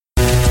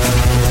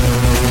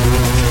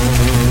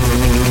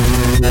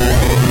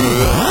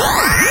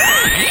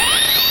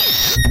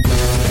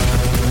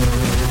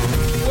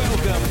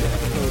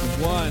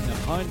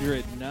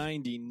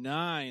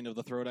99 of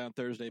the Throwdown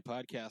Thursday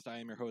podcast. I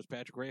am your host,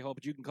 Patrick Rahal,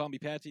 but you can call me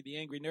Patsy the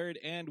Angry Nerd,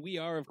 and we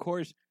are, of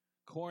course,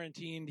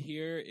 quarantined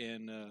here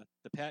in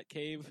the Pat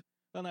Cave.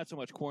 Well, not so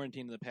much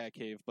quarantined in the Pat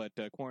Cave, but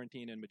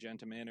quarantined in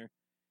Magenta Manor.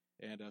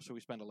 And so we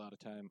spend a lot of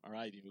time, or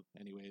I do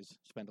anyways,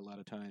 spend a lot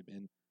of time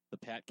in the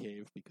Pat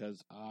Cave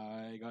because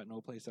I got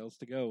no place else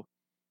to go,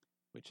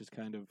 which is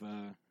kind of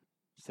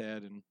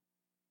sad and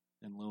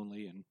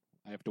lonely, and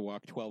I have to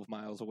walk 12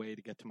 miles away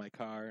to get to my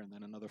car, and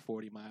then another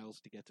 40 miles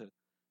to get to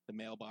the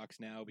mailbox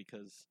now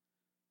because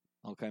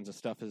all kinds of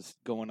stuff is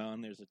going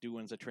on. There's a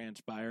doings, a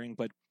transpiring,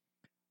 but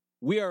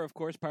we are, of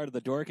course, part of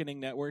the Dorkening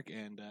Network,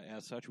 and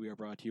as such, we are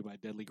brought to you by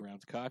Deadly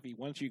Grounds Coffee.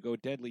 Once you go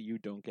deadly, you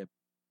don't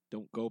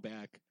go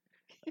back.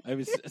 I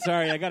was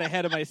sorry, I got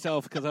ahead of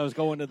myself because I was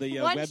going to the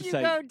website. Once you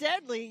go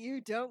deadly,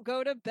 you don't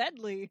go to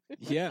bedly.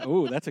 Yeah,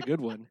 ooh, that's a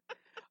good one.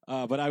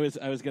 But I was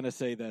going to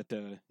say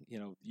that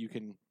you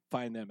can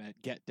find them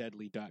at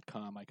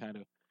getdeadly.com. I kind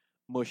of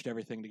mushed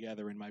everything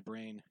together in my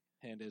brain,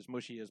 and as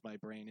mushy as my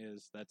brain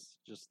is, that's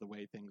just the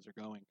way things are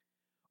going.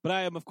 But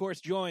I am, of course,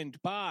 joined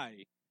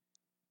by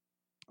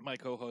my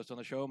co-host on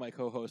the show, my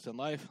co-host in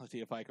life. Let's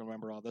see if I can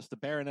remember all this. The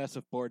Baroness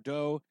of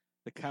Bordeaux,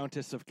 the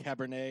Countess of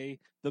Cabernet,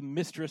 the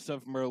Mistress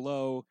of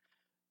Merlot,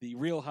 the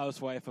Real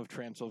Housewife of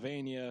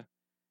Transylvania,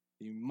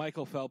 the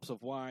Michael Phelps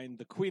of wine,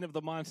 the Queen of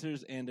the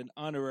Monsters, and an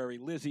honorary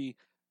Lizzie.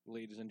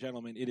 Ladies and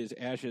gentlemen, it is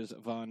Ashes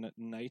von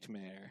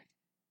Nightmare.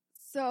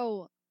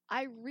 So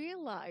I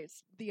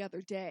realized the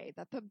other day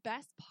that the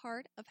best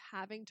part of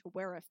having to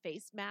wear a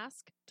face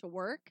mask to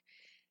work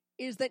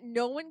is that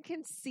no one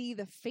can see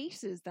the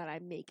faces that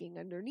I'm making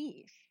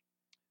underneath.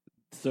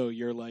 So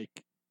you're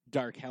like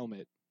Dark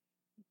Helmet.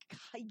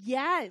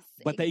 Yes.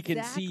 But they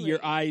can see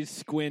your eyes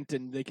squint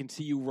and they can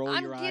see you roll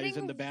your eyes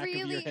in the back of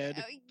your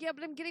head. Yeah,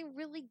 but I'm getting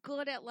really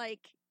good at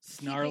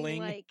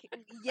snarling.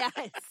 Yes,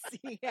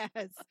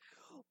 yes.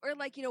 Or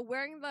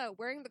wearing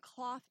the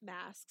cloth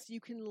masks,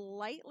 you can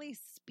lightly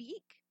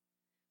speak.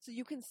 So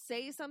you can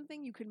say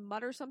something, you can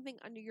mutter something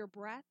under your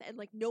breath,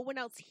 and no one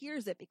else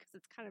hears it because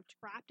it's kind of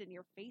trapped in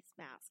your face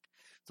mask.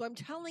 So I'm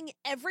telling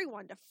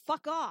everyone to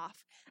fuck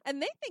off,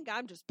 and they think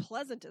I'm just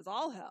pleasant as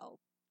all hell.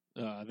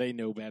 They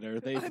know better.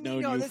 They've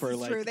known you for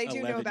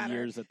 11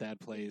 years at that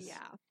place.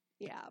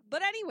 Yeah.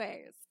 But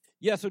anyways.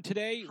 Yeah, so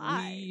today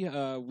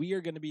we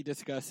are going to be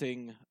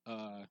discussing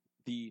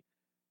the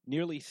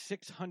nearly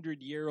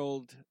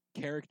 600-year-old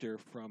character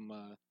from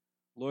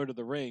Lord of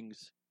the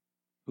Rings.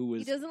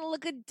 He doesn't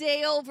look a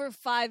day over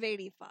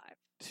 585.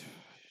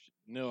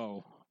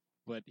 No,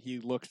 but he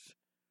looks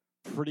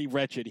pretty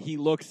wretched. He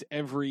looks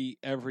every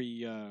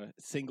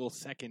single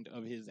second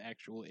of his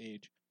actual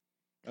age.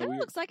 Kind of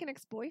looks like an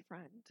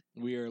ex-boyfriend.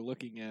 We are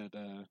looking at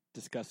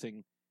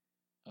discussing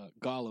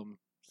Gollum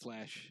 /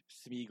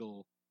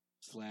 Smeagol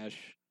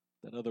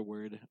 / that other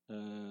word.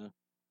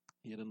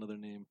 He had another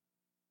name.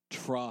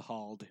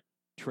 Trahald.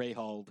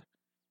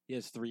 He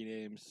has 3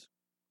 names,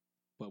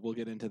 but we'll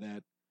get into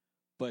that.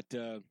 But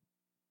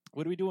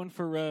what are we doing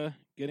for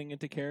getting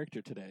into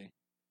character today?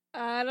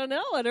 I don't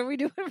know. What are we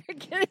doing for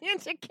getting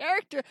into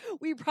character?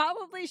 We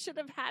probably should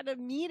have had a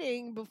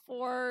meeting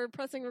before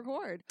pressing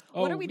record.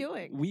 What are we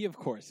doing? We of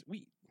course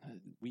we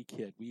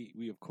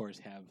of course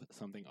have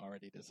something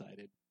already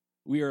decided.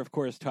 We are of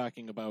course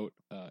talking about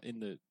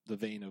in the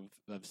vein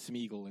of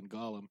Smeagol and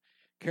Gollum,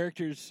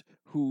 characters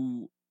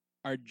who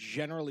are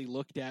generally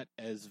looked at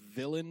as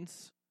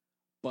villains.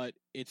 But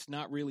it's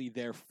not really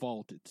their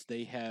fault.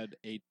 They had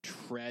a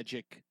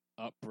tragic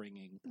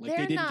upbringing. They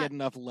didn't get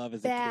enough love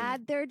as a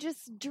kid. They're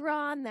just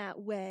drawn that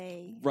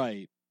way.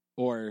 Right.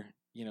 Or,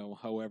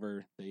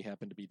 however they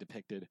happen to be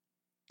depicted.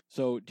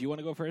 So, do you want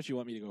to go first? Or you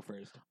want me to go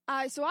first?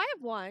 So I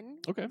have one.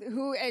 Okay.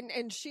 Who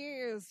and she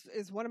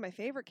is one of my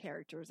favorite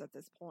characters at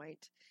this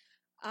point.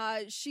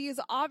 She is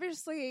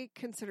obviously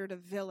considered a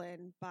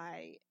villain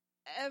by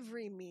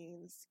every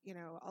means.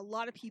 A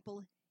lot of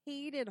people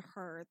hated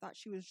her, thought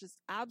she was just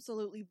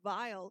absolutely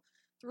vile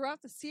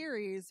throughout the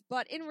series.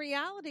 But in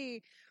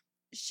reality,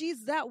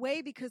 she's that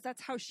way because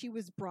that's how she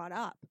was brought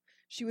up.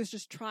 She was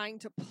just trying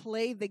to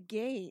play the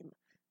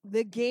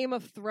game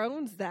of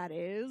Thrones, that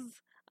is.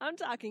 I'm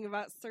talking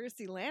about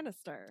Cersei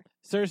Lannister.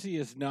 Cersei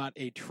is not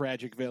a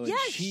tragic villain.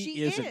 Yes,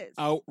 she is an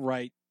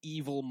outright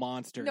evil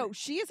monster. No,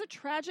 she is a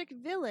tragic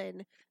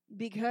villain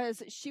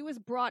because she was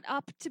brought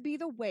up to be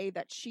the way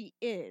that she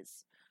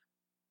is.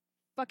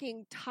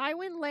 Fucking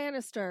Tywin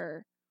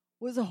Lannister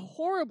was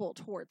horrible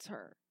towards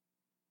her.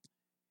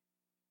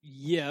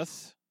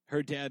 Yes,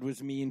 her dad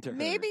was mean to her.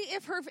 Maybe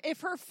if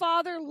her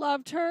father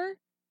loved her,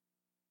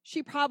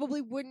 she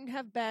probably wouldn't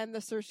have been the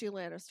Cersei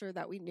Lannister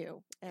that we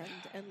knew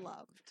and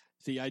loved.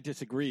 See, I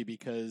disagree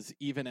because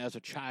even as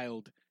a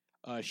child,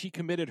 she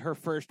committed her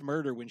first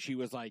murder when she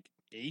was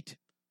 8.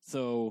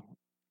 So,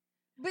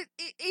 but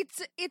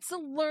it's a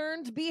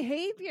learned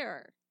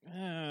behavior.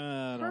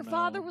 Her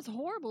father was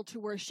horrible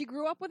to her. She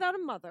grew up without a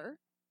mother.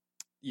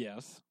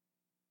 Yes.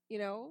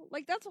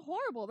 That's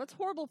horrible. That's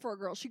horrible for a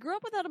girl. She grew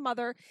up without a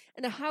mother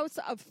in a house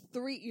of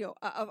 3,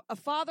 a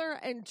father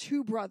and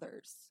 2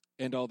 brothers.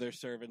 And all their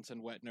servants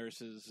and wet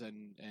nurses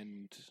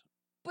and...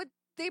 But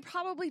they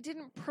probably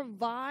didn't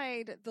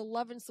provide the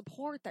love and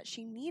support that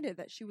she needed,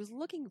 that she was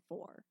looking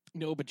for.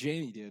 No, but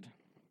Jamie did.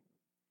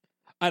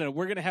 I don't know.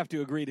 We're gonna have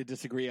to agree to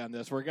disagree on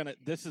this.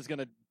 This is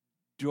gonna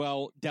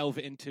delve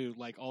into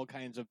like all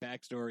kinds of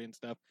backstory and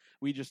stuff.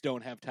 We just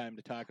don't have time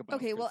to talk about.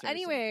 Okay, well, Cersei.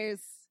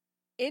 anyways,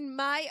 in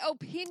my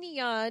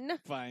opinion,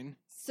 Fine.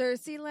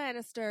 Cersei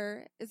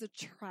Lannister is a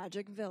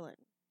tragic villain.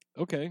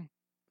 Okay.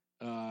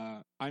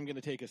 I'm gonna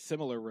take a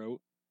similar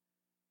route,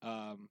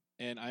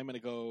 and I'm gonna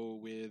go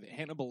with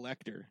Hannibal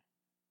Lecter,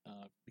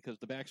 because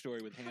the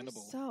backstory with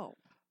Hannibal.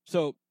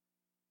 So,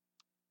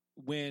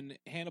 when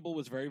Hannibal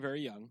was very,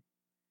 very young,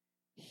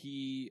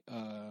 he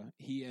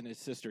and his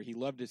sister, he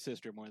loved his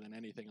sister more than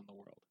anything in the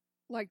world.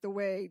 Like the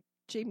way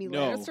Jaime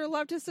Lannister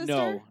loved his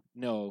sister?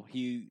 No.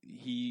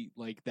 He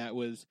like that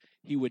was,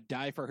 he would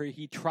die for her.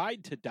 He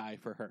tried to die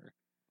for her,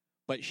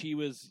 but she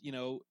was,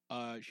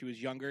 she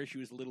was younger. She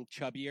was a little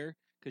chubbier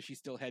because she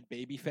still had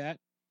baby fat.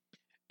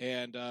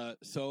 And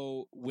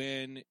so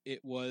when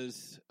it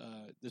was,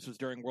 this was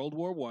during World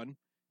War I,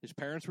 his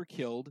parents were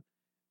killed,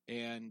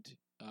 and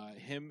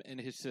him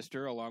and his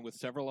sister, along with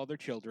several other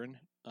children,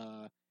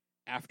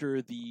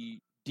 after the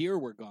deer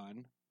were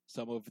gone,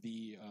 some of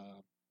the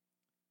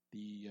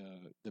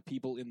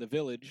people in the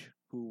village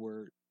who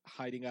were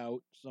hiding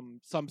out,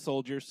 some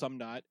soldiers, some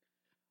not,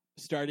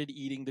 started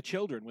eating the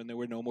children when there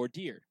were no more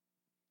deer.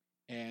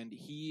 And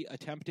he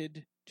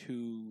attempted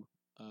to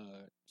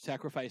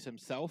sacrifice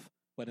himself,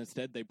 but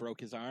instead they broke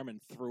his arm and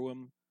threw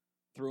him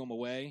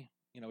away,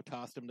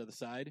 tossed him to the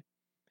side.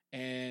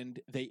 And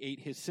they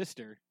ate his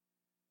sister,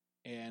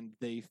 and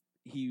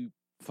he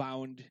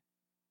found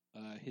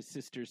his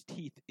sister's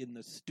teeth in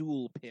the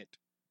stool pit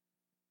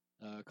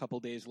a couple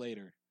days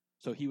later.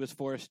 So he was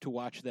forced to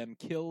watch them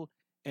kill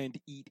and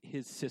eat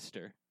his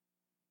sister.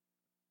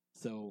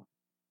 So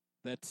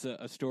that's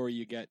a story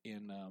you get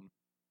in...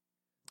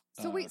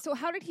 So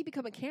how did he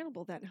become a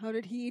cannibal then? How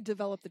did he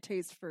develop the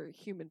taste for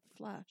human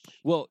flesh?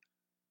 Well,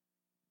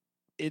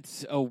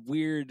 it's a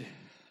weird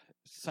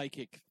a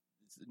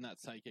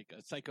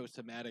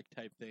psychosomatic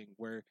type thing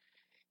where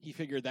he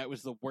figured that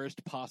was the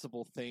worst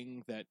possible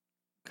thing that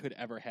could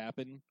ever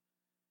happen.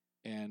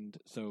 And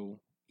so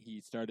he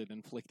started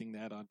inflicting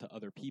that onto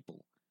other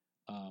people.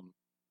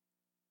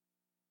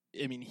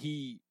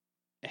 He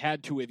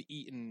had to have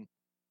eaten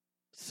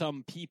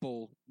some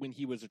people when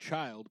he was a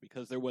child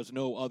because there was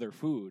no other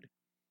food.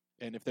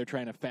 And if they're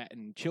trying to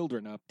fatten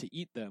children up to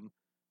eat them,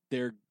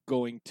 they're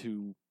going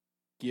to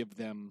give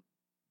them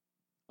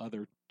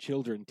other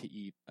children to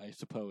eat, I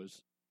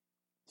suppose.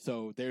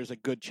 So there's a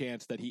good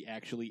chance that he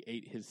actually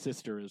ate his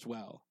sister as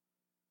well.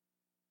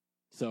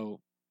 So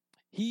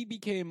he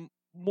became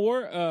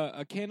more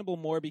a cannibal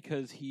more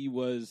because he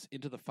was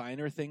into the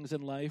finer things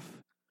in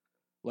life.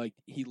 Like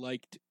he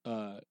liked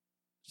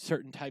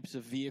certain types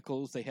of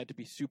vehicles. They had to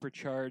be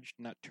supercharged,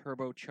 not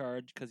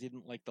turbocharged, because he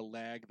didn't like the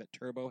lag that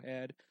Turbo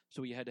had.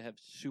 So he had to have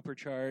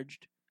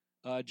supercharged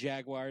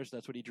Jaguars.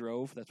 That's what he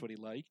drove. That's what he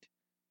liked.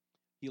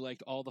 He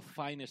liked all the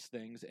finest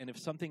things. And if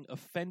something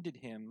offended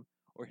him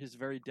or his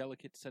very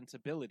delicate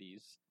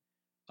sensibilities,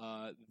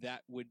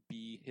 that would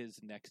be his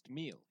next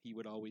meal. He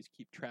would always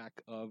keep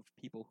track of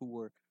people who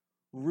were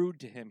rude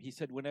to him. He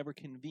said whenever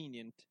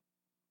convenient,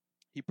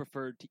 he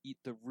preferred to eat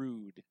the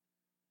rude.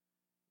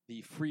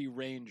 The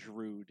free-range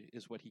rude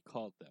is what he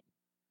called them.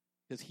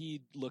 Because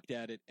he looked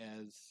at it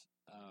as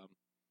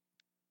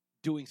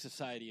doing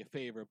society a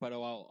favor, but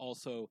while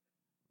also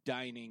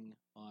dining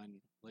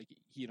on,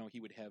 he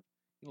would have,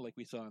 like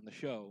we saw on the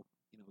show,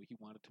 he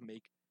wanted to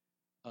make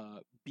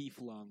beef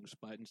lungs,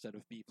 but instead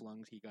of beef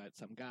lungs, he got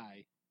some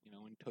guy,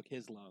 and took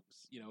his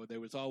lungs. There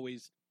was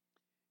always,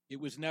 it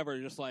was never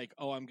just like,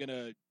 oh, I'm going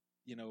to,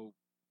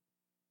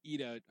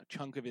 eat a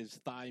chunk of his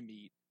thigh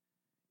meat.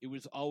 It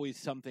was always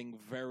something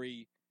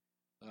very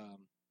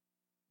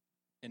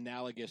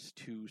analogous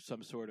to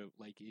some sort of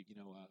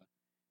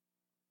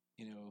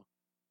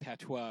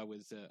patois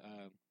was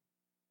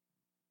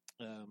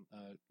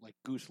like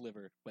goose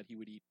liver, but he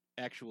would eat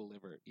actual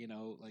liver.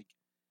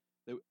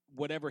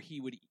 Whatever he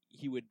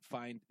would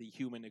find the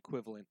human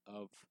equivalent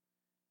of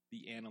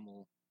the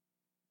animal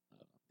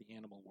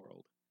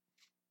world.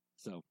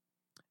 So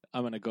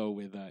I'm going to go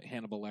with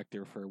Hannibal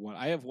Lecter for one.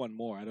 I have one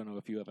more. I don't know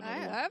if you have another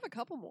one. I have a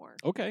couple more.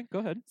 Okay, go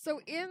ahead. So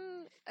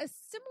in a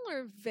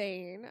similar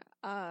vein,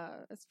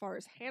 as far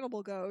as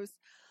Hannibal goes,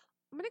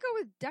 I'm going to go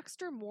with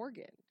Dexter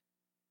Morgan.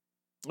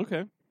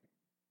 Okay.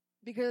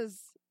 Because,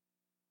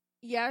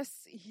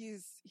 yes,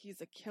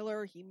 he's a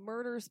killer. He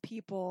murders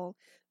people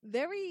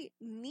very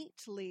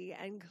neatly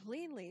and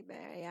cleanly,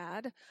 may I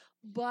add.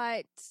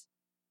 But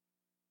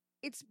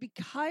it's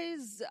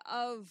because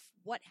of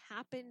what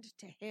happened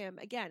to him.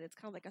 Again, it's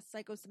kind of like a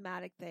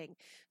psychosomatic thing,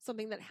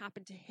 something that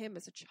happened to him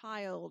as a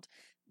child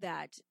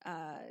that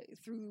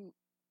through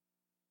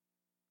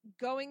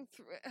going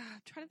through,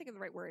 I'm trying to think of the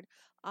right word.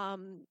 I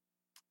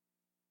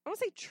don't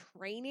say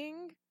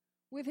training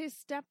with his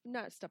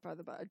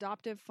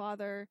adoptive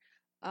father.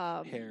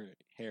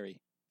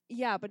 Harry.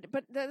 Yeah,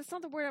 but that's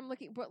not the word I'm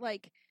looking. But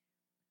like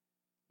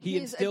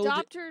his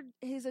adopted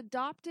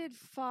adopted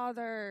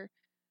father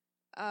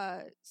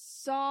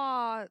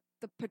saw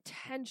the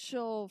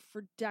potential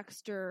for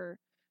Dexter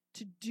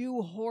to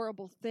do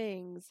horrible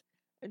things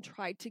and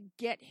tried to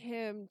get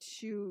him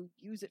to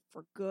use it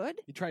for good.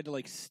 He tried to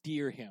like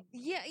steer him.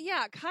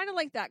 Yeah, kind of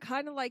like that.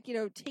 Kind of like,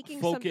 taking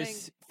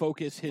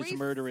focus his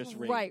murderous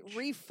rage. Right,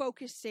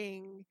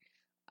 refocusing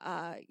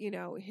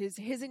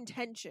his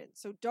intention.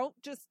 So don't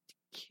just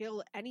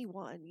kill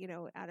anyone,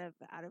 out of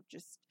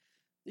just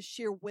the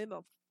sheer whim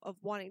of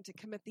wanting to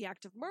commit the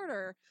act of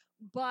murder,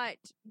 but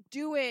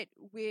do it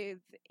with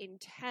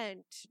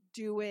intent,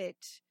 do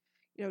it,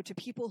 to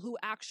people who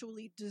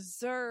actually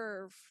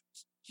deserve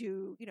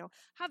to,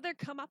 have their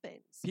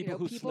comeuppance. People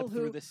who slip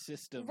through the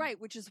system. Right,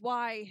 which is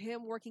why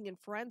him working in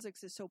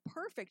forensics is so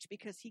perfect,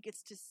 because he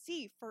gets to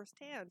see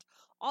firsthand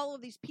all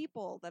of these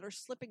people that are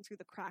slipping through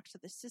the cracks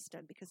of the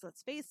system. Because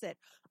let's face it,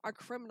 our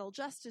criminal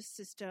justice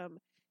system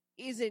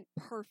isn't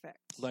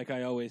perfect. Like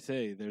I always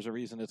say, there's a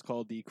reason it's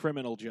called the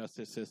criminal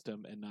justice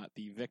system and not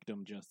the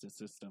victim justice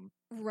system.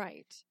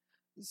 Right.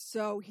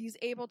 So he's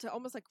able to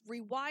almost like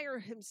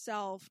rewire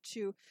himself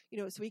to,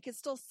 so he can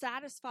still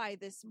satisfy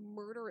this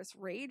murderous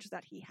rage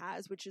that he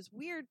has, which is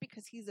weird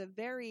because he's a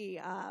very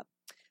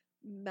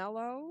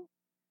mellow.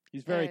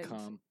 He's very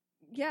calm.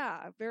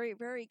 Yeah, very,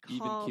 very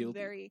calm,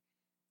 very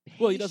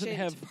he doesn't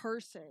have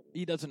person.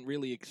 He doesn't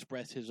really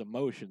express his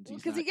emotions.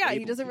 Because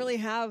he doesn't really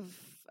have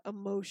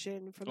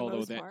emotion for the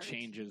most part. Although that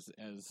changes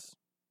as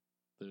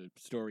the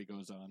story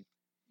goes on.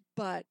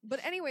 But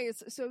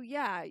anyways, so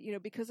yeah,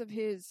 because of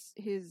his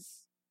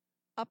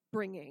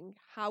upbringing,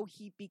 how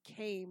he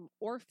became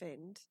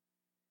orphaned,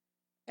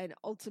 and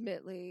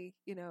ultimately,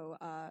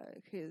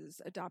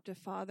 his adoptive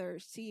father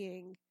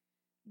seeing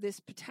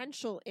this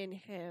potential in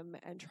him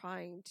and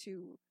trying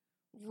to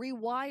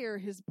rewire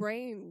his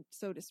brain,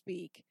 so to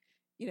speak.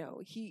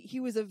 He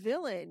was a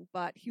villain,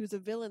 but he was a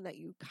villain that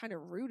you kind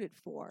of rooted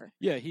for.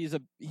 Yeah, he's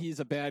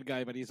a bad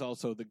guy, but he's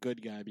also the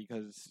good guy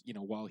because,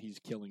 while he's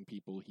killing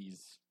people,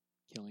 he's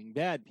killing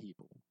bad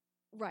people.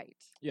 Right.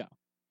 Yeah.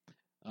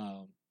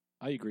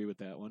 I agree with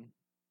that one.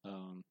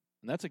 And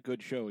that's a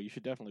good show. You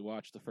should definitely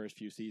watch the first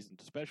few seasons,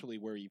 especially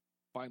where he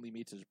finally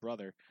meets his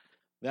brother.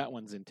 That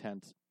one's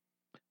intense.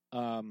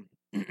 I'm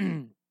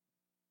going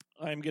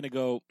to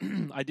go...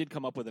 I did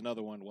come up with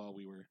another one while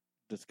we were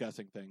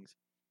discussing things,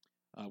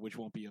 which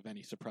won't be of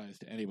any surprise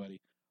to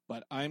anybody.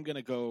 But I'm going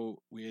to go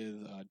with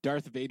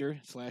Darth Vader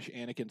 /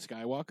 Anakin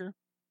Skywalker.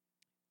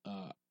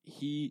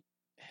 He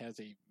has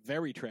a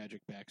very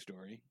tragic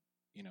backstory.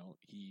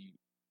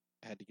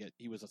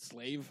 He was a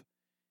slave,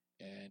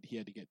 and he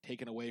had to get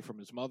taken away from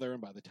his mother,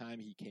 and by the time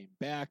he came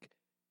back,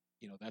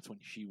 that's when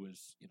she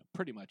was,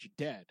 pretty much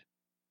dead.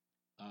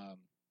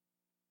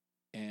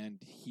 And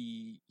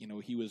he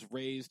was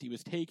raised, he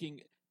was taken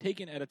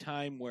at a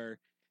time where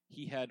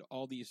he had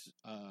all these,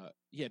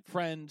 he had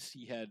friends,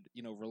 he had,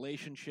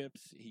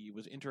 relationships, he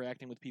was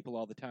interacting with people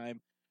all the time.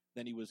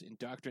 Then he was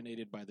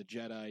indoctrinated by the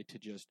Jedi to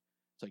just,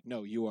 it's like,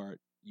 no, you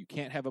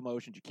can't have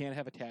emotions, you can't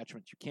have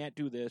attachments, you can't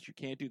do this, you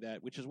can't do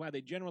that, which is why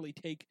they generally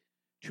take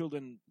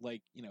children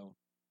like,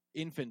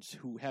 infants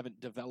who haven't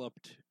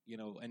developed,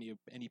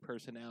 any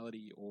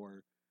personality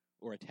or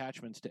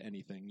attachments to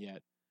anything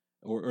yet,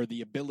 or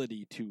the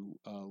ability to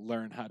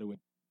learn how to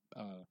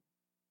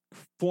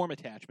form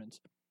attachments,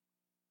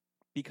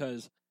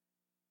 because,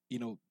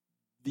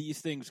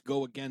 these things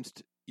go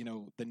against,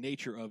 the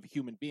nature of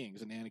human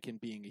beings, and Anakin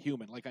being a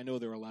human. Like, I know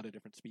there are a lot of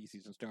different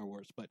species in Star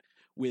Wars, but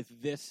with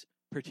this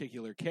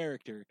particular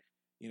character,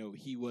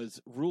 he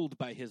was ruled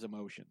by his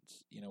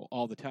emotions,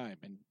 all the time,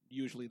 and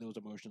usually those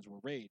emotions were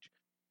rage.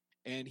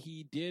 And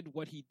he did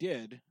what he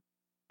did.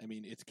 I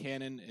mean, it's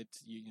canon.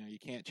 It's you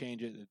can't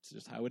change it. It's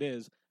just how it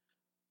is,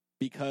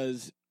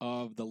 because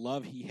of the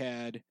love he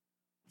had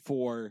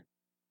for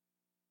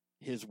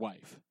his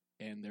wife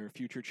and their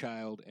future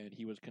child, and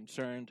he was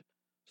concerned,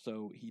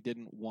 so he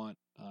didn't want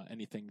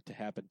anything to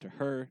happen to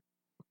her.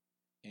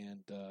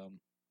 And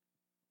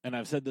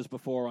I've said this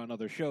before on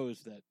other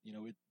shows that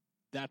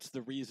that's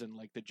the reason,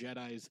 like, the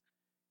Jedi's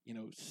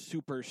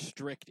super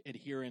strict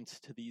adherence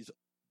to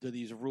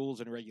these rules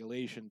and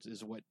regulations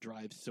is what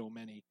drives so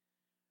many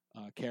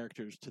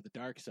characters to the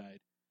dark side.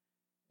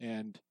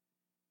 And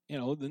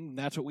then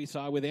that's what we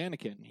saw with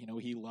Anakin.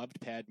 He loved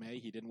Padme.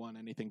 He didn't want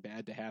anything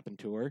bad to happen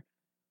to her.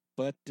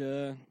 But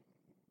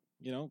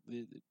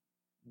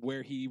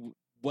where he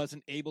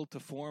wasn't able to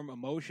form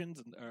emotions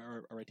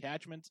or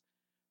attachments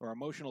or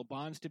emotional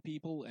bonds to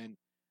people and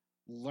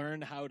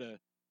learn how to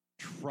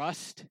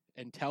trust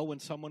and tell when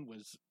someone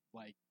was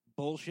like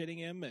bullshitting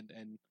him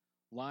and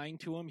lying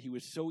to him, he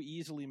was so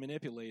easily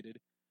manipulated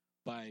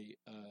by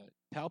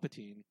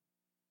Palpatine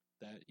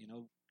that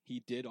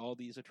he did all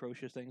these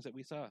atrocious things that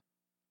we saw.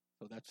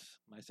 So that's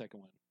my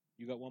second one.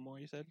 You got one more,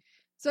 you said?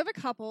 So I have a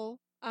couple.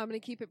 I'm going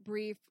to keep it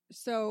brief.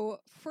 So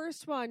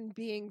first one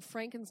being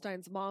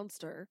Frankenstein's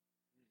monster,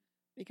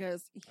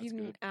 because he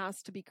didn't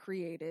ask to be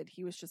created.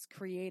 He was just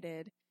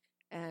created.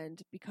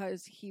 And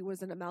because he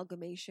was an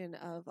amalgamation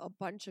of a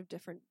bunch of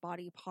different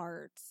body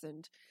parts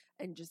and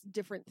just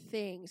different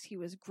things, he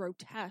was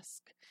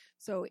grotesque.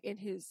 So in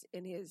his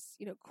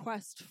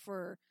quest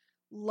for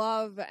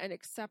love and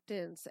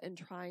acceptance and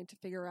trying to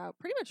figure out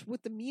pretty much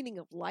what the meaning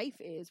of life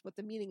is, what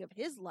the meaning of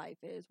his life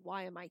is,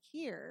 why am I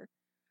here?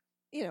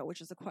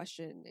 Which is a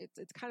question.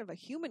 It's kind of a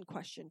human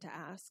question to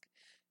ask.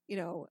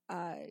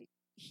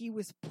 He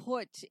was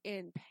put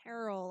in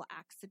peril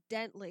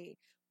accidentally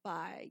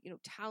by,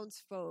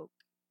 townsfolk,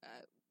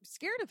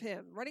 scared of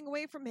him, running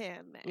away from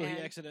him. Well, he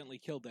accidentally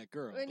killed that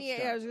girl. And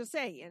I was going to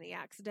say, and he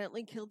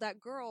accidentally killed that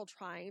girl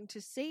trying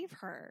to save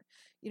her,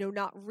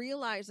 not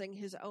realizing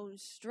his own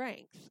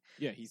strength.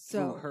 Yeah, he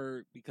threw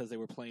her because they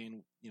were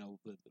playing,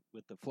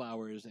 with the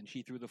flowers, and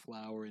she threw the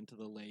flower into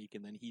the lake,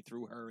 and then he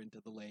threw her into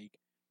the lake,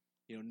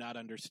 not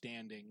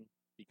understanding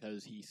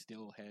because he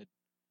still had...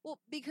 Well,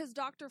 because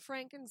Dr.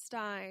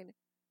 Frankenstein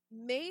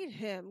made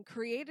him,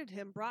 created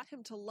him, brought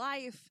him to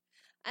life,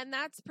 and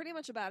that's pretty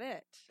much about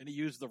it. And he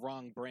used the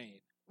wrong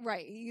brain.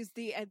 Right, he used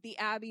the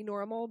Abby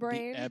Normal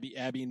brain. The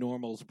Abby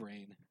Normal's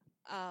brain.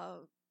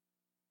 But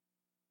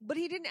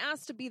he didn't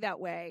ask to be that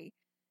way,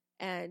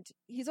 and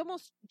he's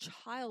almost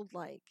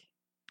childlike.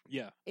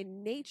 Yeah.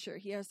 In nature,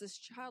 he has this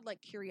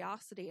childlike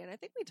curiosity, and I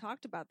think we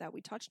talked about that.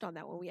 We touched on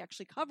that when we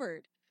actually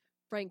covered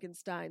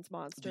Frankenstein's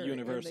monster, the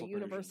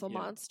Universal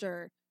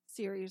Monster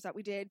series that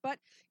we did. But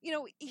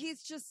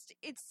he's just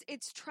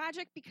it's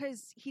tragic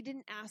because he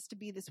didn't ask to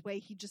be this way.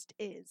 He just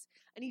is,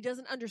 and he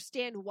doesn't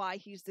understand why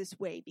he's this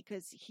way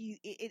because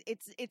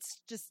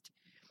it's just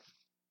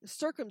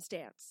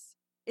circumstance.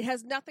 It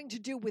has nothing to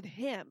do with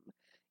him,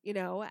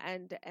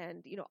 and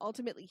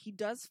ultimately he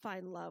does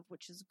find love,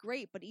 which is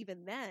great, but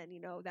even then,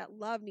 that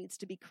love needs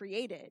to be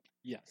created.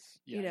 Yes.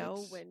 Yeah,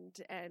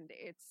 and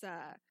it's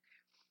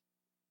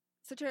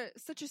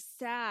such a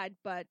sad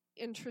but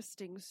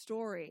interesting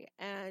story.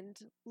 And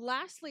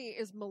lastly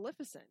is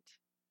Maleficent.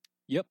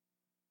 Yep.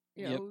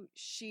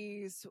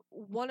 She's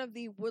one of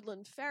the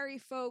woodland fairy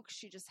folk.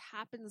 She just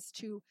happens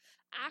to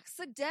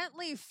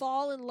accidentally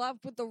fall in love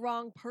with the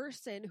wrong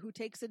person who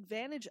takes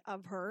advantage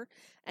of her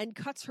and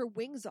cuts her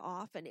wings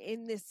off. And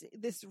in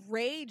this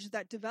rage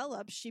that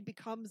develops, she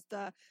becomes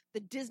the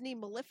Disney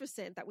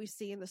Maleficent that we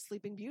see in the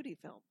Sleeping Beauty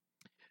film.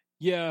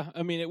 Yeah,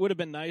 I mean, it would have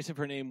been nice if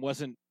her name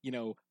wasn't,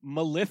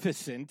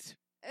 Maleficent,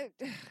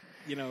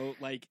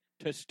 like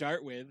to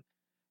start with.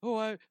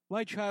 Oh,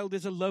 my child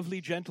is a lovely,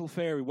 gentle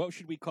fairy. What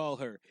should we call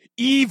her?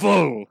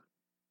 Evil!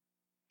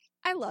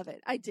 I love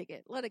it. I dig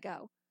it. Let it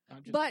go.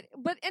 But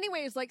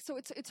anyways, so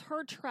it's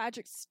her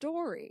tragic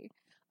story.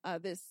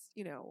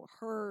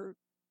 Her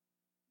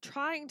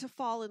trying to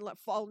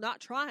not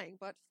trying,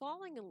 but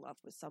falling in love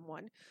with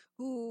someone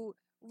who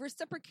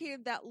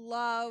reciprocated that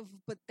love,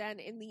 but then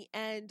in the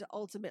end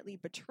ultimately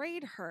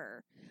betrayed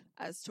her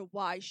as to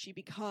why she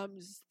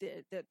becomes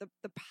the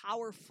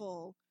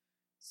powerful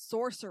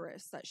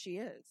sorceress that she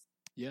is.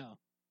 Yeah.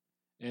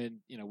 And,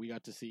 we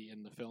got to see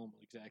in the film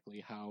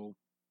exactly how,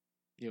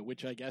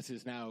 which I guess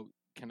is now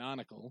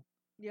canonical.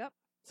 Yep.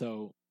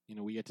 So,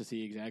 we get to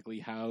see exactly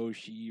how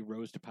she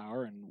rose to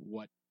power and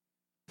what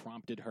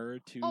prompted her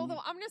to... Although,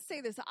 I'm going to say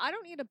this, I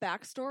don't need a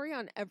backstory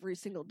on every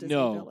single Disney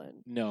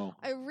villain. No.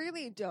 I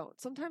really don't.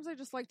 Sometimes I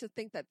just like to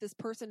think that this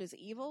person is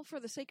evil for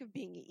the sake of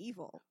being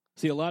evil.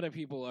 See, a lot of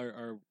people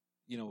are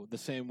the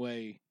same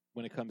way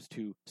when it comes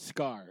to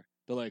Scar.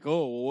 They're like,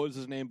 oh, what was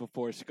his name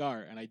before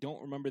Scar? And I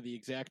don't remember the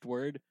exact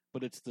word,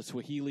 but it's the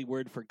Swahili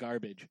word for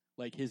garbage.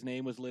 Like, his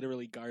name was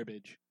literally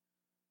garbage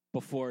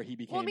before he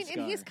became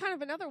Scar. And he's kind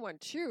of another one,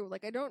 too.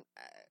 Like, I don't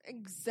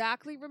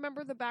exactly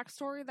remember the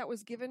backstory that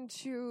was given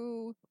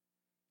to...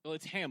 Well,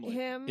 it's Hamlet.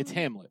 Him. It's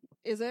Hamlet.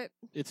 Is it?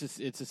 It's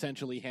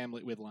essentially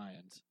Hamlet with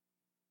lions.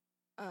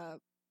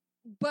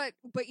 But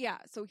yeah,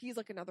 so he's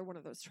like another one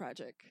of those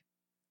tragic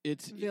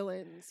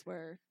villains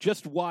where...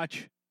 Just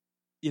watch,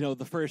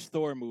 the first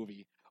Thor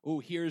movie. Oh,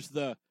 here's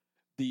the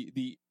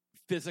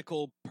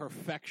physical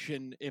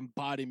perfection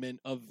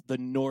embodiment of the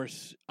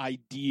Norse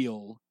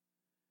ideal.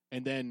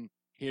 And then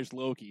here's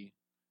Loki.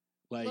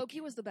 Loki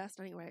was the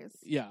best anyways.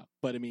 Yeah,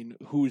 but I mean,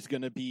 who's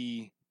going to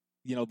be,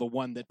 the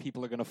one that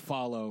people are going to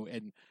follow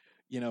and,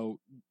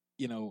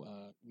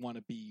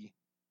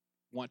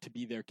 want to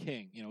be their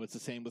king. It's the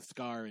same with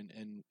Scar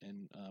and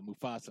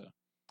Mufasa.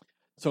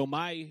 So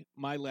my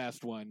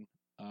last one,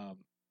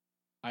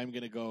 I'm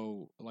going to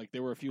go,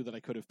 there were a few that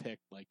I could have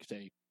picked,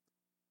 say,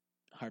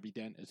 Harvey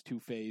Dent as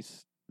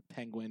Two-Face,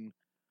 Penguin,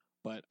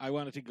 but I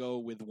wanted to go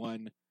with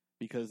one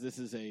because this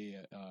is a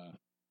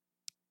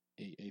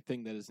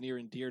thing that is near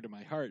and dear to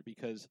my heart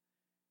because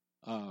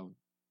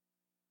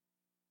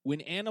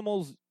when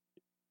animals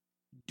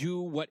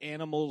do what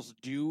animals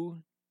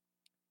do,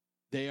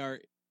 they are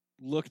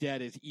looked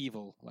at as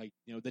evil. Like,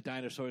 the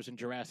dinosaurs in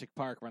Jurassic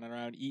Park running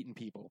around eating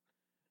people.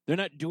 They're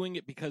not doing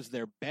it because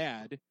they're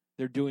bad.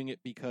 They're doing it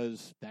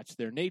because that's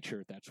their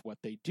nature. That's what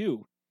they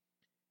do.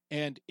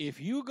 And if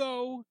you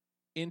go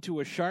into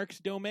a shark's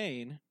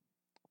domain,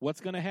 what's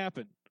going to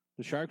happen?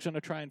 The shark's going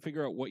to try and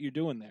figure out what you're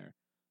doing there.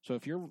 So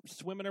if you're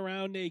swimming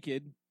around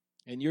naked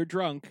and you're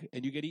drunk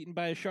and you get eaten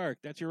by a shark,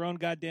 that's your own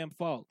goddamn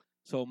fault.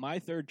 So my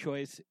third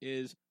choice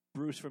is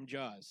Bruce from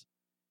Jaws.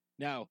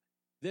 Now,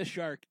 this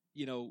shark,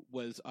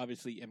 was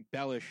obviously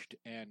embellished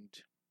and,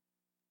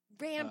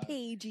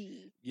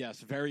 Rampagey.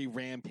 Yes, very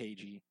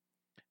rampagey.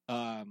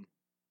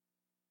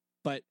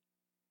 But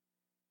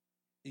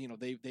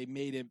they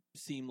made him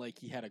seem like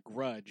he had a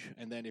grudge,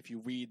 and then if you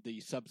read the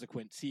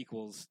subsequent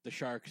sequels, the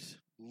Sharks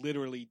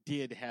literally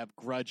did have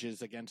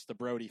grudges against the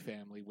Brody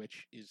family,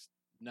 which is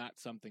not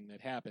something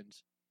that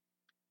happens.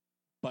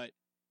 But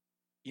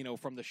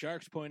from the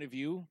Sharks' point of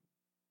view,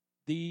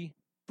 the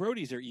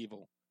Brodies are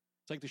evil.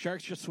 It's like the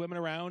Sharks just swimming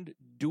around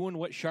doing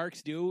what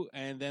sharks do,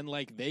 and then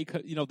they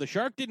could, the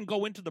shark didn't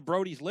go into the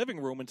Brodies' living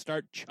room and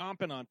start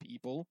chomping on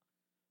people.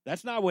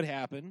 That's not what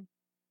happened.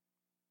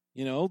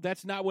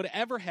 That's not what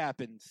ever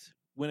happens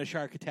when a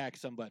shark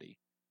attacks somebody.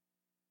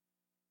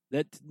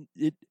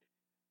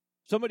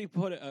 Somebody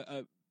put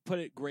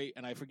it great,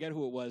 and I forget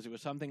who it was. It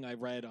was something I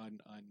read on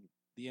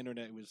the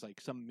internet. It was like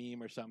some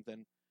meme or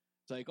something.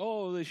 It's like,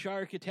 oh, the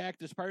shark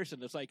attacked this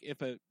person. It's like,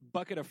 if a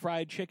bucket of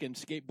fried chicken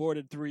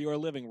skateboarded through your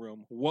living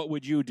room, what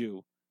would you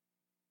do?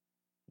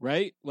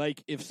 Right?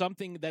 Like, if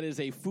something that is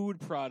a food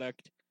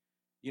product,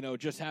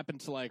 just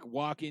happens to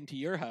walk into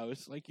your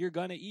house, you're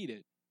gonna eat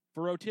it.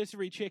 For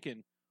rotisserie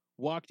chicken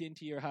walked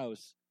into your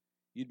house,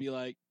 you'd be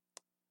like,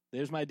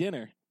 there's my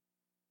dinner.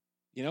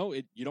 You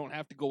don't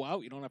have to go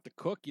out, you don't have to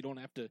cook, you don't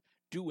have to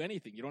do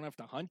anything, you don't have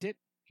to hunt it,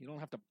 you don't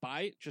have to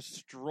buy it, just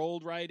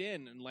strolled right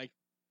in and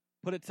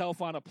put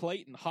itself on a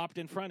plate and hopped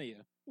in front of you.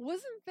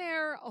 Wasn't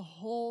there a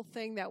whole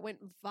thing that went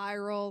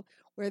viral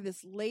where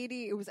this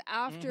lady, it was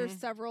after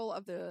several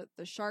of the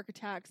shark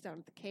attacks down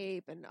at the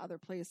Cape and other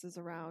places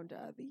around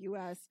the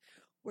U.S.,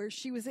 where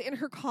she was in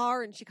her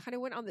car and she kind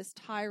of went on this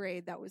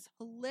tirade that was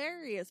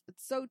hilarious but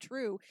so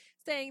true,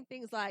 saying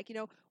things like,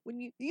 when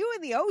you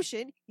in the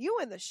ocean, you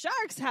in the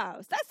shark's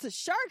house. That's the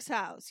shark's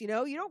house. You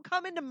don't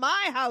come into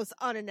my house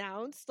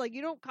unannounced.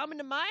 You don't come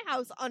into my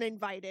house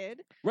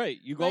uninvited. Right.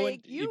 You go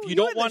in, if you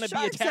don't want to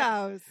be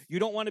attacked, you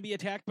don't want to be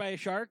attacked by a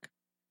shark,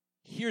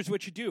 here's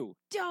what you do.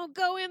 Don't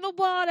go in the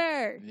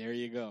water. There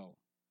you go.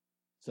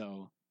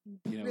 So,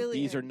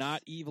 these are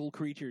not evil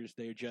creatures.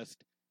 They're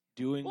just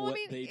doing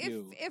they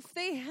do. If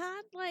they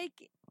had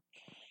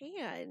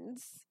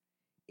hands,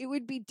 it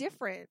would be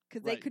different,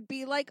 because they could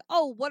be like,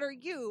 oh, what are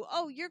you?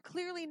 Oh, you're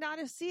clearly not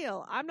a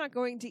seal. I'm not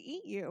going to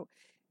eat you.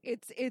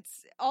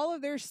 It's all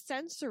of their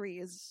sensory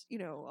is,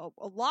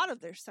 a lot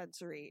of their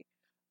sensory.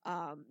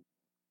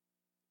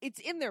 It's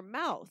in their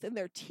mouth, in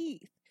their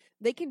teeth.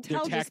 They can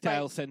tell their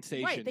tactile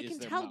sensation. Right, they can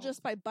tell mouth.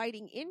 Just by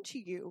biting into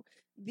you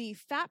the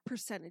fat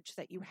percentage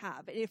that you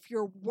have, and if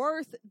you're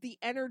worth the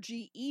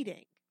energy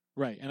eating.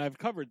 Right, and I've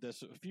covered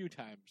this a few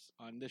times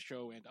on this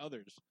show and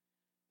others,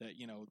 that,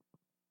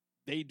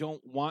 they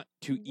don't want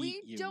to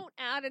eat you. We don't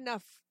add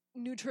enough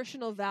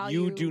nutritional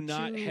value you do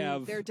not to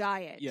have their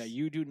diet. Yeah,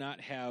 you do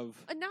not have...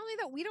 And not only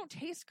that, we don't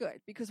taste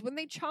good, because when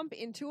they chomp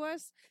into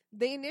us,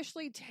 they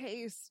initially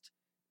taste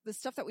the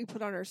stuff that we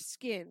put on our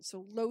skin,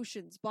 so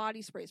lotions,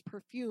 body sprays,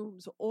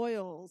 perfumes,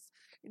 oils,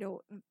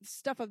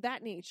 stuff of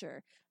that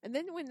nature. And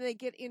then when they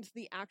get into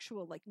the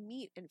actual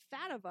meat and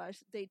fat of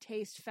us, they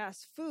taste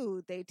fast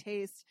food, they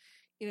taste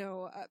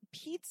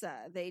pizza,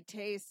 they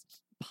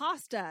taste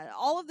pasta,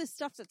 all of this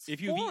stuff that's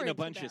if you've eaten a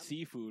bunch of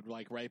seafood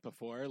right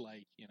before,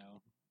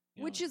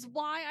 which is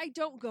why I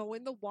don't go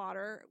in the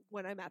water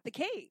when I'm at the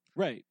Cape.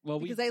 Right.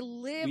 Well, because I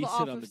live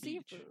off of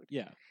seafood. Beach.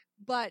 Yeah.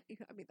 But,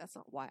 that's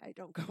not why I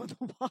don't go in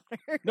the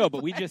water. No,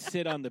 but we just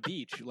sit on the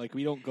beach.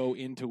 We don't go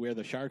into where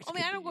the sharks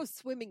I don't go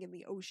swimming in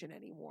the ocean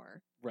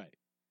anymore. Right.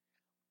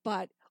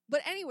 But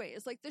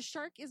anyways, the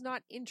shark is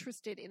not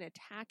interested in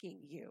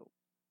attacking you.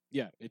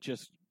 Yeah, it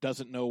just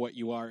doesn't know what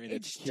you are, and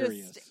it's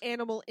curious. It's just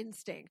animal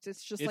instinct.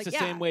 It's just the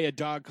same way a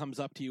dog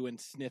comes up to you and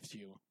sniffs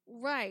you.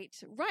 Right.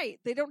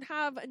 They don't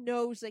have a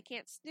nose. They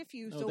can't sniff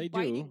you, so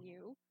biting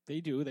you.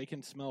 They do. They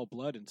can smell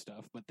blood and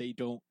stuff, but they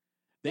don't.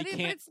 But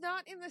it's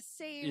not in the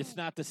same... It's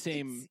not the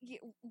same...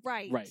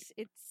 Right.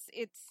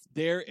 It's...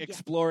 They're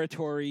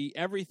exploratory.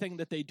 Everything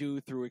that they do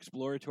through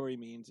exploratory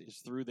means is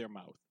through their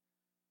mouth.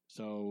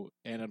 So,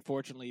 and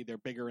unfortunately, they're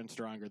bigger and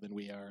stronger than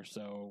we are,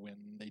 so when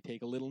they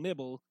take a little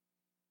nibble,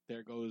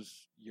 there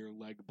goes your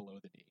leg below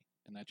the knee.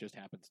 And that just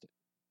happens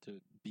to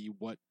be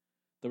what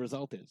the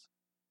result is.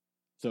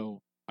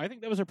 So, I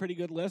think that was a pretty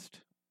good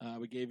list.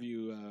 We gave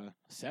you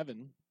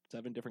seven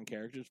different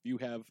characters. If you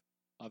have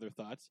other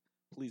thoughts,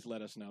 please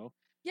let us know.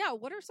 Yeah,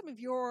 what are some of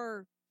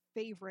your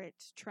favorite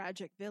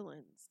tragic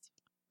villains?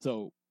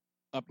 So,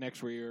 up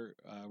next, we're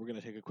going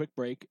to take a quick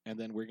break, and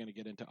then we're going to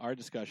get into our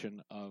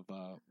discussion of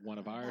one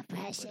of our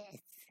precious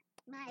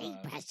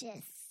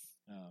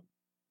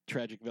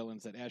tragic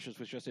villains that Ashes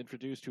was just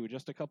introduced to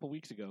just a couple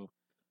weeks ago.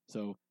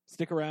 So,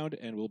 stick around,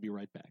 and we'll be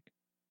right back.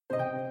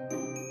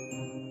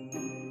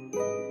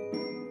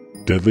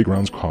 Deadly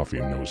Grounds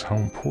Coffee knows how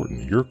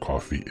important your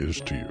coffee is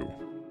to you.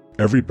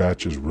 Every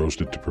batch is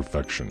roasted to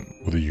perfection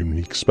with a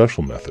unique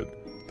special method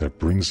that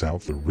brings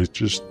out the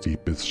richest,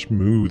 deepest,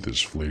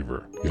 smoothest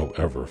flavor you'll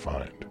ever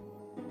find.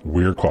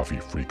 We're coffee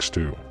freaks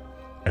too,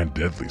 and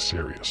deadly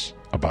serious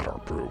about our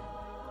brew.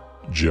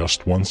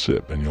 Just one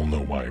sip and you'll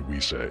know why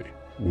we say,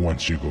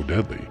 once you go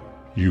deadly,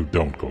 you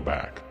don't go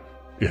back.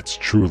 It's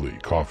truly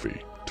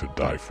coffee to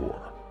die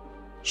for.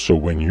 So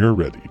when you're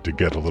ready to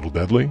get a little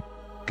deadly,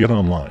 get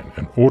online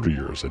and order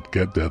yours at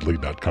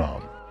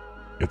getdeadly.com.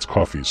 It's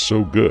coffee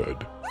so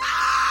good,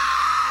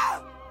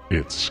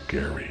 it's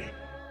scary.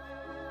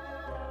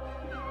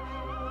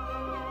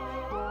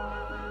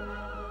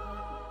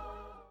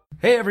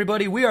 Hey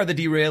everybody, we are the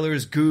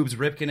Derailers, Goobs,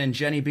 Ripken, and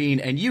Jenny Bean,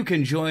 and you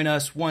can join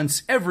us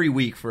once every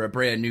week for a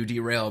brand new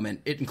derailment.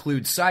 It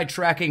includes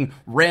sidetracking,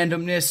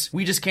 randomness,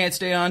 we just can't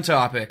stay on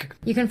topic.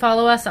 You can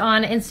follow us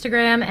on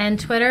Instagram and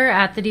Twitter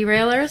at the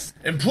Derailers.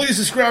 And please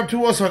subscribe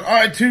to us on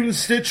iTunes,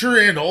 Stitcher,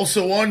 and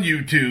also on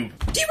YouTube.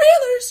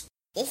 Derailers!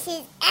 This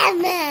is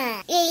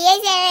Emma. You're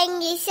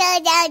listening to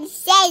Showdown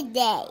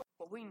Sunday.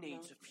 But we need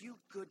a few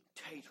good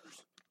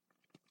taters.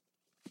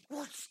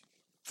 What's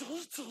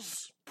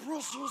taters,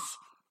 precious?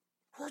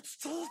 What's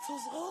taters,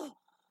 eh?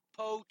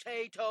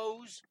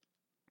 Potatoes.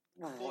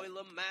 Boil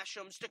them, mash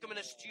them, stick them in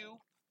a stew.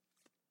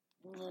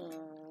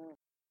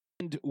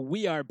 And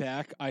we are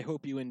back. I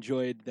hope you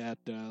enjoyed that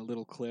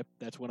little clip.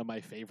 That's one of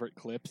my favorite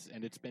clips,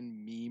 and it's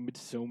been memed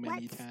so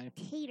many times.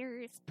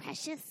 Taters,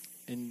 precious.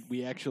 And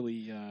we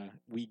actually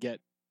we get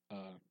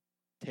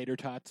tater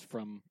tots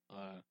from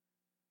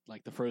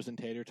like the frozen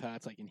tater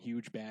tots, like in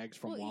huge bags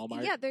from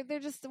Walmart. Yeah, they're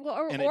just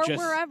or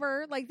just,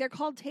 wherever. Like they're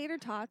called tater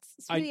tots.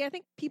 Sweetie, I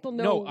think people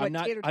know what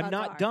tater tots are.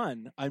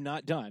 I'm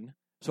not done.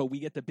 So we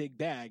get the big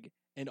bag,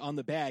 and on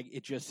the bag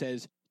it just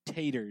says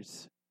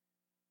taters.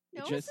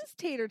 No, it says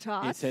tater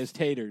tots. It says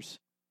taters.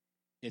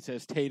 It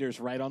says taters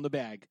right on the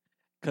bag.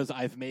 Because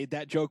I've made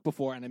that joke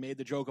before, and I made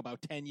the joke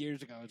about 10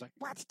 years ago. I was like,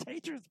 "What's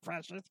taters,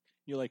 precious?"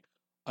 You're like,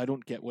 "I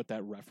don't get what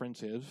that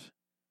reference is.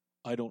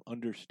 I don't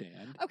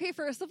understand." Okay,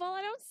 first of all,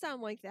 I don't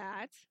sound like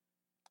that.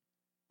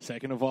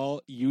 Second of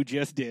all, you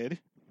just did.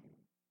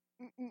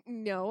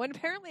 No, and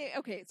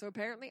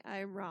apparently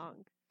I'm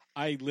wrong.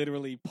 I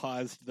literally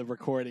paused the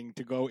recording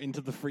to go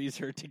into the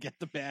freezer to get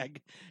the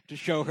bag to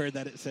show her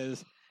that it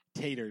says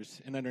taters,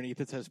 and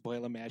underneath it says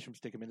boil them, mash them,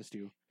 stick them in a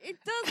stew. It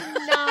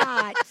does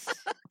not.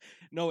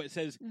 No, it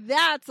says...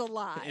 That's a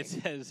lie. It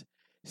says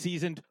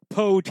seasoned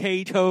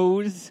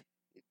potatoes.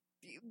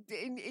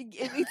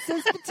 It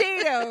says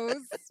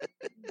potatoes.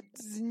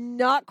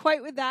 Not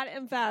quite with that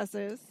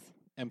emphasis.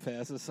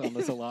 Emphasis on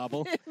the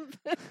syllable.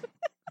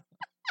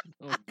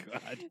 Oh,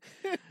 God.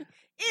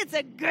 It's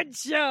a good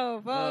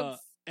show,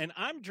 folks. And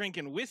I'm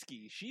drinking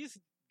whiskey. She's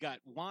got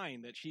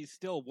wine that she's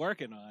still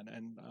working on,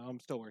 and I'm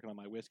still working on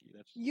my whiskey.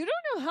 You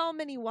don't know how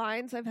many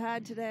wines I've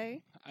had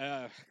today?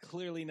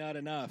 Clearly not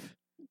enough.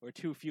 Or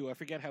too few. I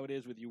forget how it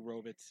is with you,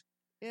 Robits.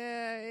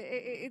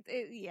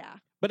 Yeah.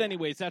 But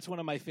anyways, that's one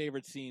of my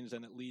favorite scenes,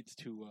 and it leads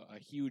to a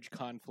huge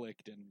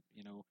conflict and,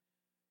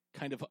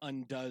 kind of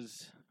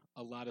undoes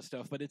a lot of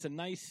stuff. But it's a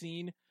nice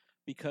scene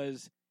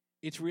because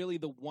it's really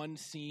the one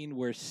scene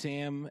where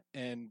Sam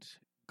and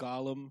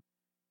Gollum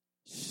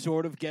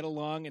sort of get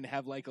along and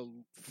have like a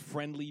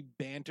friendly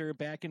banter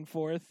back and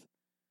forth.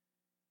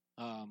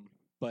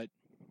 But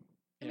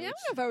I don't know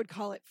if I would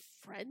call it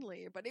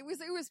friendly, but it was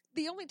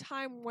the only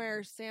time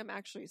where Sam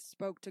actually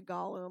spoke to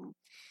Gollum.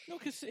 No,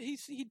 because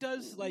he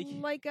does like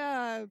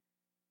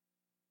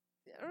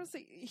I don't want to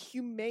say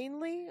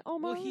humanely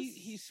almost. Well,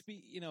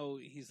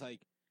 he's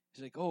like,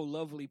 oh,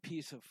 lovely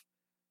piece of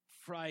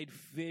fried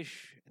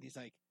fish, and he's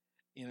like,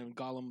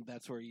 Gollum.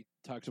 That's where he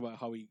talks about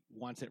how he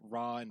wants it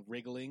raw and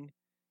wriggling,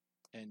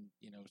 and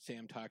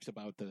Sam talks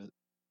about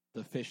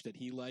the fish that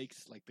he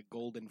likes, like the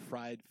golden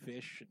fried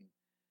fish and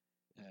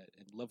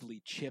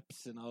lovely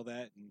chips and all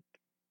that, and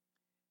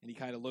he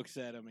kind of looks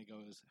at him and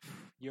goes,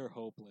 "You're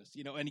hopeless,"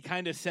 and he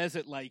kind of says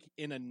it like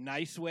in a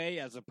nice way,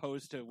 as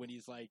opposed to when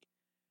he's like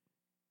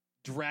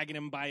dragging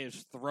him by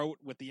his throat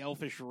with the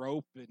elfish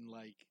rope and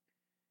like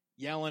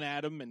yelling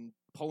at him and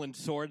pulling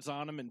swords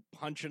on him and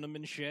punching him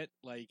and shit.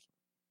 Like,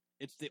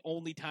 it's the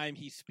only time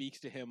he speaks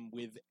to him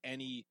with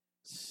any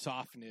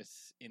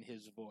softness in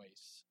his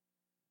voice,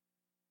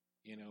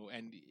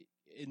 and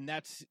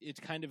it's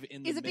kind of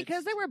in the Is it midst.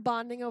 because they were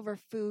bonding over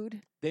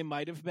food? They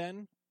might have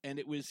been, and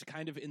it was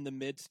kind of in the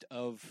midst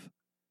of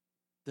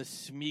the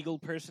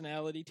Smeagol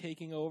personality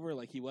taking over.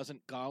 Like, he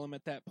wasn't Gollum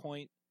at that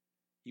point.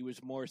 He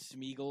was more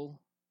Smeagol.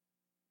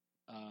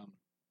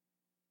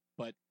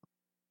 But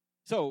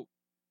so,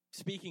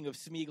 speaking of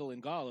Smeagol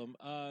and Gollum,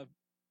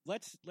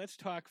 let's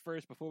talk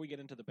first before we get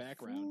into the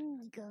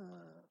background.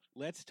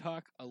 Let's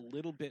talk a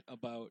little bit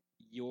about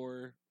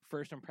your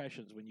first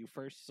impressions when you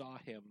first saw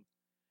him.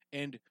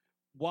 And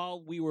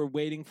while we were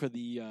waiting for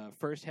the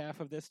first half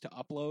of this to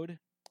upload,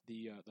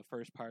 the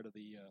first part of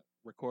the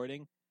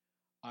recording,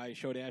 I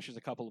showed Ashes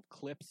a couple of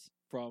clips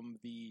from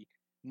the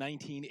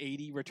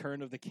 1980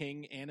 Return of the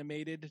King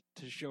animated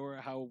to show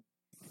her how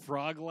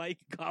frog-like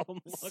Gollum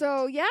looked.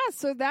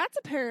 So that's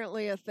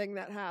apparently a thing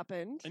that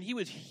happened. And he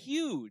was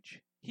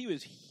huge. He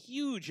was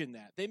huge in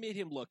that. They made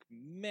him look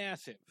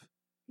massive.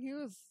 He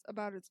was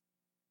about as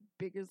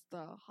big as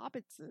the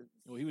Hobbitses.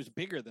 Well, he was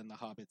bigger than the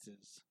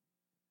Hobbitses.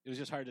 It was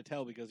just hard to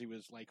tell because he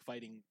was like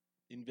fighting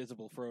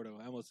invisible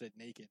Frodo. I almost said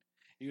naked.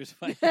 He was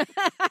fighting.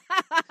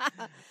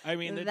 I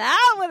mean,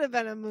 that would have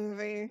been a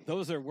movie.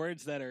 Those are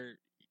words that are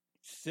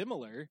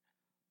similar,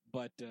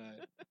 but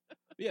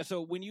Yeah,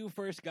 so when you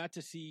first got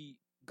to see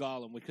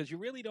Gollum, because you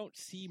really don't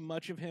see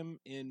much of him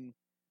in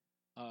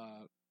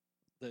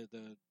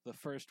the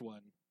first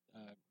one,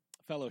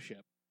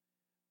 Fellowship,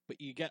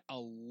 but you get a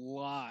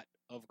lot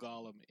of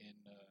Gollum in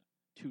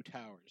Two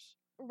Towers.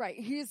 Right.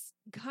 He's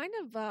kind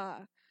of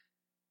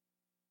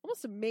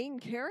almost a main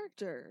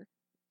character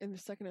in the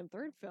second and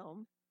third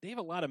film. They have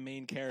a lot of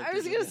main characters. I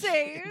was going to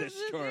say in this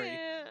story,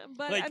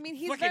 but like, I mean,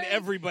 he's fucking very,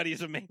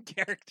 everybody's a main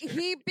character.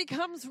 he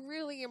becomes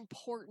really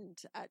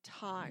important at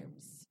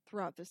times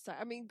throughout this time.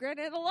 I mean,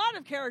 granted, a lot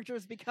of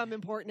characters become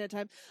important at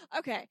times.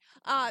 Okay,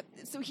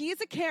 so he's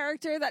a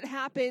character that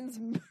happens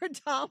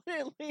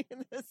predominantly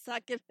in the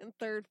second and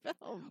third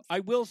films. I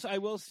will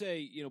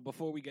say,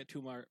 before we get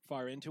too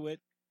far into it,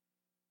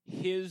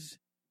 his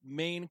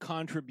main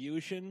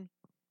contribution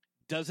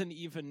doesn't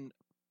even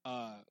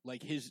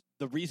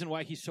the reason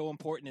why he's so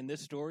important in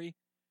this story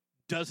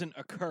doesn't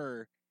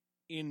occur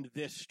in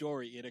this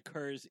story. It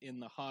occurs in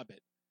The Hobbit.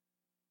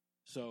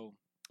 So,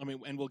 I mean,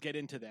 and we'll get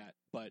into that,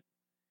 but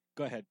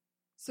go ahead.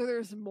 So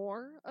there's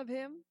more of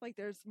him? Like,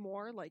 there's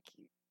more? Like,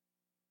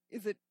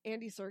 is it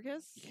Andy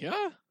Serkis?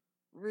 Yeah.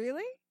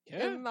 Really?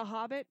 Yeah. In the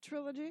Hobbit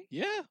trilogy?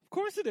 Yeah, of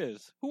course it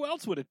is. Who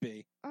else would it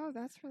be? Oh,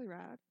 that's really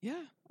rad.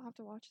 Yeah. I'll have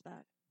to watch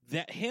that.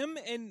 That him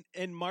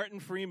and Martin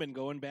Freeman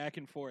going back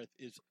and forth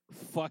is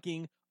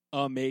fucking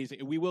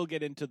amazing. We will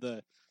get into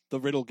the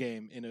riddle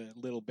game in a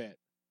little bit.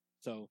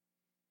 So,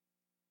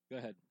 go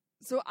ahead.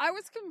 So I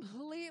was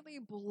completely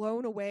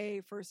blown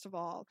away, first of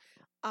all.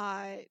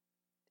 I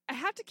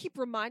have to keep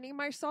reminding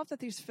myself that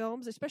these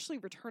films, especially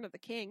Return of the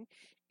King,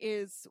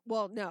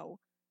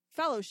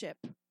 Fellowship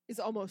is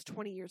almost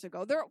 20 years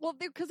ago.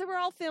 Because they were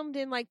all filmed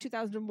in like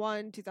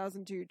 2001,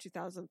 2002,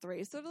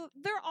 2003. So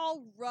they're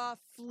all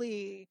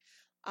roughly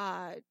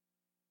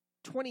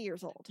 20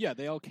 years old. Yeah,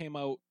 they all came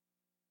out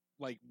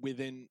like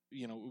within,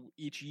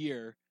 each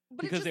year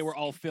But because they were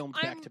all filmed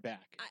back to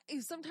back.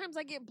 Sometimes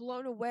I get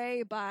blown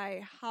away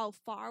by how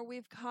far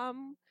we've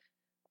come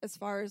as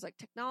far as like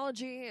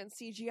technology and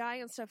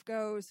CGI and stuff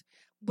goes.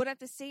 But at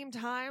the same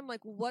time,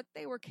 like what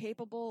they were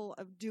capable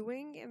of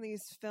doing in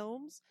these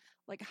films,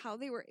 like how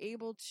they were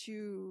able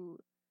to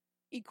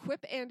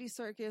equip Andy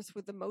Serkis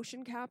with the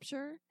motion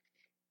capture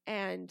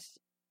and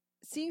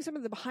seeing some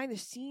of the behind the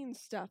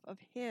scenes stuff of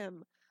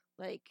him,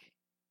 like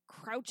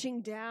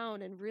crouching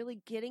down and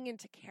really getting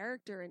into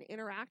character and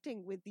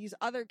interacting with these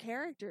other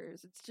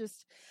characters. It's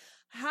just,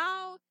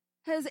 how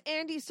has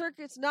Andy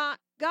Serkis not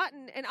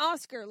gotten an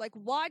Oscar? Like,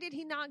 why did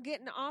he not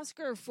get an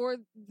Oscar for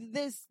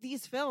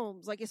these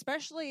films? Like,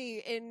 especially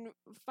in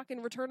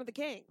fucking Return of the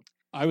King.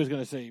 I was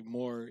going to say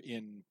more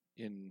in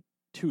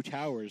Two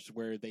Towers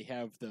where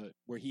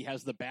where he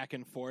has the back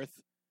and forth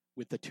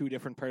with the two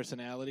different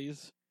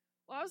personalities.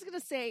 Well, I was going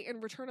to say in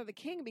Return of the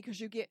King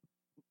because you get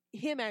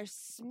him as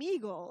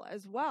Smeagol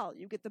as well.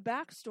 You get the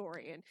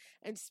backstory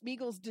and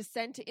Smeagol's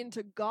descent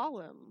into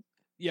Gollum.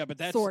 Yeah, but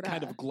that's sorta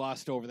kind of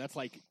glossed over. That's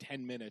like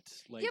 10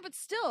 minutes. Like, yeah, but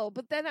still.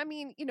 But then, I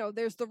mean,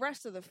 there's the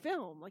rest of the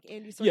film. Like,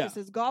 Andy Serkis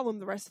is Gollum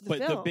the rest of the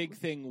film. But the big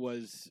thing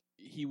was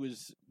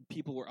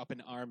people were up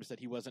in arms that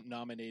he wasn't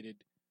nominated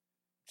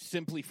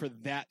simply for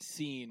that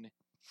scene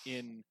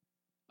in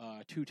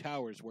Two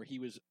Towers where he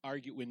was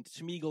arguing, when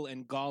Smeagol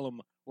and Gollum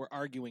were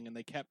arguing, and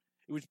it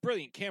was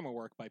brilliant camera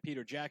work by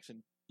Peter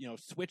Jackson,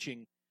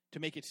 switching to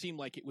make it seem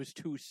like it was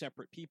two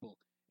separate people,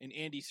 and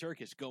Andy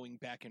Serkis going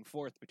back and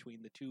forth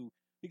between the two.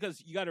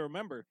 Because you got to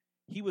remember,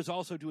 he was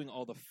also doing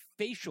all the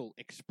facial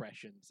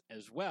expressions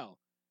as well.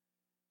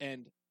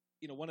 And,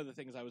 one of the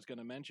things I was going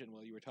to mention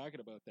while you were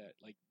talking about that,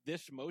 like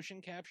this motion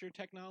capture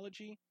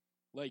technology,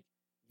 like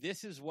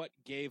this is what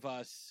gave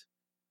us,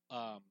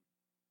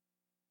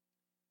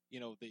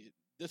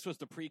 this was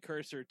the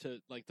precursor to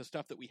like the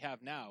stuff that we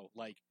have now.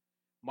 Like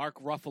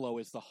Mark Ruffalo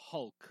is the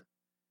Hulk,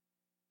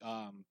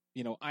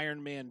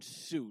 Iron Man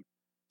suit,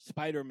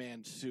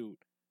 Spider-Man suit.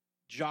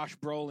 Josh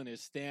Brolin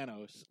is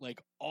Thanos,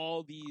 like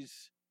all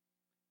these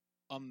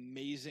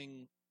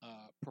amazing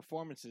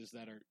performances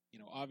that are,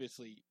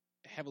 obviously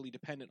heavily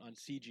dependent on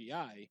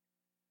CGI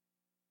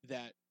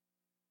that,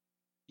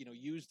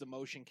 use the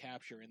motion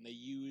capture and they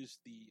use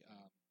the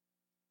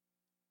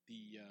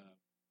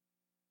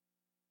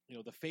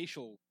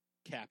facial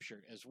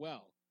capture as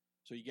well.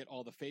 So you get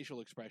all the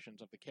facial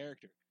expressions of the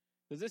character.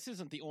 Because this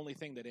isn't the only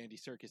thing that Andy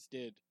Serkis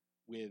did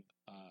with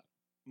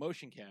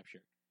motion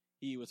capture.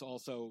 He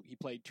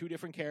played two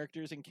different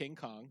characters in King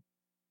Kong.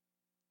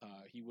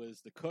 He was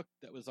the cook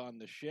that was on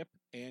the ship,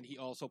 and he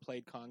also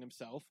played Kong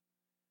himself.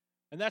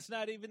 And that's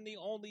not even the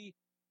only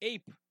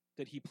ape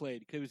that he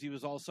played, because he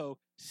was also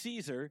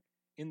Caesar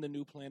in the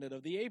New Planet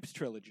of the Apes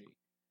trilogy.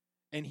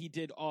 And he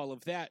did all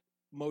of that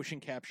motion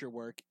capture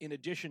work in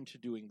addition to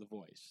doing the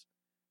voice,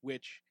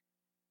 which,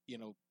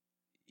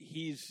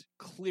 he's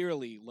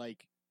clearly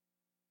like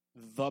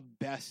the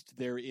best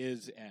there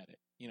is at it.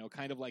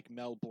 Kind of like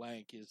Mel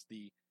Blanc is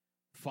the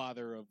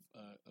father of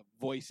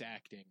voice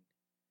acting.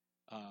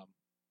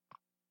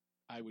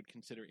 I would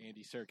consider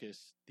Andy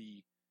Serkis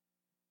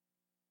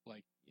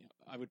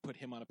I would put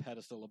him on a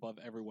pedestal above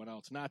everyone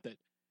else. Not that,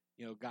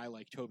 a guy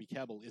like Toby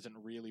Kebbell isn't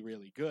really,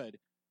 really good,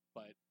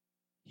 but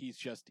he's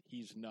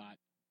not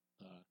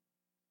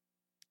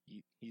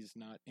he's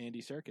not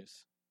Andy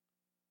Serkis.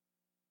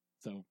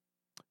 So,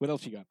 what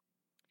else you got?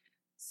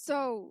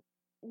 So,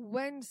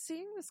 when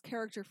seeing this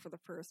character for the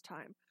first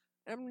time,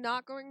 I'm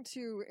not going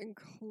to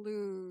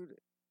include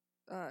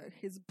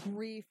his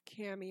brief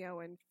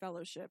cameo in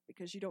Fellowship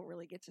because you don't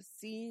really get to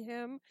see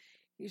him.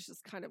 He's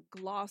just kind of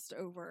glossed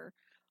over.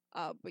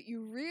 But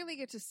you really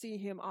get to see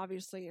him,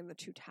 obviously, in The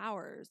Two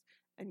Towers,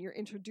 and you're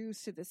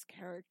introduced to this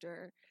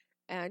character.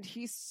 And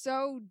he's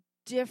so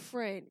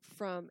different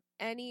from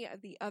any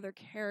of the other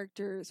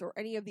characters or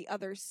any of the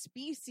other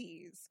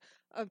species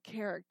of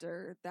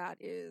character that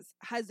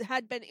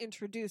had been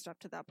introduced up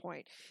to that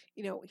point.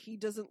 You know, he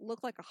doesn't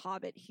look like a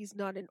hobbit. He's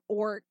not an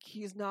orc.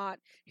 He's not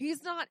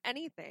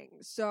anything.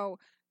 So,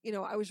 you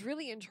know, I was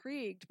really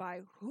intrigued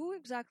by who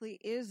exactly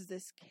is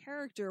this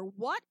character?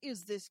 What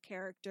is this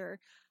character?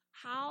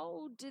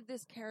 How did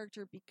this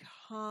character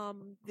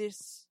become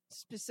this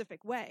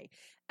specific way?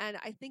 And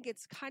I think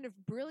it's kind of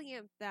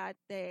brilliant that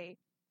they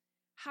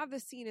have the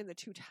scene in The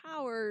Two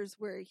Towers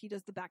where he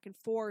does the back and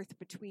forth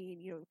between,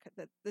 you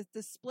know,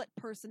 the split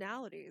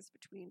personalities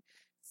between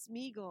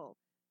Smeagol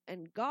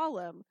and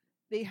Gollum.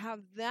 They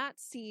have that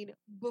scene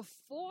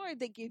before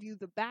they give you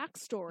the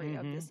backstory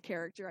of this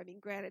character. I mean,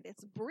 granted,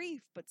 it's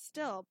brief, but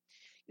still,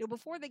 you know,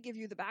 before they give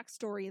you the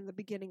backstory in the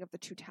beginning of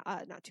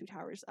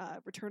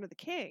Return of the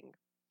King.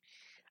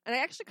 And I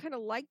actually kind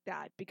of like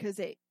that because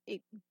it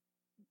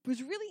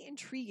was really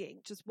intriguing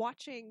just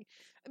watching.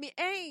 I mean,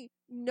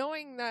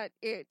 knowing that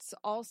it's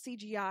all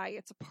CGI,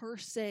 it's a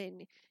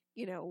person,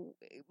 you know,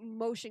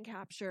 motion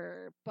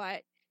capture,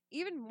 but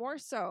even more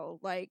so,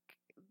 like,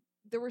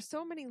 there were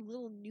so many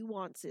little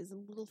nuances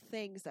and little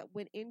things that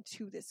went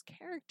into this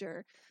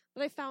character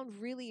that I found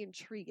really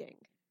intriguing.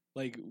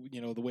 Like,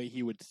 you know, the way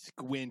he would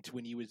squint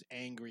when he was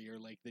angry, or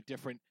like the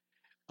different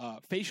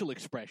facial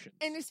expressions.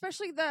 And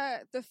especially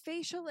the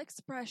facial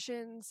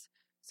expressions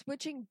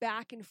switching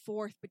back and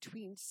forth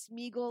between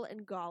Smeagol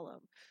and Gollum.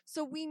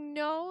 So we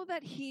know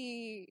that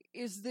he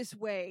is this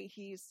way.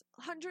 He's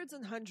hundreds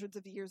and hundreds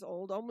of years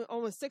old,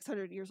 almost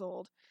 600 years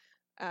old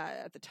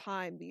at the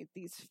time.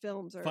 These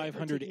films are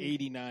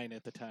 589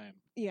 at the time.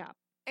 Yeah.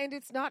 And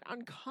it's not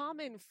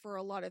uncommon for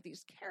a lot of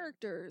these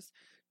characters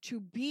to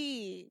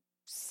be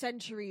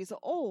centuries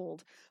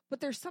old,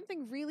 but there's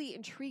something really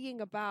intriguing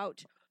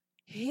about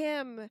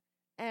him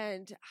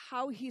and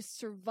how he's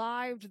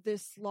survived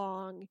this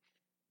long.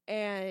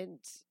 And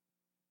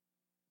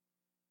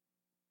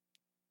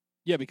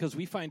yeah, because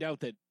we find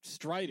out that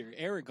Strider,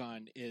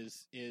 Aragorn,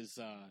 is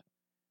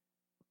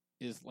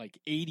like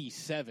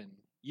 87.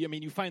 I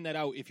mean, you find that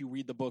out if you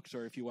read the books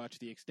or if you watch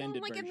the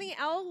extended version. And the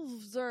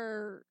elves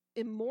are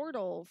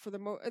immortal for the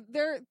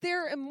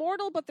they're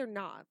immortal, but they're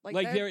not.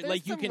 Like they're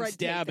like you can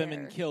stab them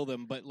and kill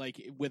them, but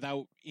like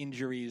without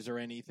injuries or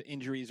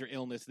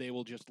illness, they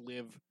will just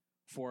live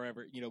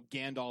forever. You know,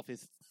 Gandalf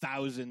is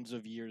thousands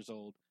of years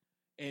old,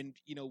 and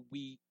you know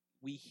we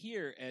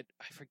hear at,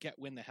 I forget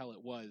when the hell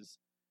it was.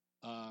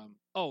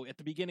 At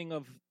the beginning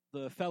of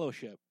the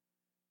Fellowship,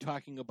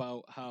 talking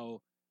about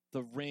how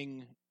the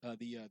ring,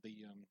 the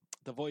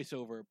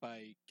voiceover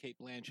by Cate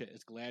Blanchett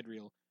as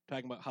Galadriel,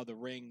 talking about how the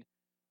ring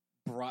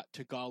brought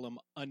to Gollum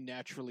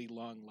unnaturally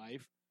long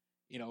life.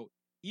 You know,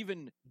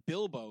 even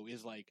Bilbo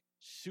is like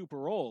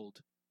super old,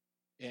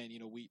 and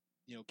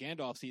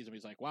Gandalf sees him.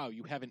 He's like, "Wow,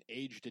 you haven't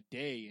aged a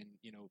day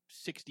in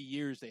 60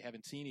 years. They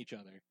haven't seen each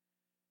other."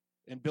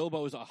 And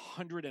Bilbo is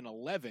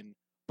 111,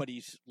 but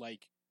he's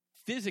like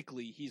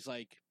physically, he's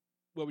like,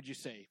 what would you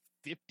say,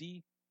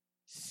 50,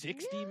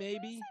 60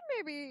 maybe?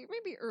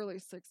 Maybe early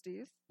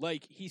 60s.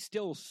 Like he's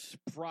still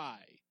spry,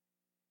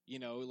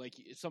 like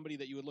somebody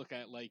that you would look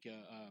at like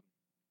a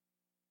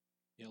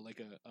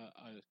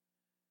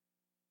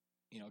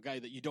guy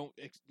that you don't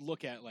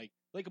look at like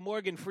a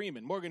Morgan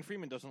Freeman. Morgan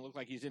Freeman doesn't look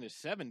like he's in his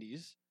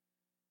 70s.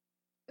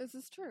 This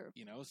is true.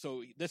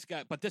 So this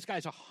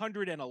guy's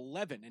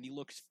 111 and he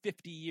looks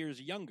 50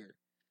 years younger.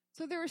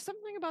 So there was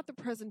something about the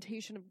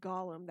presentation of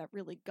Gollum that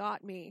really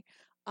got me.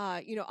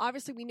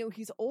 Obviously we know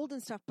he's old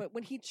and stuff, but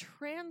when he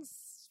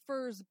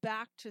transfers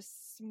back to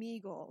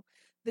Smeagol,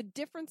 the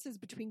differences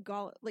between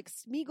Gollum, like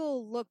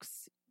Smeagol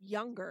looks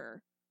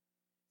younger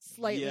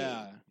slightly.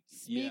 Yeah.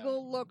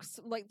 Smeagol looks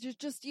like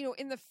just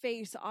in the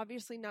face,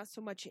 obviously not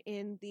so much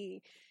in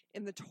the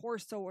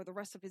torso or the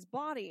rest of his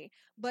body,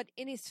 but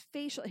in his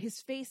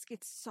face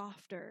gets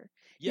softer.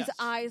 Yes. His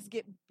eyes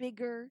get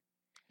bigger.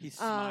 He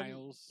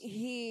smiles.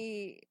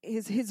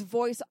 His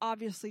voice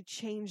obviously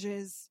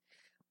changes.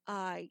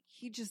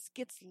 He just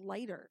gets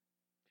lighter.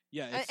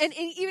 Yeah, and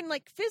even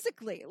like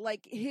physically,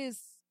 like his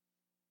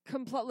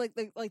complete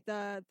like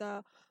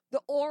the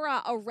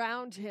aura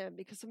around him,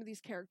 because some of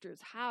these characters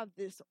have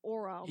this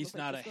aura. He's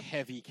not a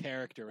heavy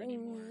character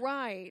anymore,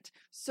 right?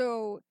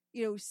 So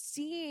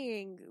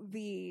seeing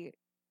the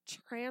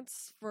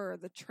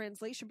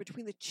translation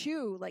between the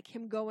two, like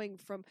him going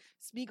from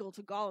Smeagol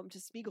to Gollum to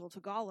Smeagol to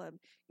Gollum,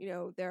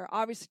 they're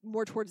obviously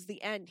more towards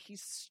the end,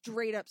 he's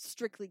straight up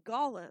strictly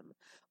Gollum,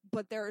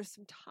 but there are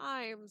some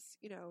times,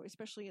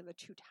 especially in the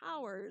Two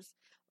Towers,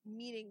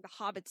 meeting the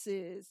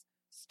hobbitses,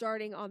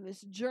 starting on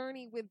this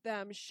journey with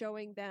them,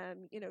 showing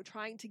them,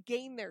 trying to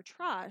gain their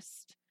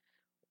trust.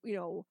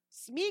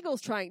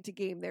 Smeagol's trying to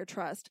gain their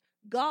trust.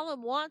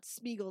 Gollum wants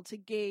Smeagol to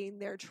gain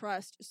their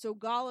trust so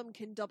Gollum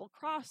can double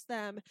cross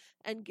them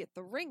and get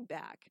the ring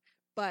back.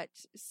 But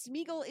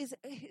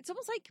it's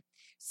almost like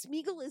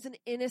Smeagol is an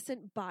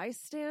innocent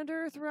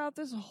bystander throughout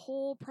this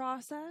whole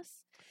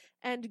process,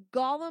 and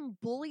Gollum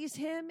bullies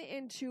him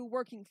into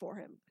working for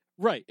him.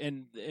 Right,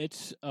 and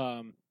it's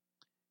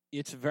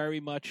very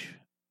much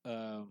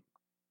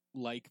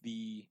like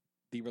the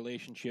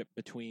relationship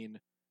between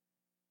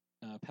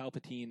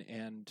Palpatine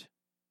and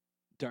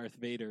Darth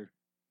Vader,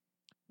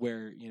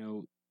 where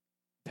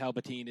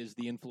Palpatine is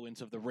the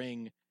influence of the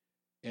ring,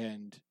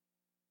 and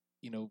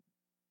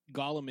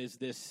Gollum is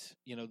this,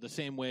 the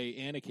same way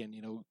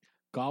Anakin,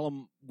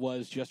 Gollum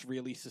was just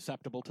really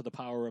susceptible to the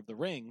power of the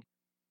ring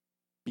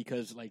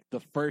because, like, the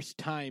first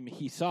time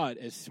he saw it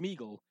as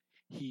Smeagol,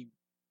 he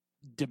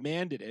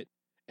demanded it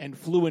and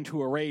flew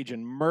into a rage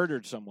and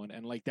murdered someone.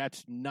 And, like,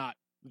 that's not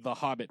the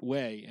Hobbit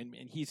way. And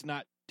he's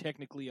not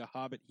technically a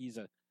Hobbit. He's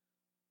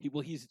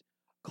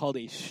called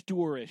a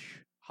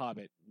Stoorish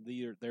Hobbit.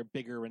 They're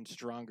bigger and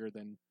stronger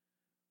than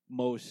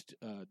most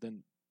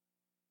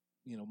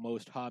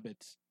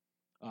hobbits.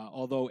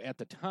 Although at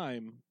the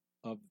time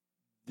of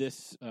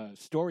this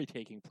story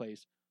taking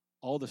place,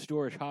 all the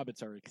Stoorish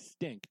hobbits are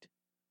extinct,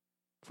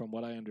 from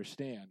what I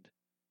understand.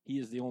 He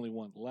is the only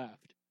one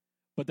left.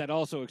 But that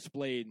also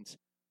explains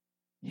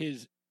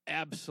his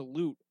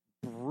absolute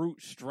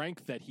brute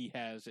strength that he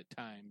has at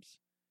times,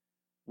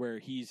 where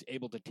he's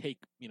able to take,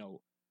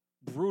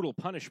 brutal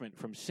punishment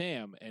from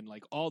Sam and,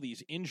 like, all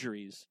these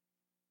injuries,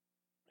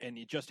 and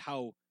just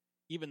how,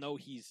 even though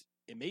he's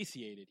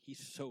emaciated, he's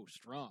so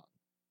strong.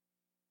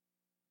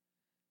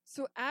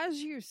 So,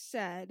 as you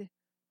said,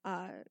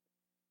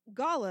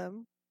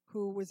 Gollum,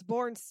 who was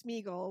born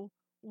Smeagol,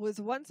 was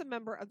once a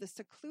member of the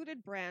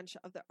secluded branch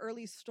of the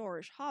early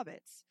Stoorish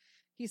hobbits.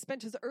 He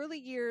spent his early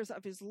years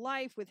of his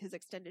life with his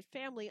extended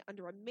family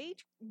under a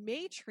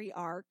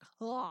matriarch,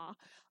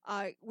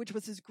 which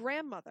was his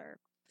grandmother.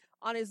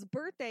 On his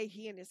birthday,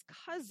 he and his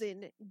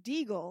cousin,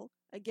 Deagle,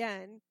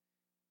 again,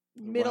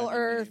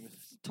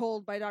 Middle-earth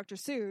told by Dr.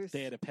 Seuss.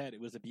 They had a pet.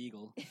 It was a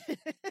beagle.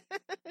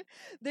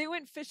 They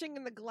went fishing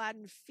in the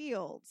Gladden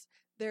Fields.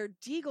 Their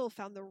Deagle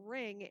found the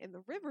ring in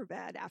the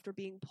riverbed after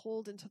being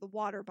pulled into the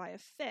water by a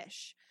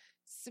fish.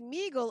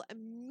 Smeagol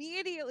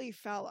immediately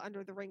fell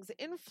under the ring's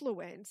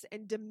influence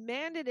and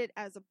demanded it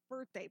as a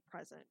birthday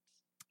present.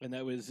 And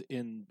that was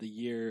in the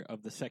year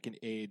of the Second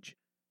Age,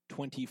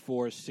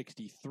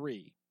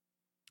 2463.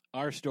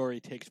 Our story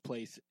takes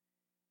place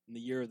in the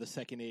year of the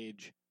Second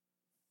Age,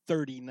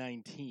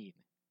 3019.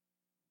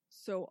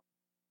 So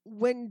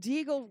when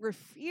Deagle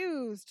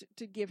refused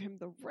to give him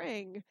the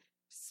ring,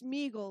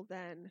 Smeagol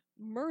then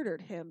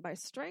murdered him by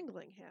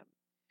strangling him.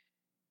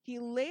 He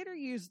later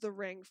used the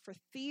ring for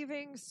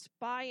thieving,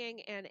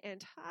 spying, and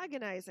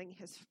antagonizing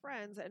his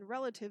friends and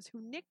relatives who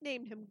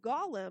nicknamed him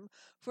Gollum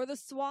for the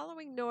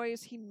swallowing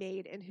noise he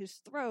made in his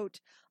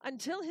throat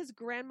until his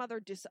grandmother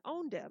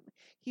disowned him.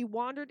 He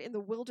wandered in the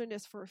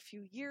wilderness for a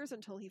few years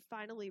until he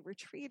finally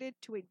retreated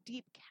to a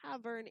deep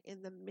cavern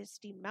in the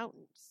Misty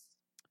Mountains.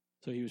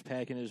 So he was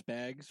packing his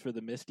bags for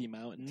the Misty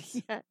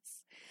Mountains? Yes.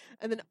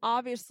 And then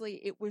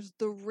obviously it was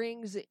the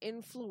ring's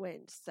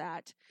influence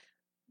that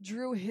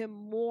drew him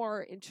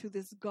more into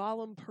this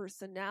Gollum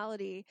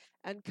personality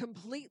and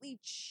completely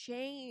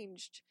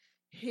changed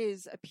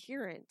his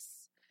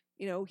appearance.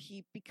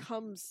 He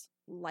becomes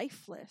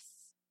lifeless.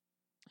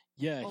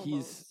 Yeah,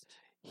 almost.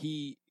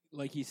 he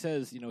like he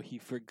says, he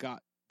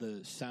forgot the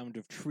sound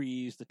of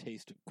trees, the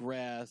taste of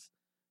grass,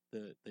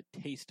 the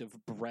taste of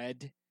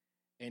bread,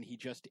 and he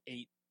just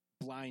ate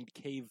blind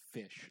cave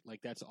fish.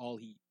 Like, that's all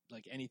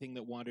anything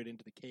that wandered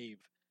into the cave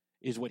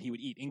is what he would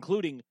eat,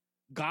 including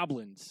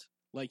goblins.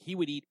 Like, he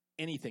would eat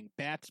anything.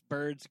 Bats,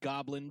 birds,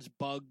 goblins,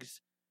 bugs.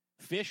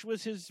 Fish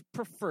was his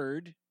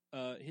preferred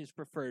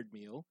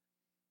meal.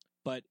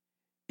 But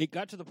it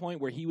got to the point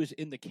where he was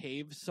in the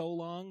cave so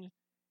long,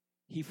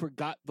 he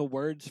forgot the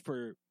words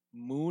for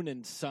moon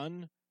and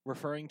sun,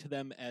 referring to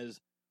them as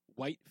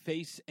white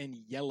face and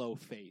yellow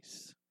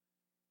face.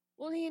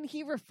 Well,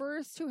 he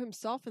refers to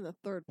himself in the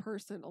third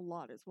person a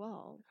lot as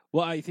well.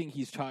 Well, I think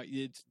he's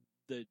it's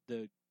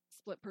the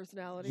split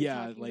personality.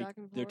 Yeah, like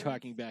they're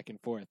talking back and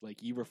forth.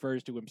 Like, he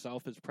refers to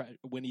himself as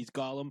when he's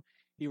Gollum,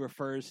 he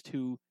refers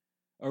to,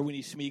 or when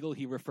he's Smeagol,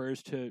 he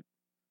refers to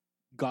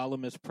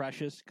Gollum as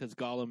precious because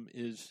Gollum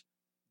is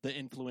the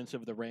influence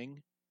of the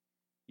ring.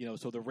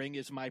 So the ring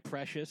is my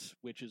precious,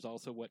 which is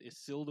also what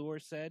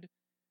Isildur said.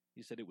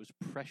 He said it was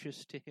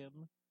precious to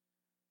him.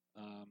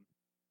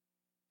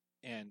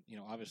 And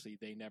obviously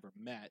they never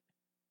met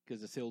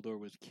because Isildur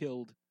was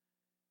killed,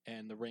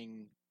 and the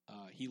ring,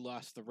 he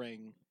lost the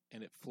ring.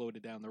 And it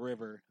floated down the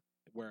river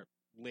where it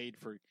laid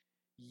for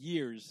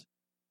years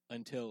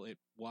until it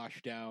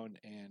washed down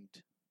and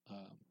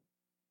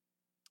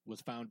was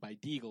found by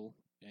Deagle.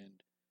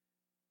 And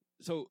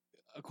so,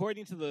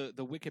 according to the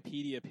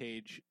Wikipedia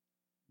page,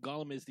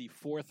 Gollum is the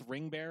fourth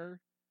ring bearer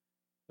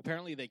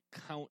apparently they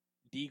count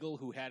Deagle,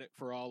 who had it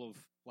for all of,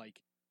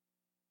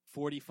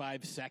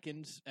 45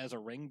 seconds as a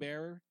ring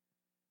bearer.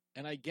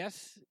 And I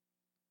guess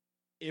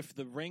if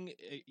the ring,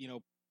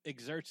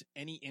 exerts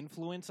any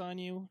influence on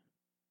you,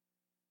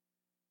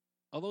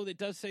 although it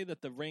does say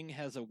that the ring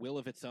has a will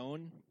of its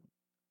own,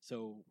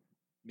 so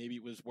maybe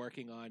it was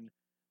working on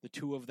the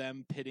two of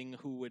them pitting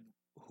who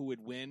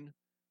would win,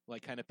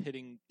 kind of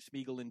pitting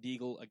Smeagol and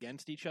Deagle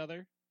against each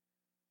other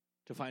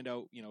to find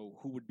out,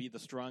 who would be the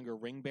stronger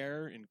ring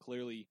bearer, and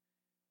clearly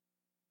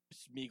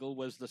Smeagol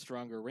was the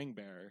stronger ring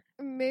bearer.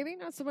 Maybe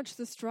not so much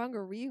the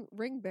stronger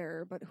ring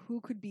bearer, but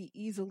who could be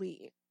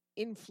easily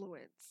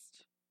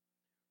influenced.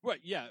 Right,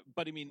 yeah,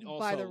 but I mean also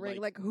by the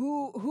ring,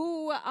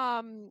 who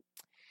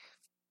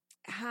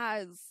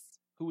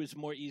is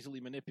more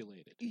easily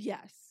manipulated.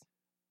 Yes.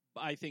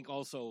 I think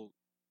also,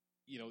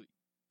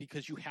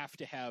 because you have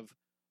to have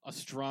a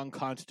strong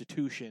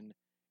constitution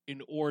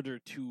in order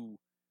to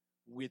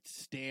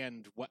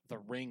withstand what the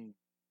ring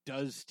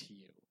does to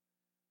you.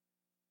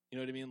 You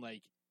know what I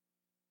mean?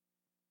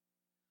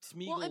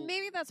 Smeagol... Well, and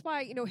maybe that's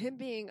why, him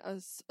being a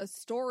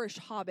storish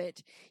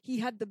hobbit, he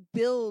had the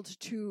build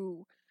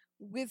to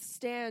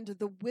withstand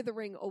the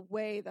withering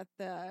away that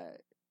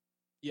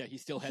he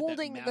still had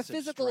holding that the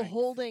physical strength.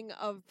 holding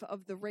of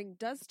the ring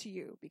does to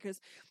you, because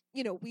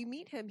we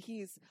meet him,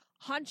 he's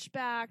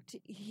hunchbacked,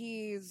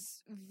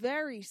 he's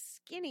very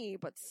skinny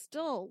but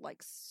still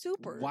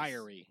super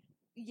wiry.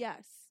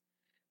 Yes,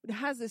 but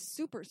has this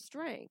super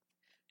strength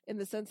in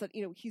the sense that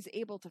he's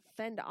able to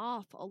fend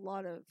off a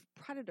lot of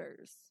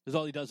predators. Because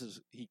all he does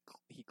is he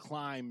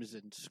climbs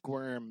and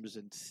squirms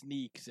and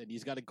sneaks, and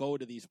he's got to go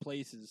to these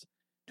places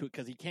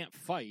because he can't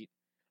fight,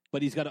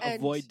 but he's got to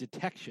avoid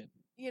detection.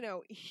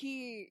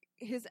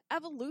 His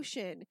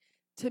evolution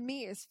to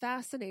me is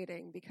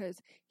fascinating because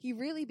he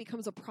really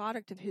becomes a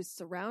product of his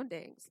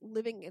surroundings.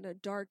 Living in a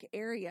dark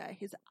area,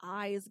 his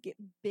eyes get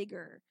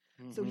bigger,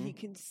 so he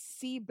can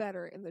see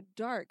better in the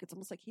dark. It's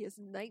almost like he has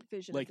night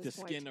vision. Like at this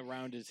the point. skin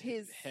around his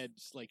head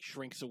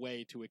shrinks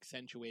away to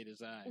accentuate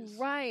his eyes.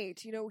 Right.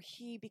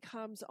 He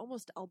becomes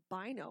almost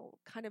albino,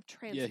 kind of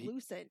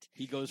translucent.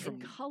 He goes from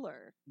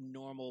color.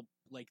 Normal,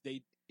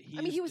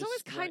 he was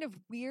always kind of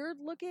weird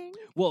looking.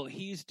 Well,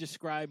 he's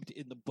described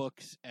in the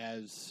books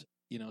as,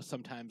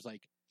 sometimes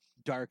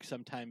dark,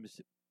 sometimes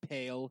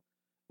pale.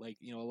 A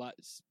lot.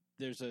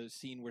 There's a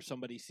scene where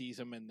somebody sees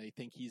him and they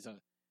think he's a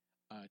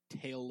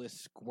tailless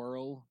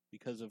squirrel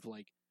because of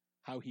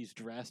how he's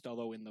dressed.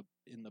 Although in the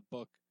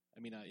book,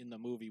 in the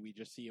movie, we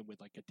just see him with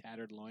a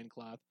tattered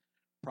loincloth,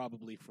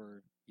 probably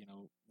for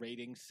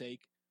ratings'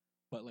 sake.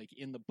 But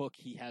in the book,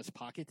 he has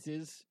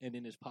pocketses, and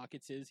in his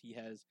pocketses, he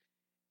has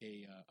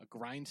a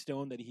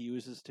grindstone that he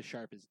uses to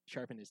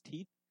sharpen his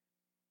teeth.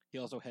 He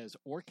also has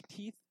orc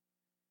teeth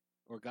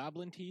or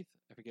goblin teeth.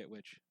 I forget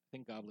which. I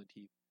think goblin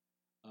teeth.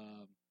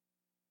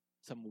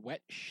 Some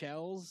wet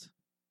shells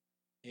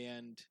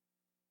and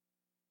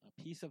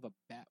a piece of a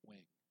bat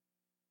wing.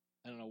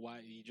 I don't know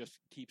why he just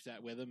keeps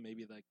that with him.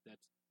 Maybe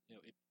that's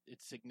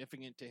it's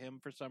significant to him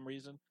for some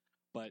reason.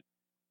 But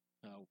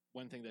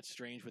one thing that's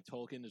strange with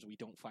Tolkien is we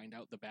don't find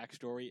out the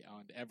backstory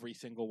on every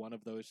single one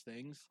of those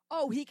things.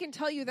 Oh, he can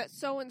tell you that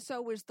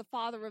so-and-so was the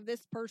father of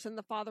this person,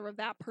 the father of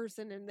that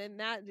person, and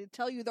then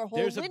tell you their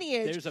whole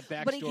lineage. There's a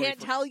backstory, but he can't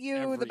tell you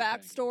everything. The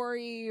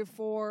backstory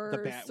for the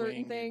bat certain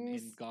wing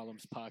things. in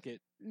Gollum's pocket.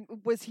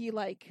 Was he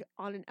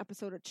on an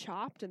episode of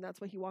Chopped, and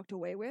that's what he walked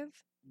away with?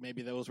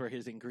 Maybe those were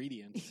his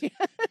ingredients.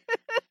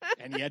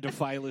 And he had to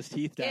file his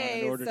teeth down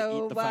in order to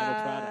eat the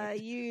final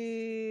product.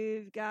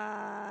 You've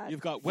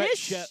got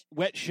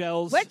wet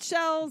shells,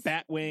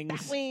 bat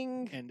wings,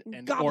 and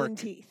goblin orc.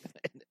 teeth,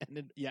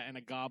 and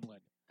a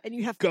goblin. And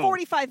you have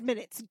 45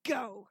 minutes.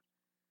 Go.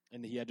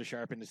 And he had to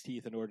sharpen his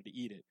teeth in order to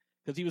eat it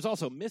because he was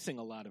also missing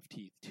a lot of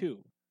teeth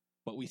too.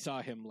 But we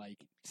saw him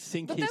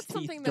sink his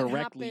teeth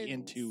directly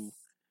into.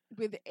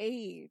 With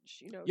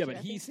age, Yeah, but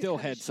he still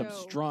had some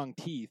strong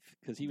teeth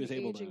because he was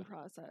able to. Aging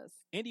process.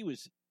 And he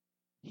was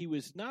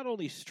not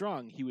only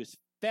strong, he was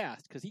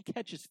fast because he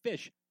catches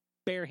fish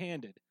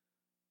barehanded.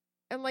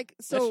 And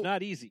that's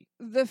not easy.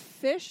 The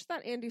fish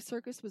that Andy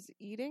Serkis was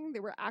eating, they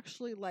were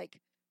actually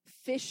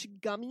fish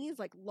gummies,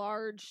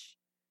 large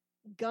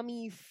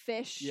gummy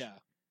fish. Yeah.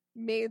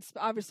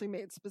 Obviously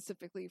made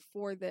specifically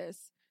for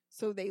this.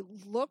 So they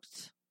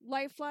looked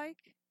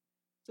lifelike.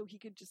 So he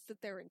could just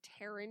sit there and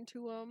tear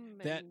into them.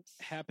 That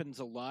happens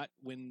a lot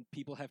when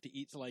people have to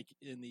eat,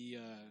 in the...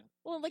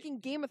 Well, in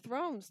Game of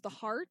Thrones, the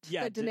heart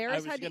that I Daenerys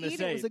was had to gonna eat,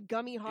 say, it was a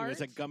gummy heart. It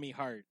was a gummy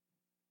heart.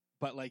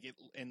 But,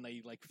 and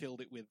they, filled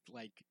it with,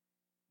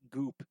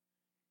 goop.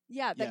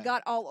 Yeah, that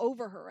got all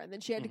over her, and then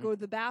she had to go to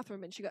the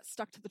bathroom, and she got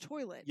stuck to the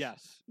toilet.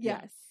 Yes.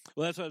 Yes. Yeah.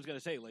 Well, that's what I was going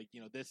to say.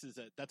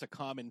 That's a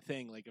common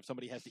thing. If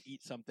somebody has to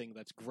eat something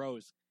that's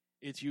gross,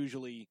 it's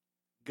usually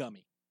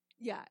gummy.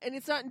 Yeah, and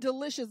it's not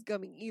delicious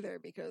gummy either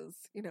because,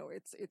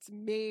 it's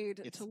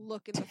made to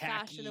look in the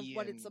fashion of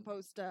what it's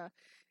supposed to,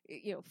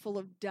 full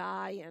of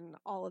dye and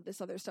all of this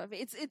other stuff.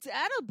 It's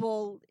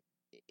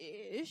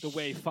edible-ish. The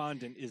way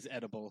fondant is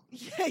edible.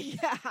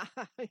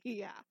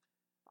 Yeah.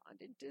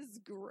 fondant is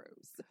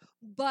gross.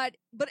 But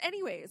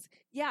anyways,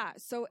 yeah.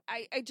 So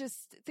I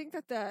just think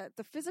that the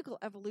physical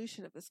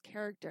evolution of this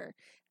character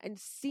and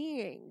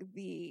seeing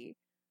the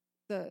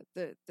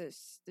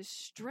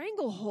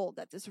stranglehold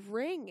that this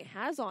ring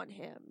has on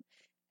him,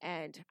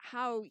 and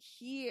how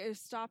he is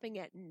stopping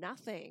at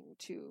nothing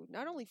to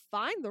not only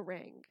find the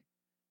ring,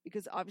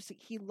 because obviously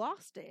he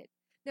lost it.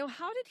 Now,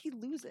 how did he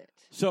lose it?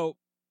 So,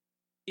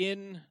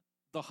 in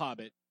The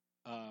Hobbit,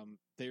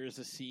 there is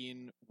a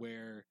scene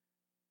where,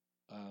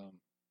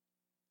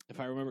 if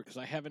I remember, because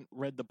I haven't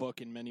read the book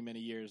in many, many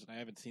years, and I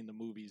haven't seen the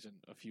movies in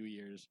a few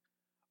years,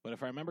 but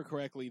if I remember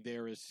correctly,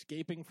 they're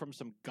escaping from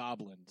some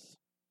goblins,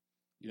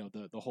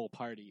 the whole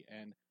party,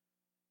 and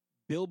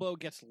Bilbo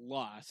gets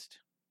lost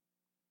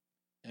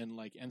and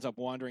ends up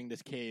wandering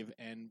this cave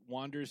and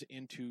wanders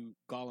into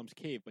Gollum's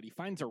cave, but he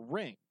finds a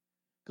ring.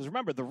 Because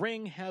remember, the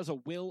ring has a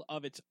will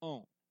of its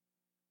own.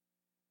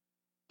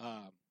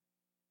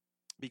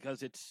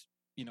 Because it's,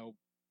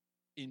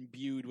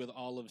 imbued with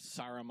all of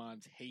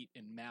Saruman's hate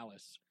and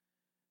malice.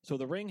 So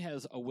the ring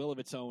has a will of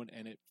its own,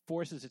 and it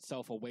forces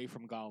itself away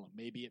from Gollum.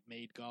 Maybe it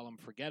made Gollum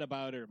forget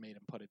about it, or made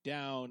him put it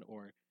down,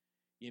 or,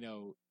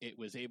 it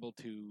was able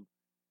to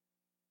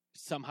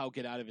somehow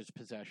get out of his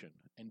possession.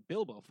 And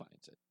Bilbo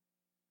finds it.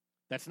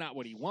 That's not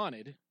what he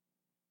wanted.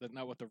 That's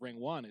not what the ring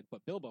wanted,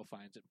 but Bilbo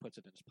finds it and puts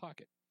it in his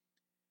pocket.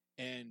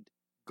 And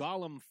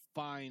Gollum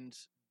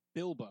finds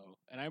Bilbo.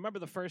 And I remember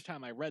the first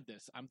time I read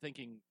this, I'm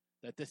thinking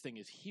that this thing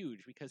is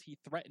huge because he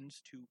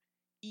threatens to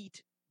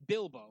eat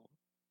Bilbo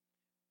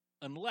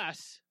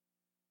unless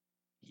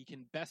he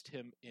can best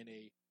him in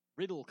a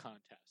riddle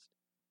contest.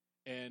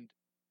 And,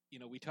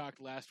 we talked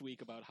last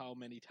week about how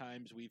many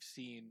times we've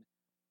seen,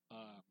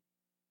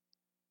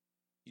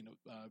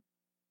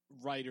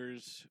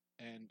 writers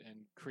and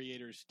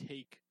creators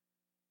take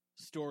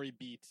story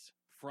beats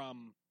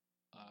from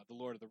The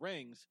Lord of the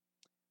Rings.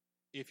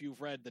 If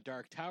you've read the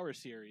Dark Tower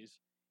series,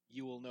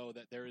 you will know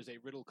that there is a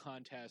riddle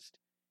contest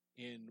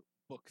in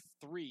Book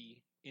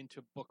 3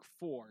 into Book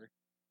 4,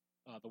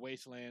 The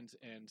Wastelands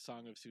and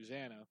Song of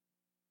Susanna.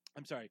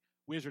 I'm sorry,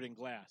 Wizard and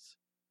Glass.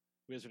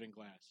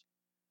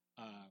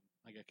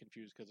 I got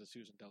confused because of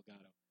Susan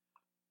Delgado.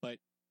 But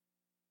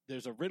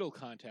there's a riddle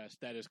contest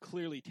that is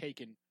clearly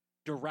taken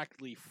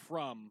directly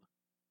from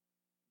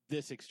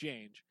this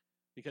exchange,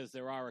 because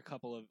there are a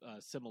couple of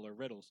similar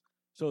riddles.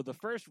 So the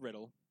first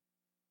riddle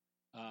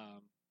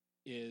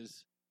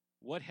is,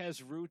 what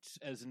has roots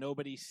as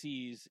nobody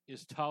sees,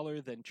 is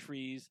taller than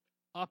trees,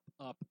 up,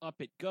 up, up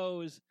it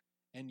goes,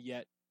 and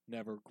yet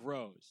never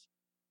grows.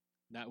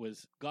 And that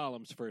was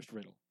Gollum's first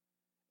riddle.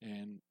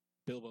 And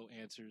Bilbo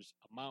answers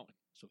a mountain,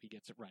 so he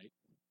gets it right.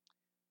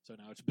 So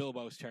now it's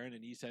Bilbo's turn,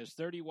 and he says,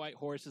 30 white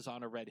horses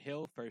on a red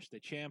hill, first they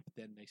champ,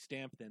 then they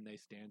stamp, then they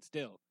stand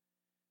still.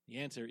 The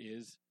answer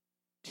is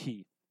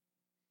teeth.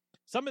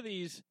 Some of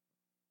these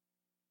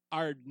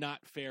are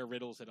not fair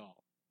riddles at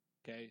all,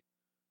 okay?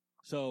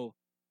 So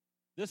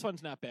this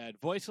one's not bad.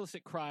 Voiceless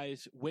it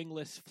cries,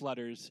 wingless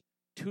flutters,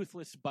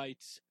 toothless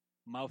bites,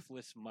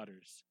 mouthless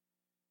mutters.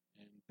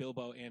 And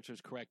Bilbo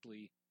answers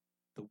correctly,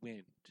 the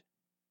wind.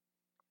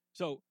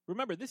 So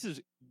remember, this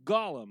is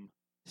Gollum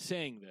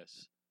saying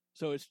this.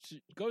 So it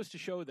goes to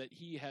show that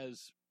he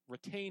has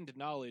retained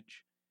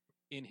knowledge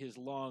in his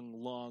long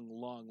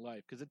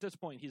life. Because at this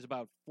point, he's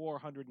about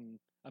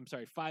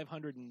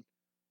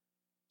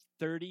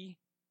 530,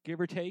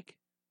 give or take.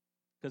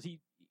 Because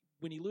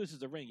when he loses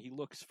the ring, he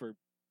looks for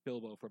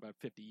Bilbo for about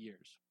 50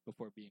 years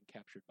before being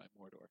captured by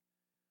Mordor.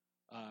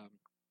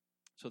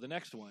 So the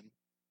next one,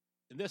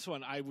 and this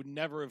one I would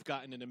never have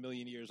gotten in a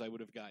million years. I would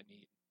have gotten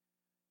eaten.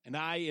 An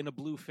eye in a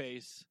blue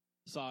face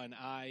saw an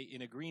eye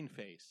in a green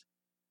face.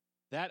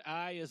 That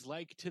eye is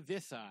like to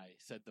this eye,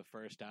 said the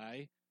first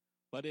eye,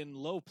 but in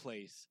low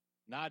place,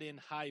 not in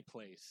high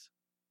place.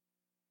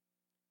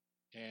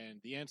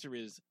 And the answer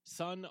is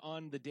sun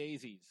on the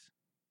daisies.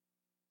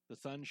 The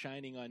sun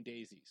shining on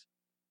daisies.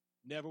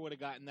 Never would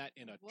have gotten that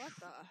in a... What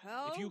the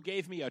hell? If you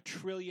gave me 1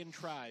 trillion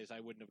tries,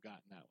 I wouldn't have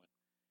gotten that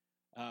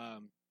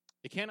one.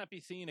 It cannot be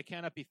seen, it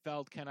cannot be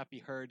felt, cannot be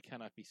heard,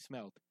 cannot be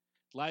smelt.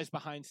 It lies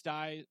behind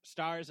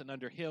stars and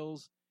under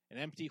hills, and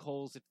empty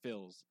holes it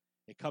fills.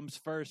 It comes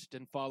first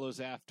and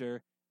follows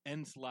after,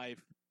 ends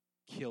life,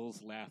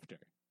 kills laughter.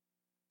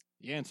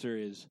 The answer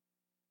is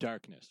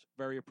darkness.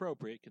 Very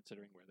appropriate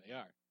considering where they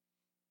are.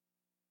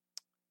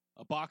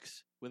 A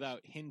box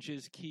without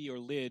hinges, key, or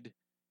lid,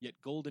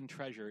 yet golden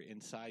treasure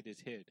inside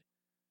is hid.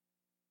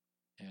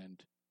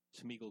 And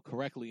Smeagol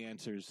correctly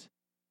answers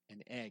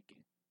an egg.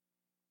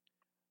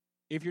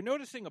 If you're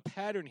noticing a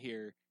pattern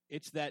here,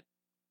 it's that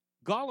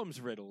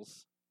Gollum's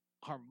riddles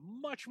are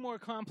much more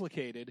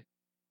complicated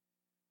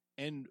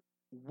and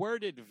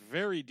worded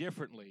very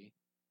differently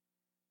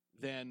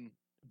than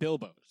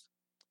Bilbo's.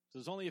 So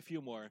there's only a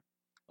few more.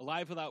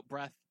 Alive without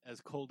breath, as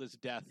cold as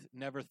death,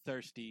 never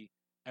thirsty,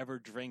 ever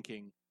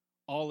drinking,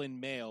 all in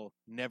mail,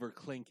 never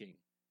clinking.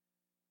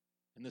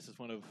 And this is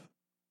one of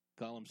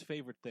Gollum's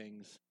favorite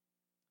things,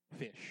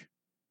 fish.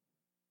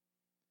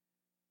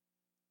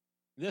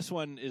 This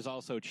one is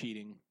also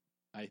cheating,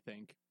 I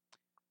think.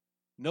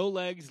 No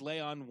legs lay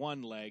on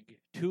one leg.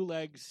 2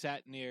 legs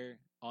sat near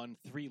on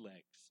 3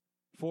 legs.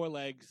 4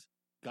 legs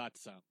got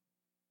some.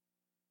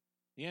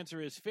 The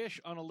answer is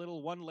fish on a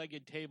little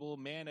 1-legged table,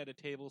 man at a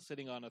table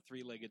sitting on a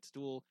 3-legged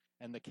stool,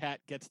 and the cat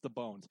gets the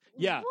bones.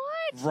 Yeah,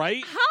 What?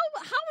 right? How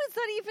is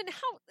that even?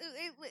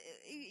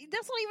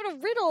 That's not even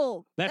a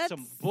riddle. That's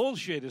some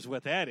bullshit is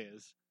what that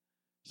is.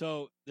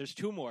 So there's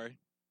 2 more.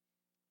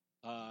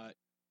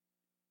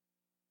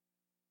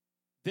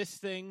 This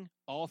thing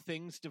all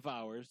things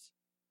devours.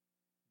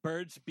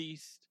 Birds,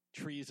 beasts,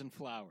 trees, and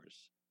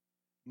flowers.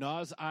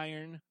 Gnaws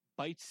iron,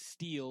 bites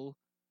steel,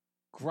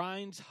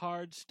 grinds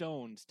hard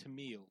stones to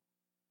meal.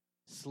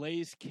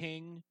 Slays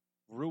king,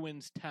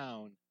 ruins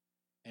town,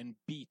 and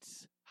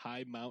beats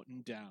high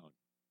mountain down.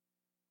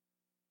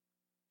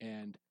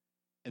 And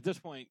at this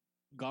point,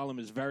 Gollum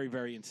is very,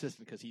 very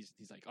insistent because he's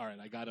like, all right,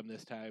 I got him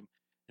this time.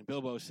 And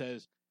Bilbo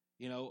says,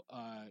 you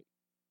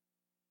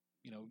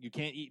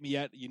can't eat me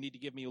yet. You need to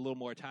give me a little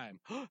more time.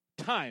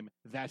 Time,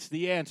 that's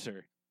the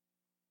answer.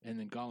 And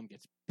then Gollum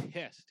gets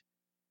pissed.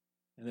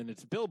 And then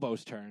it's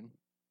Bilbo's turn.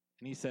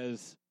 And he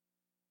says,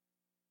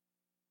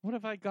 what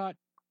have I got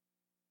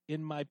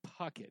in my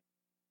pocket?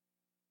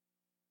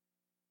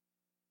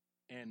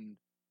 And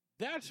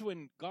that's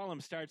when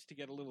Gollum starts to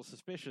get a little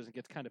suspicious and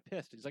gets kind of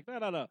pissed. He's like,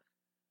 no.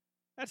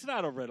 That's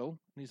not a riddle.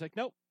 And he's like,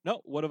 no.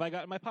 What have I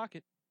got in my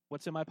pocket?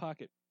 What's in my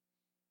pocket?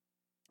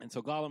 And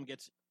so Gollum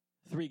gets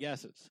 3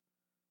 guesses.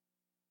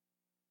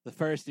 The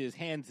first is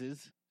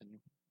Hans's, and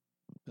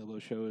Bilbo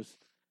shows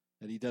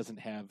that he doesn't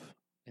have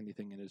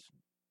anything in his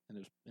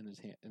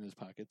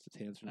pockets.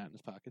 His hands are not in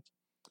his pockets.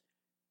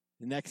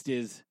 The next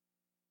is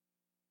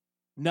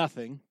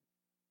nothing,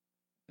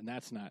 and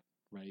that's not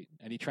right.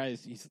 And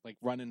he's like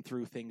running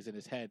through things in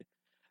his head.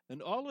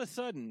 Then all of a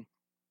sudden,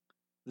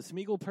 the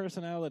Smeagol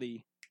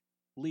personality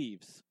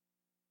leaves,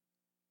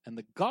 and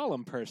the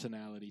Gollum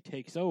personality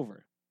takes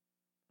over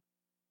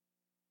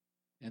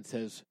and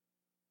says,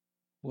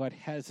 what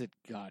has it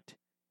got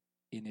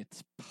in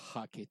its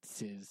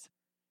pockets?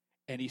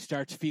 And he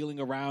starts feeling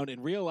around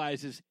and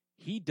realizes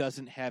he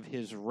doesn't have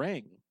his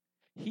ring.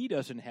 He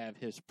doesn't have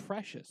his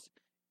precious.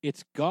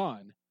 It's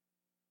gone.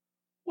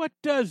 What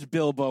does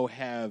Bilbo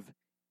have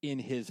in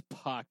his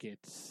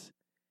pockets?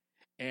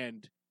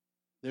 And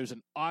there's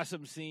an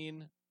awesome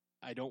scene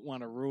I don't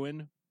want to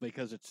ruin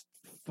because it's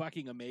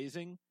fucking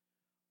amazing,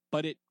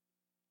 but it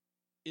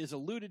is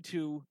alluded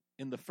to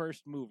in the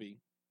first movie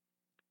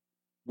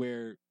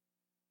where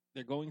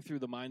they're going through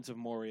the mines of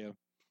Moria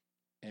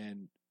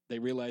and they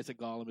realize that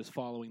Gollum is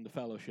following the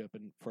Fellowship,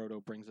 and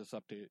Frodo brings us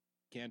up to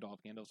Gandalf.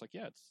 Gandalf's like,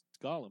 yeah, it's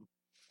Gollum.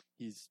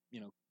 He's,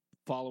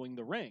 following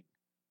the ring.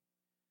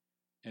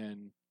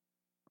 And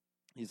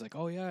he's like,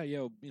 oh, yeah,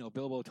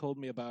 Bilbo told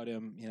me about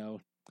him.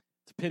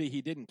 It's a pity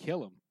he didn't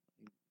kill him.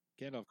 And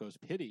Gandalf goes,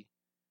 pity?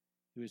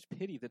 It was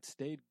pity that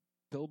stayed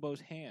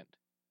Bilbo's hand.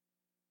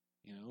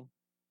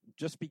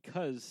 Just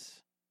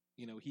because,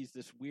 he's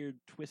this weird,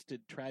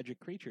 twisted, tragic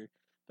creature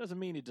doesn't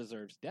mean he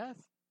deserves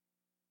death.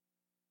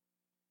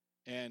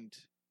 And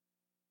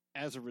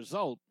as a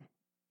result,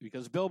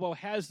 because Bilbo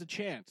has the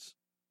chance,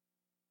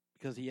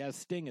 because he has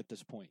Sting at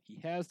this point, he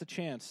has the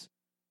chance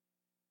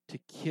to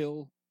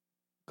kill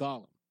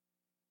Gollum.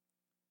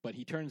 But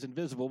he turns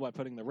invisible by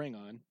putting the ring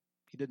on.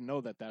 He didn't know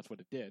that that's what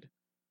it did.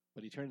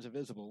 But he turns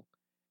invisible,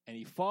 and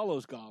he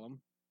follows Gollum,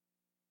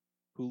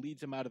 who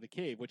leads him out of the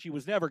cave, which he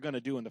was never going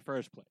to do in the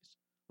first place.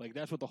 Like,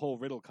 that's what the whole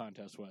riddle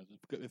contest was.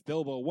 If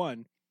Bilbo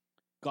won,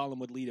 Gollum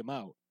would lead him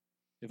out.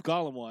 If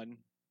Gollum won,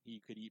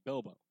 he could eat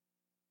Bilbo.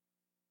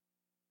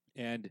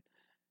 And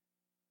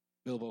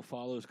Bilbo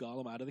follows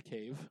Gollum out of the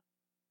cave,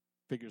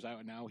 figures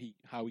out now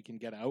how he can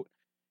get out,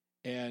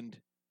 and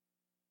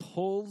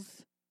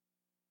pulls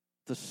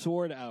the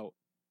sword out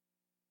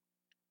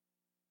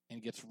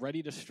and gets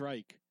ready to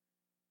strike,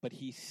 but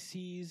he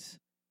sees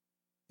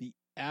the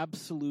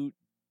absolute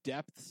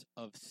depths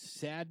of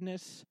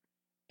sadness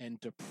and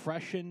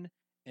depression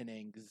and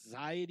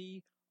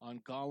anxiety on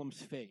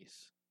Gollum's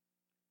face.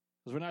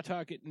 Because we're not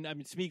talking,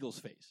 Smeagol's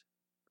face.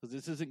 Because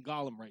this isn't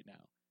Gollum right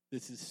now.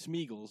 This is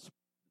Smeagol's.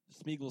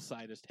 Smeagol's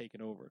side has taken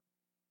over.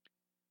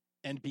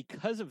 And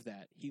because of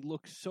that, he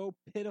looks so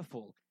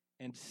pitiful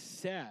and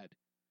sad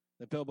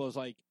that Bilbo's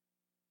like,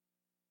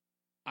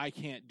 I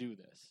can't do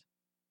this.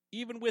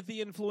 Even with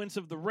the influence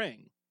of the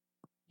ring,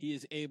 he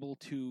is able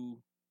to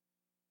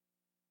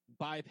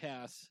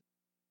bypass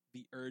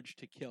the urge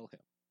to kill him.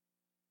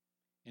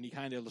 And he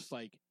kind of just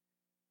like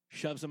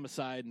shoves him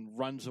aside and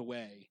runs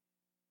away.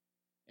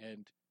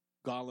 And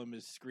Gollum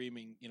is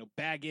screaming,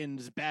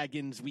 Baggins,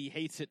 Baggins, we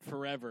hates it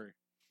forever.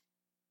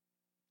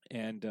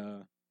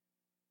 And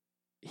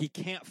he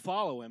can't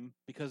follow him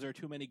because there are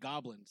too many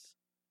goblins.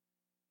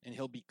 And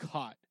he'll be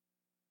caught.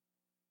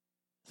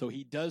 So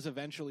he does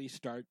eventually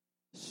start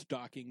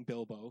stalking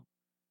Bilbo,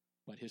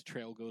 but his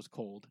trail goes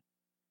cold.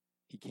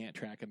 He can't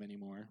track him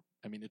anymore.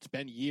 It's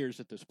been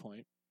years at this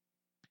point.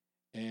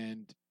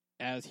 And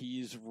as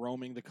he's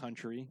roaming the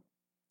country,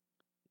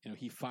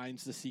 he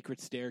finds the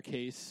secret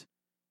staircase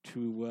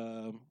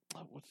to,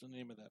 what's the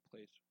name of that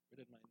place?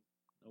 Where did my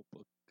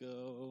notebook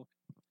go?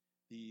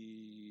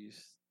 the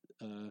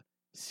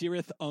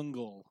Cirith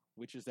Ungol,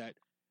 which is that.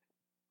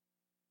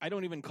 I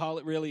don't even call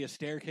it really a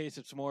staircase.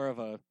 It's more of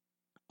a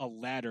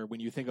ladder when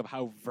you think of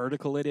how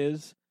vertical it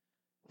is.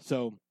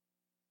 So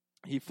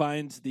he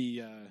finds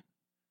the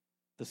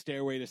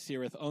stairway to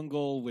Cirith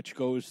Ungol, which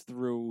goes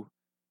through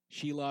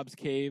Shelob's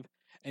cave,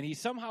 and he's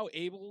somehow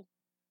able,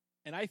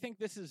 and I think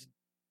this is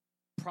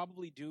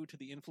probably due to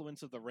the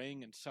influence of the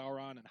Ring and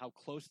Sauron and how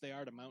close they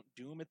are to Mount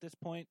Doom at this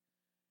point,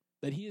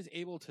 that he is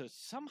able to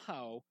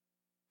somehow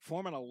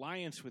form an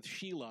alliance with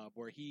Shelob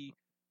where he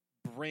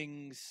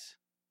brings,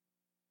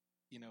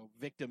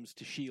 victims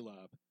to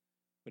Shelob,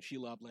 but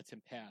Shelob lets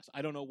him pass.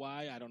 I don't know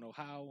why. I don't know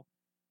how.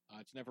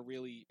 It's never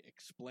really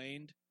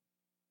explained.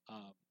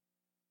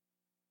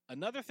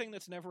 Another thing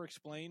that's never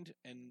explained,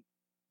 and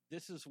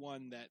this is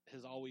one that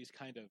has always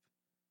kind of,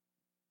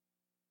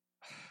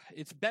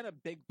 it's been a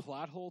big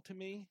plot hole to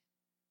me.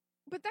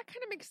 But that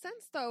kind of makes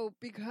sense, though,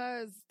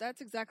 because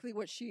that's exactly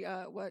what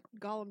what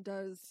Gollum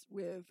does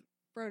with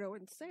Frodo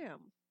and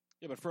Sam.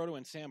 Yeah, but Frodo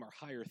and Sam are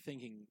higher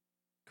thinking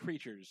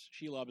creatures.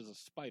 Shelob is a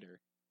spider.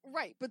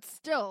 Right, but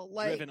still,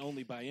 driven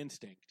only by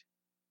instinct.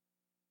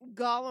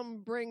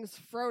 Gollum brings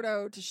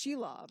Frodo to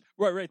Shelob.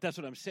 Right. That's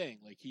what I'm saying.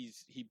 Like he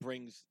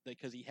brings,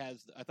 because he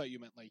has. I thought you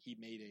meant like he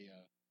made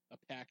a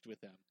pact with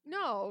them.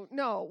 No.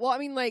 Well, I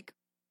mean, like.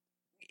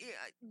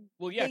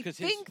 Well, yeah, because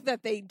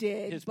that they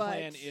did. His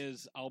plan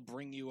is, I'll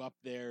bring you up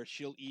there.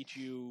 She'll eat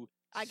you.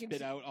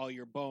 Spit out all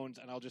your bones,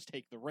 and I'll just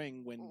take the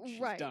ring when she's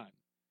done.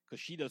 Because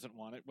she doesn't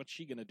want it. What's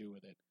she gonna do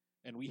with it?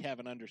 And we have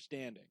an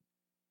understanding.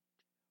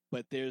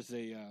 But there's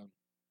a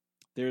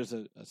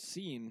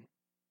scene.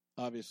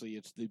 Obviously,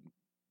 it's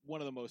one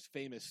of the most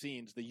famous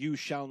scenes, the "You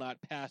Shall Not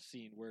Pass"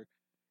 scene, where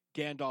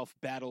Gandalf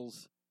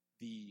battles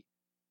the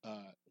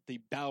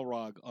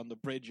Balrog on the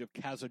bridge of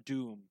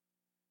Khazad-dûm,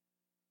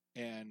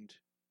 and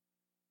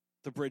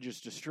the bridge is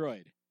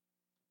destroyed.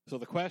 So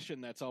the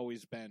question that's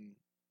always been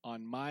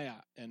on my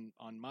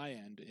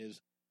end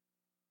is,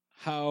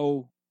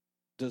 how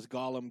does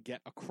Gollum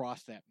get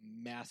across that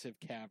massive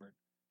cavern?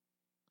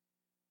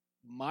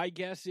 My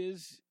guess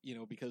is,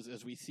 because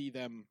as we see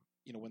them,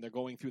 when they're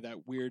going through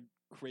that weird,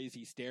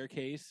 crazy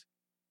staircase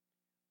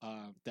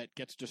that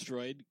gets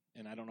destroyed,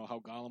 and I don't know how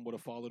Gollum would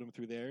have followed him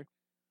through there.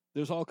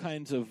 There's all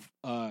kinds of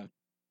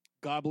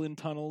goblin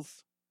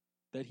tunnels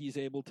that he's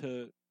able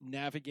to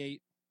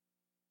navigate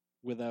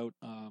without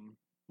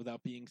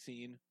being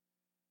seen.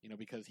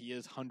 Because he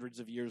is hundreds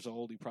of years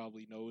old, he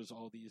probably knows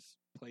all these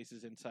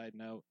places inside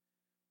and out.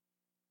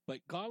 But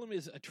Gollum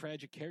is a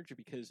tragic character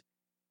because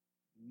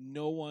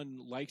no one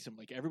likes him.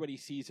 Like, everybody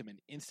sees him and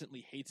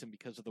instantly hates him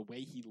because of the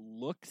way he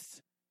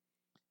looks.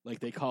 Like,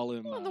 they call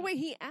him... the way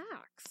he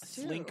acts,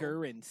 too.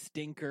 Slinker and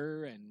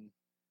Stinker and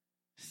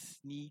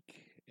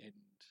Sneak and...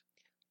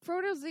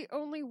 Frodo's the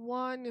only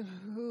one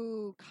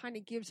who kind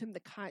of gives him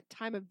the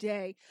time of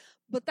day,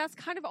 but that's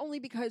kind of only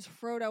because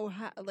Frodo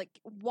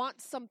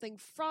wants something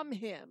from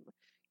him.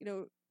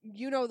 You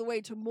know the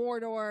way to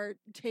Mordor.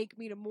 Take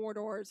me to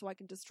Mordor so I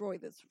can destroy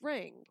this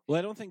ring. Well,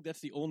 I don't think that's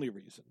the only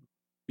reason,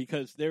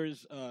 because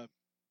there's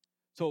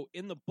so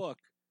in the book,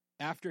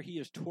 after he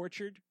is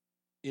tortured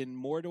in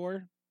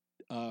Mordor,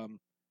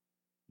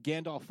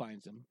 Gandalf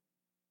finds him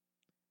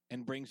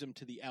and brings him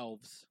to the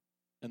elves.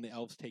 And the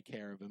elves take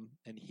care of him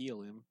and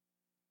heal him,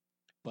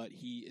 but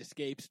he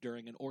escapes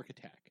during an orc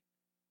attack.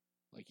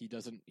 Like, he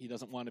doesn't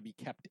want to be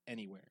kept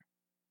anywhere,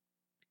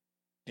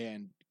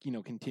 and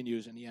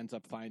continues, and he ends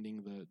up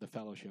finding the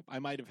Fellowship. I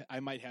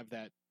might have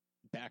that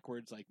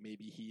backwards. Like,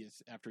 maybe he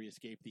is, after he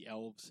escaped the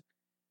elves,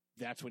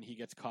 that's when he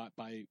gets caught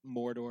by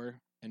Mordor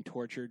and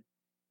tortured.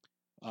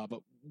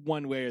 But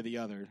one way or the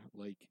other,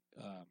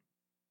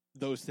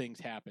 those things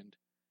happened.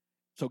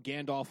 So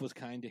Gandalf was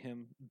kind to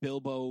him.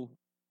 Bilbo.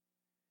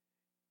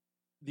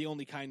 The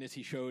only kindness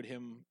he showed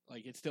him,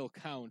 it still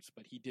counts,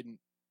 but he didn't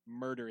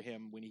murder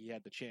him when he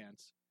had the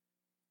chance,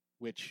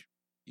 which,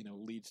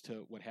 leads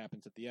to what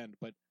happens at the end.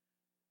 But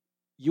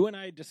you and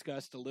I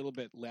discussed a little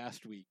bit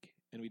last week,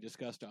 and we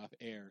discussed off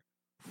air,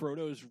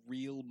 Frodo's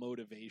real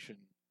motivation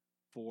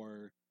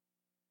for,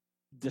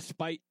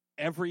 despite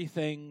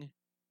everything,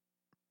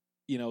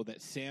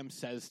 that Sam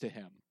says to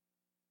him,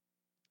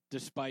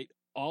 despite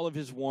all of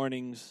his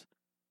warnings,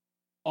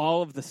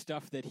 all of the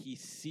stuff that he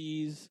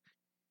sees,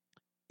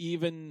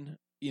 even,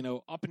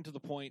 up until the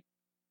point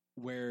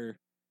where,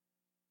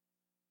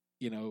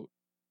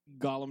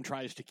 Gollum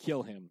tries to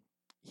kill him,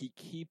 he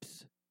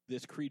keeps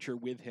this creature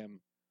with him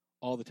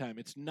all the time.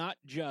 It's not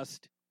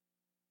just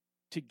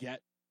to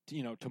get,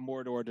 to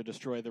Mordor to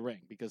destroy the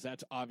ring, because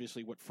that's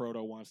obviously what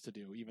Frodo wants to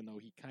do, even though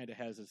he kind of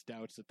has his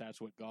doubts that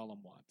that's what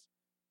Gollum wants.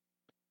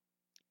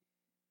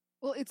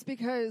 Well, it's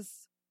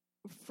because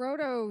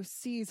Frodo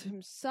sees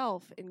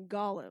himself in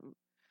Gollum.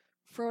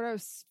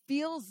 Frodo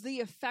feels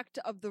the effect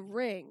of the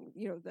ring,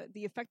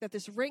 the effect that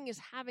this ring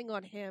is having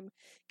on him,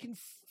 can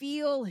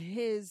feel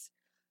his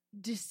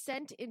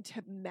descent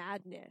into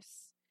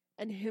madness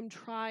and him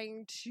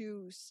trying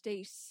to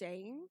stay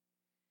sane.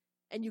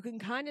 And you can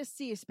kind of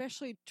see,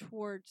 especially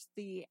towards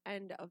the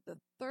end of the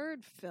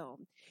third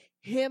film,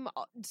 him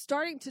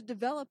starting to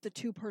develop the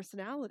two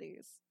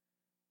personalities,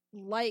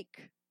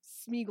 like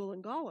Smeagol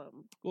and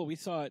Gollum. Well, we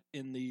saw it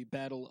in the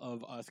Battle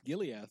of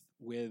Osgiliath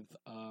with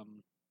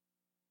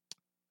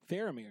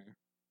Faramir,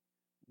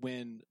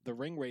 when the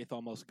Ringwraith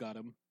almost got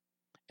him,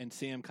 and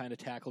Sam kind of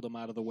tackled him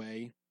out of the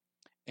way.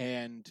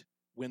 And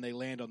when they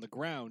land on the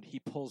ground, he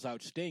pulls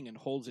out Sting and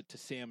holds it to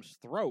Sam's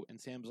throat. And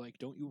Sam's like,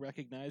 "Don't you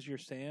recognize your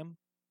Sam?"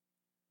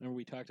 Remember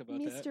we talked about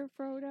that? Mr.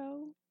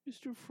 Frodo.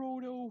 Mr.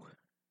 Frodo.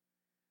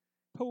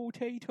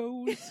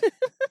 Potatoes.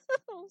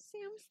 Oh,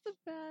 Sam's the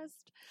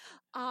best.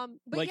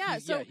 But Like, yeah,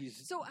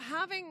 he's- so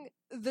having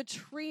the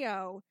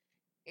trio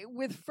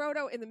with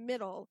Frodo in the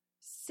middle,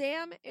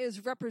 Sam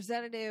is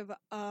representative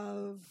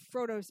of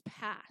Frodo's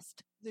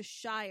past, the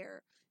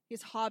Shire,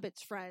 his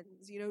hobbits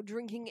friends,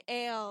 drinking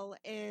ale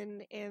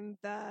in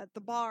the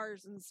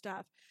bars and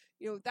stuff.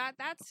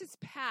 That's his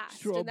past.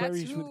 Strawberries and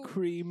that's who, with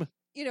cream.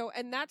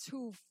 And that's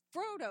who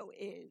Frodo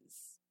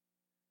is.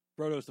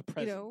 Frodo's the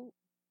president.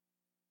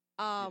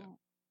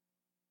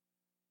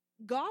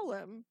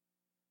 Gollum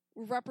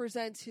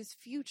represents his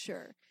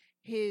future.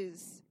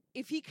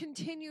 If he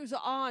continues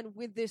on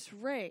with this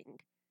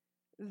ring,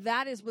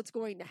 that is what's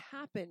going to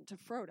happen to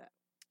Frodo.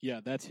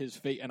 Yeah, that's his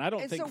fate. And I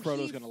don't think so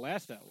Frodo's he going to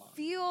last that long.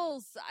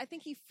 I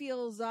think he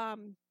feels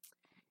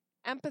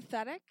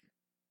empathetic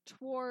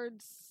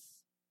towards,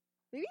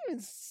 maybe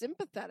even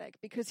sympathetic,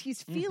 because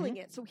he's feeling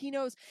it. So he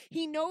knows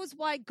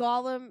why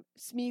Gollum,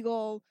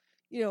 Smeagol,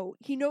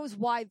 he knows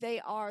why they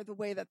are the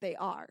way that they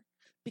are,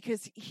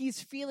 because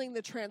he's feeling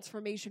the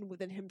transformation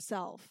within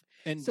himself.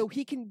 And so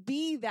he can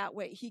be that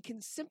way. He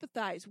can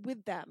sympathize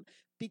with them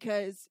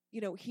because,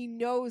 he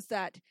knows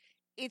that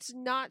it's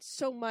not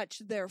so much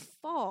their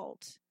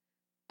fault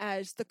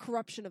as the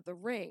corruption of the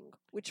ring,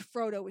 which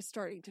Frodo is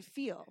starting to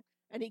feel.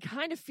 And he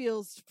kind of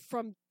feels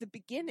from the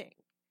beginning.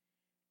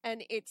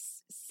 And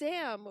it's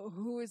Sam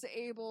who is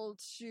able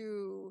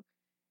to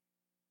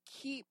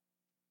keep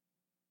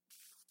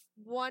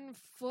one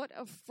foot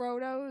of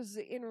Frodo's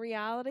in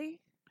reality.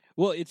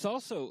 well, it's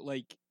also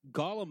like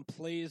Gollum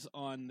plays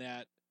on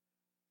that,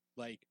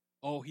 like,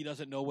 oh, he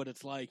doesn't know what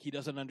it's like. He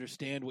doesn't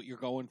understand what you're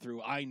going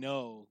through. I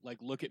know. Like,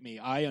 look at me.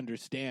 I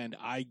understand.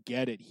 I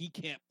get it. He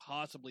can't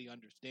possibly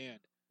understand.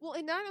 Well,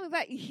 and not only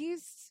that,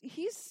 he's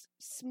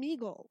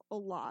Smeagol a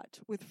lot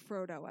with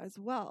Frodo as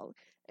well,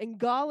 and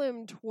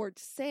Gollum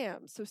towards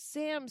Sam. So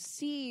Sam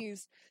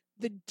sees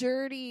the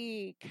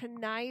dirty,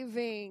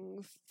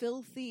 conniving,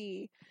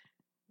 filthy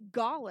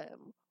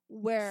Gollum,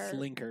 where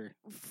Slinker.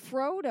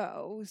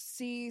 Frodo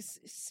sees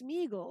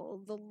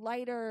Smeagol, the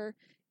lighter,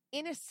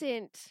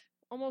 innocent,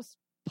 almost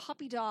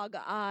puppy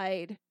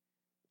dog-eyed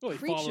Well, he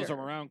creature. follows him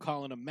around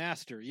calling him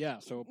master. Yeah,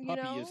 so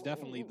puppy is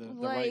definitely the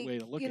right way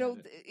to look at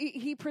it.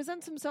 He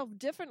presents himself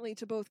differently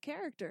to both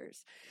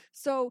characters.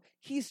 So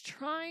he's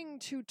trying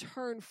to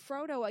turn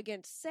Frodo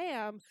against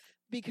Sam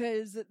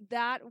because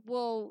that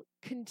will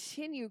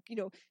continue.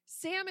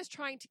 Sam is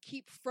trying to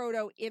keep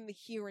Frodo in the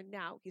here and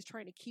now. He's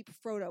trying to keep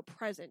Frodo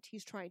present.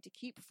 He's trying to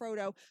keep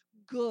Frodo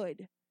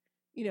good,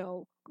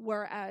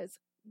 whereas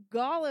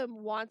Gollum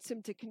wants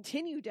him to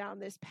continue down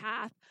this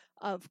path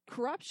of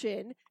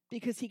corruption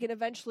because he can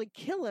eventually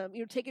kill him,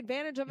 take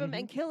advantage of him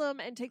and kill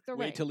him and take the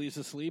ring. Wait till he's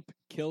asleep,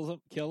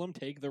 kill him,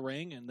 take the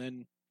ring, and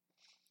then,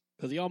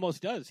 because he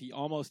almost does. He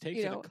almost takes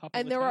it a couple of times.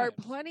 And there are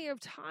plenty of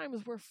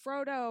times where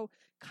Frodo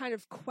kind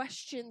of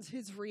questions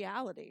his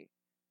reality.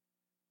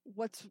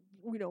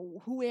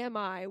 Who am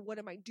I? What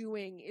am I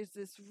doing? Is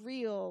this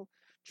real?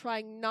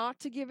 Trying not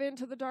to give in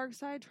to the dark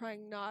side,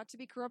 trying not to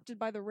be corrupted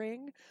by the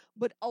ring,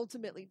 but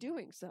ultimately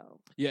doing so.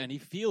 Yeah, and he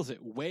feels it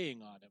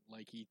weighing on him.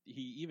 Like he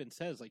even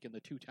says, like in the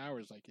Two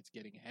Towers, like it's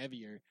getting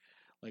heavier.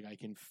 Like I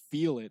can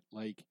feel it.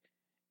 Like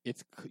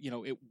it's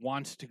it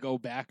wants to go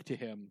back to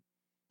him,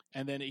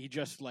 and then he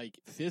just like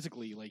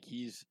physically, like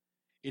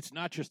it's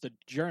not just a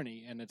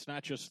journey, and it's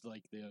not just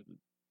like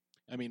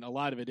a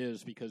lot of it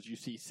is because you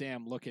see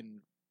Sam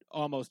looking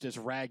almost as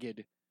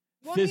ragged.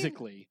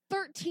 Physically,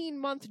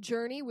 13-month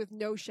journey with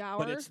no shower.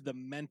 But it's the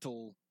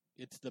mental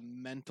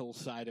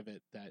side of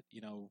it that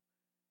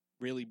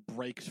really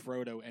breaks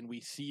Frodo, and we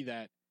see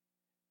that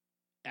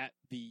at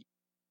the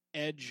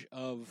edge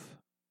of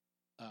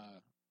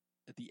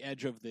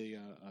the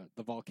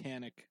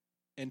volcanic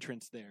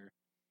entrance there,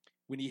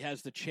 when he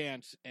has the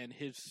chance and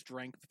his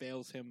strength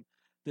fails him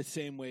the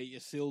same way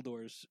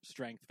Isildur's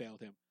strength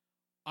failed him.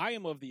 I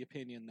am of the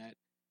opinion that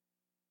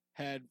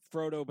had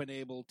Frodo been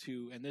able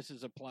to, and this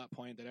is a plot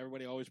point that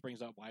everybody always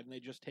brings up, why didn't they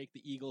just take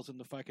the eagles in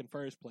the fucking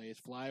first place?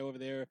 Fly over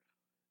there,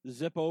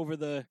 zip over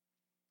the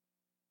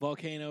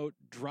volcano,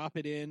 drop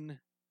it in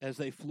as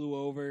they flew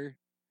over.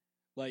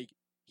 Like,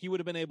 he would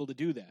have been able to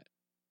do that.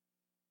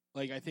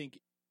 Like, I think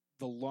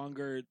the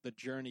longer the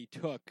journey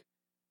took,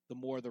 the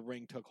more the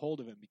ring took hold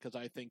of him, because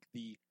I think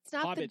it's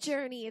not the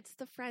journey, it's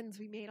the friends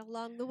we made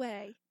along the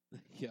way.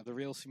 Yeah, the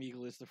real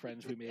Smeagol is the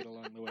friends we made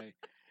along the way.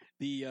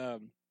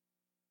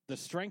 The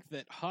strength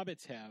that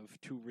hobbits have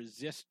to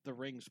resist the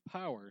ring's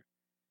power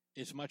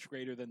is much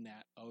greater than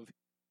that of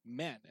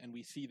men. And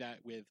we see that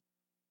with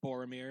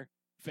Boromir,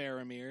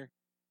 Faramir,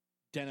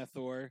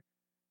 Denethor.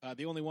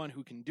 The only one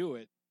who can do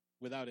it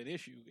without an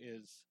issue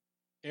is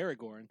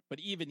Aragorn, but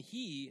even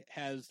he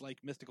has like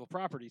mystical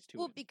properties to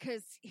Well, it.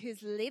 because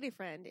his lady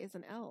friend is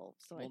an elf,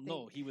 so I Well, think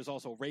no, he was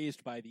also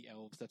raised by the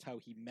elves. That's how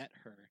he met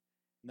her.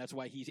 And that's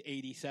why he's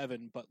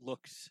 87 but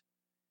looks,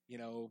 like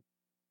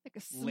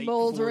a late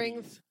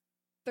smoldering 40s.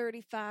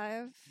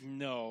 35.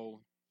 No,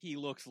 he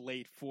looks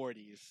late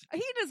 40s.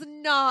 He does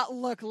not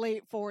look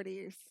late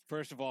 40s.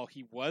 First of all,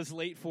 he was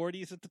late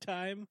 40s at the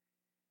time.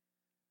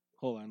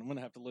 Hold on, I'm going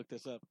to have to look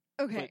this up.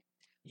 Okay. But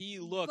he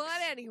looks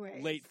But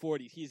anyways. late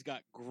 40s. He's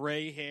got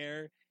gray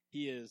hair.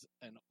 He is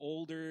an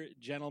older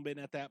gentleman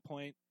at that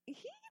point. He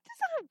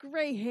doesn't have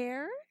gray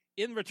hair.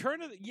 In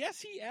Return of the... Yes,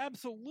 he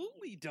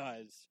absolutely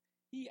does.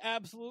 He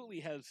absolutely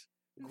has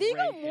Viggo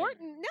gray hair.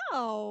 Morton,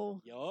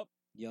 no. Yup.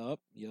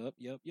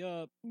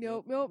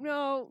 Nope.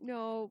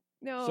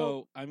 No.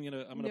 So I'm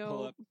gonna pull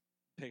No. up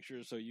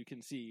pictures so you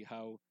can see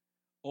how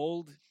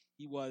old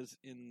he was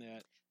in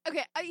that.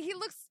 Okay, he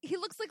looks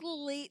like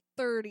late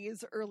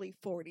 30s, early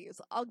 40s.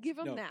 I'll give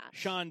him No, that.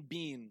 Sean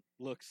Bean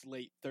looks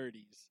late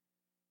 30s.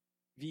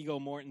 Viggo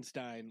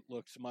Mortenstein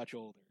looks much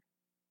older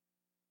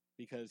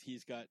because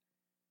he's got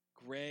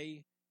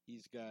gray.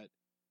 He's got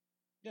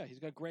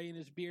gray in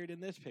his beard in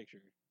this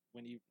picture.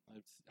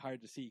 It's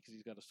hard to see because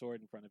he's got a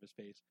sword in front of his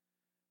face,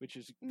 which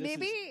is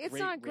Maybe it's great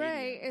not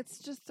gray. radio. It's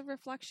just the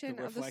reflection,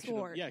 The of the reflection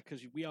sword. yeah,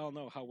 because we all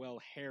know how well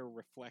hair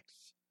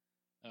reflects.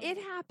 It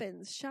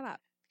happens. Shut up.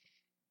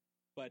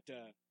 But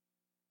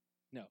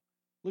no,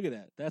 look at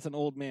that. That's an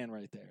old man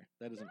right there.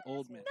 That is an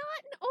old man.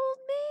 Not an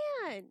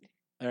old man.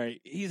 All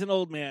right, he's an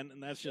old man,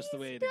 and that's just the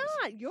way it is.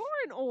 Not. You're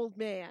an old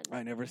man.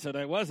 I never said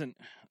I wasn't.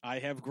 I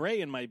have gray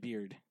in my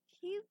beard.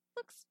 He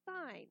looks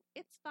fine.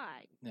 It's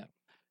fine. Yeah.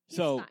 He's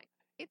So fine.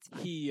 It's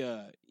fine.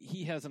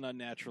 he has an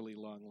unnaturally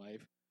long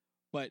life,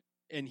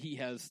 and he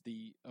has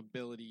the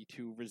ability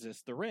to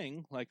resist the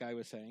ring, like I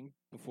was saying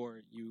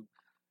before you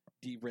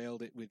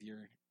derailed it with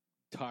your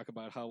talk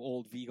about how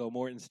old Viggo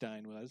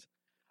Mortenstein was.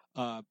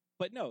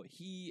 But no,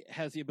 he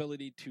has the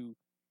ability to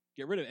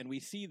get rid of it. And we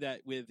see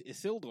that with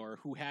Isildur,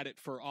 who had it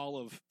for all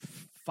of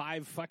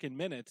 5 fucking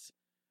minutes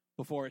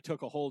before it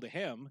took a hold of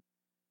him.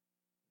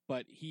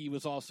 But he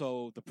was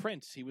also the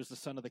prince. He was the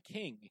son of the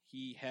king.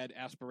 He had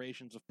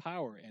aspirations of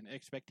power and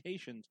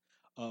expectations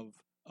of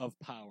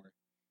power.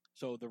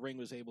 So the ring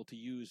was able to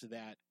use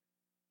that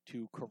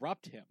to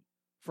corrupt him.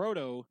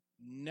 Frodo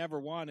never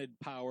wanted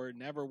power,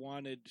 never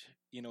wanted,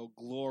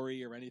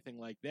 glory or anything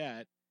like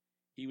that.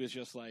 He was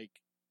just like,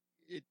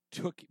 it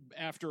took,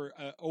 after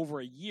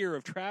over a year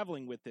of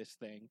traveling with this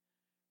thing,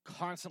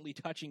 constantly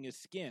touching his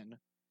skin,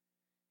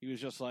 he was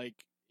just like,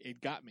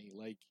 it got me.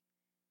 Like,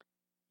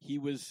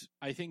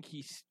 I think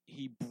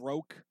he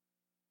broke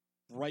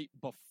right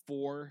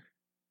before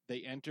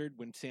they entered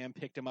when Sam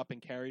picked him up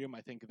and carried him.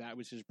 I think that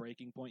was his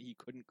breaking point. He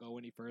couldn't go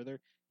any further.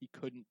 He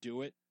couldn't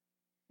do it.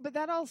 But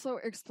that also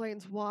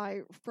explains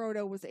why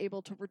Frodo was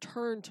able to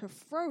return to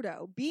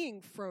Frodo,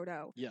 being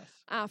Frodo, Yes.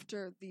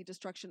 after the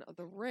destruction of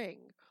the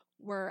ring.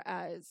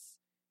 Whereas,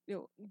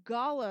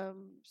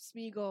 Gollum,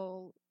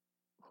 Smeagol,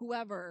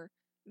 whoever,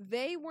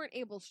 they weren't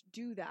able to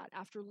do that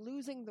after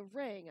losing the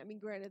ring. I mean,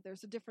 granted,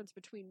 there's a difference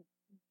between,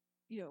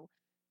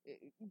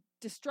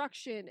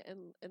 destruction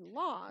and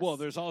loss. Well,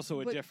 there's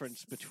also a but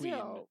difference between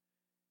still,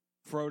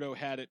 Frodo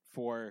had it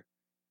for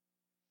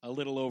a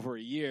little over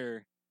a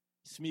year.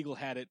 Smeagol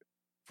had it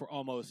for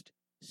almost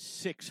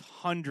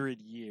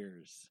 600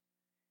 years.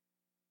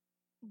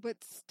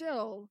 But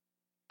still,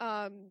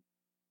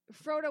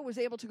 Frodo was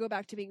able to go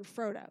back to being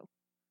Frodo.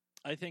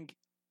 I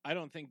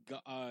don't think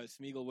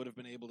Smeagol would have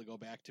been able to go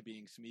back to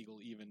being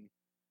Smeagol even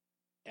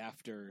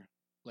after,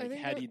 I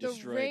think had he the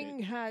destroyed ring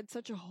it. had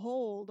such a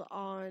hold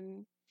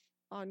on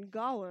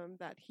Gollum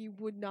that he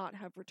would not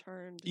have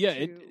returned. Yeah,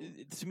 to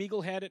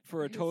Smeagol had it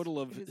for a his- total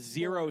of his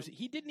 0. form.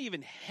 He didn't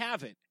even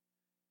have it.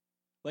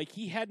 Like,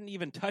 he hadn't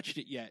even touched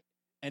it yet,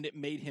 and it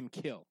made him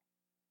kill.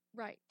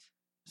 Right.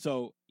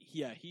 So,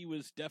 yeah, he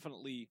was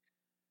definitely...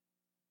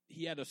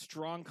 He had a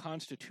strong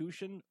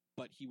constitution,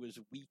 but he was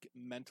weak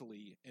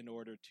mentally in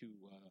order to...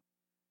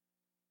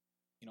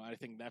 I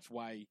think that's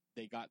why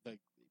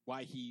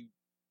why he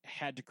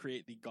had to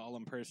create the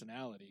Gollum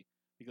personality,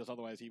 because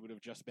otherwise he would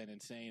have just been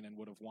insane and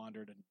would have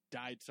wandered and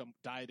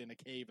died in a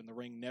cave, and the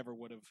ring never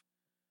would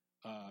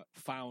have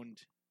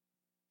found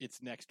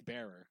its next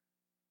bearer.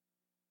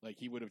 Like,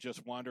 he would have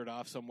just wandered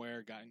off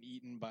somewhere, gotten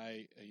eaten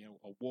by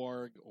a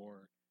warg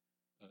or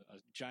a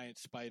giant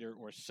spider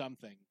or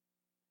something.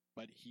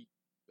 But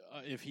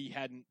if he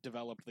hadn't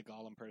developed the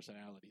Gollum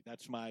personality,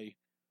 that's my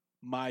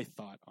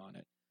thought on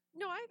it.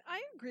 No,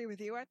 I agree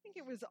with you. I think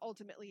it was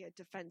ultimately a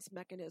defense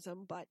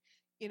mechanism, but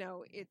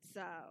it's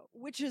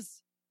which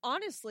is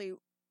honestly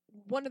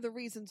one of the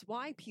reasons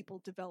why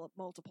people develop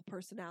multiple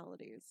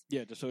personalities.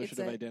 Yeah, dissociative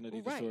a-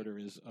 identity right. disorder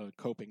is a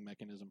coping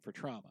mechanism for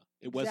trauma.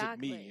 It wasn't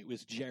me; Exactly. it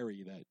was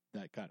Jerry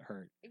that got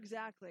hurt.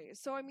 Exactly.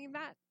 So I mean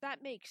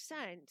that makes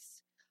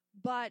sense.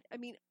 But I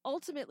mean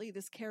ultimately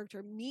this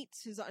character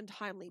meets his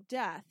untimely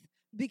death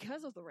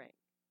because of the ring.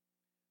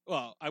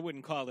 Well, I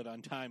wouldn't call it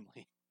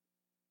untimely.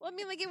 Well, I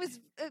mean, like it was.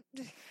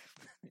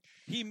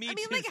 He meets I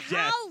mean, his like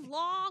death. how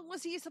long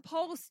was he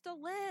supposed to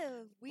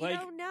live? We Like,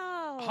 don't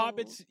know.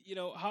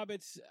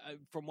 Hobbits,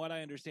 from what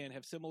I understand,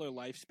 have similar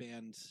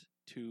lifespans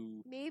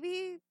to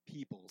Maybe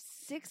people.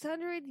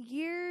 600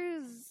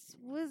 years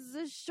was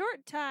a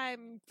short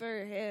time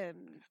for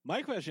him.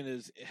 My question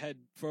is, had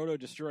Frodo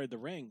destroyed the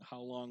ring,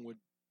 how long would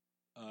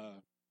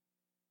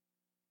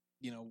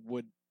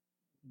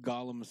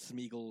Gollum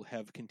Smeagol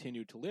have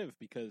continued to live?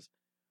 Because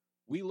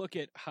we look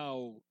at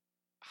how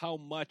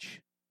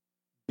much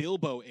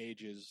Bilbo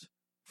ages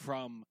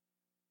from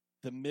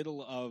the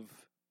middle of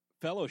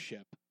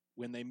Fellowship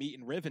when they meet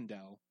in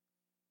Rivendell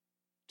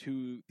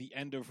to the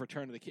end of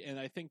Return of the King, and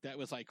I think that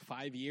was like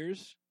 5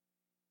 years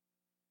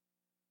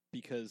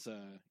because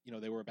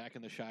they were back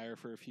in the Shire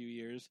for a few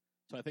years.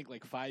 So I think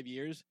like 5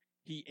 years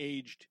he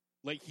aged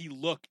like he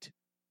looked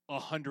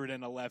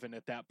 111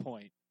 at that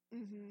point.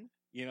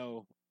 Mm-hmm.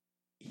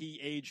 He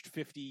aged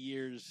 50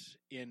 years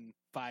in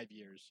 5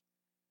 years.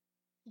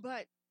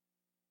 But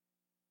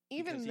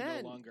even because then,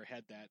 he no longer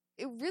had that.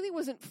 It really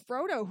wasn't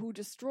Frodo who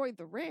destroyed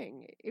the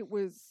ring. It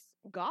was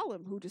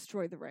Gollum who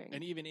destroyed the ring.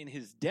 And even in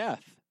his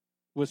death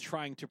was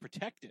trying to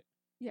protect it.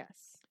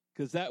 Yes.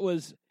 Because that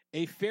was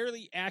a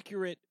fairly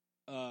accurate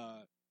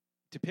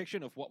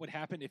depiction of what would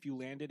happen if you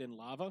landed in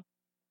lava.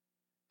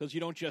 Because you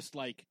don't just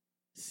like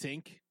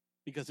sink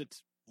because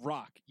it's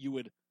rock. You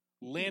would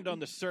land on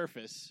the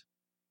surface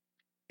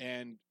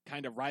and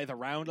kind of writhe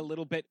around a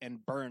little bit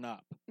and burn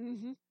up.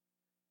 Mm-hmm.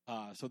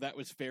 So that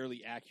was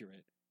fairly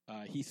accurate.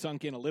 He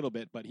sunk in a little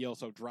bit, but he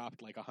also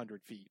dropped like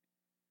 100 feet.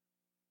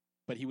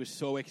 But he was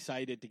so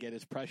excited to get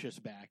his precious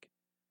back.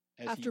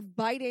 After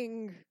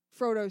biting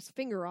Frodo's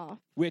finger off.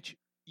 Which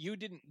you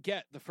didn't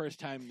get the first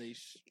time they...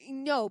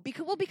 No,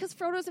 because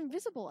Frodo's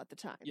invisible at the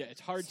time. Yeah,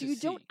 it's hard to see. see.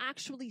 So you don't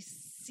actually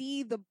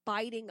see the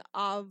biting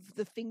of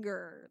the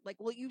finger. Like,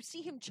 well, you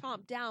see him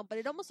chomp down, but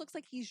it almost looks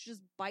like he's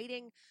just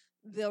biting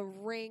the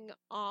ring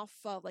off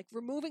of, like,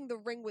 removing the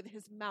ring with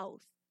his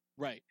mouth.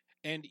 Right.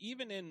 And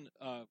even in,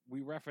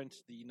 we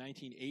referenced the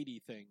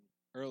 1980 thing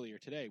earlier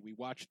today. We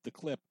watched the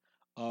clip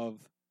of...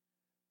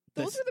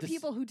 Those are the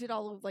people who did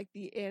all of, like,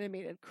 the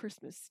animated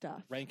Christmas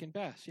stuff. Rankin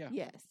Bass, yeah.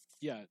 Yes.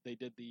 Yeah, they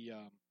did the,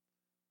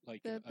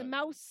 the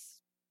mouse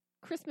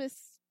Christmas...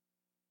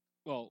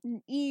 Well...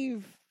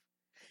 Eve.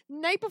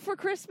 Night Before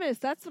Christmas,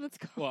 that's what it's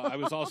called. Well, I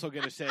was also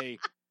going to say...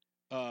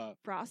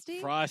 Frosty?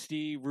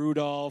 Frosty,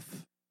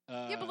 Rudolph...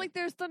 yeah, but, like,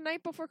 there's the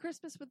Night Before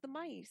Christmas with the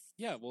mice.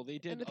 Yeah, well, they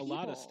did a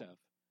lot of stuff.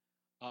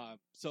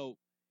 So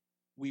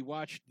we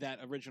watched that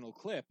original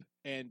clip,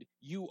 and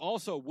you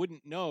also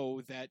wouldn't know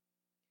that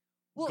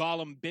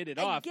Gollum bit it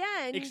off,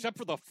 except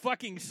for the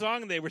fucking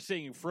song they were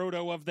singing,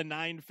 Frodo of the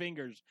Nine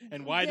Fingers.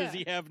 And why does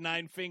he have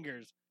 9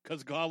 fingers?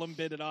 Because Gollum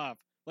bit it off.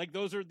 Like,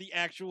 those are the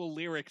actual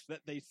lyrics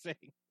that they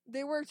sing.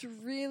 They worked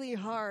really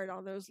hard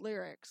on those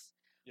lyrics.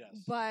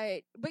 Yes.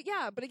 But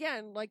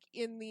again, like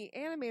in the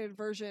animated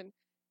version,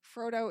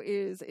 Frodo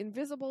is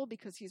invisible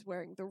because he's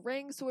wearing the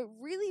ring. So it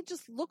really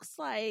just looks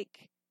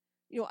like,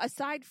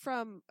 aside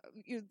from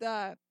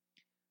the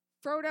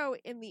Frodo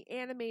in the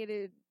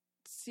animated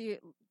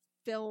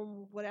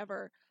film,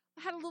 whatever,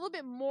 had a little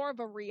bit more of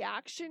a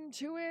reaction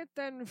to it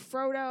than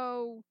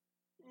Frodo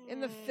in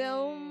the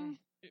film.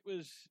 It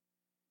was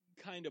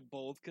kind of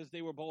both, because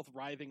they were both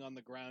writhing on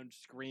the ground,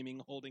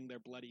 screaming, holding their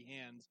bloody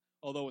hands.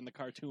 Although in the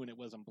cartoon it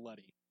wasn't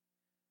bloody.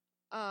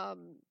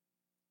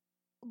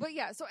 But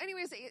yeah, so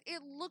anyways,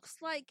 it looks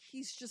like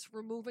he's just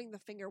removing the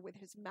finger with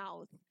his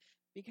mouth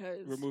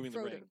because removing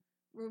Frodo, the ring.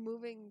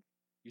 Removing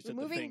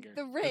the finger.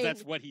 The ring.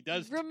 That's what he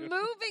does.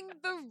 Removing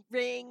the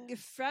ring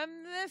from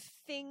the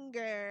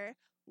finger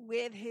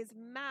with his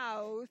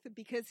mouth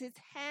because his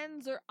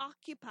hands are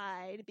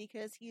occupied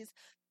because he's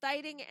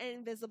fighting an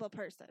invisible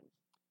person.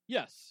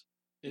 Yes.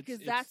 Because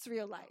that's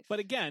real life. But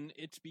again,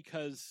 it's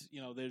because,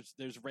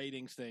 there's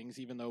ratings things,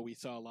 even though we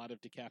saw a lot of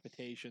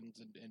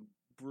decapitations and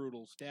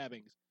brutal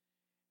stabbings.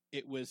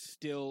 It was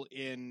still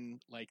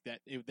in, like, that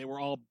they were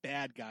all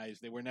bad guys.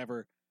 They were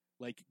never,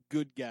 like,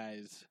 good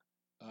guys.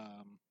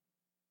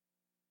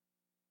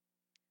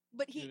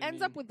 But he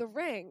ends up with the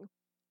ring,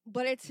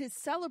 but it's his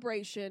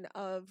celebration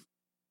of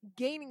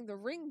gaining the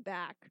ring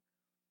back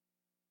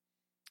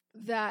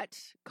that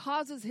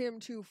causes him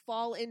to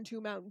fall into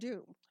Mount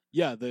Doom.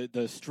 Yeah,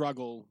 the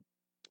struggle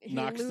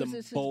knocks them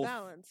both.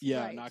 Balance.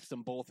 Yeah, right. Knocks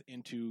them both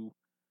into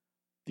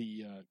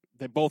the.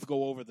 They both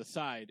go over the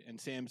side, and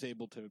Sam's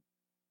able to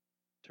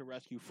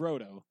rescue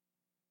Frodo.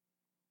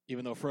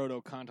 Even though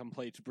Frodo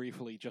contemplates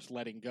briefly just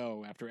letting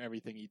go after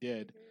everything he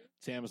did,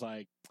 Sam's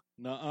like,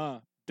 "Nuh-uh,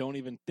 don't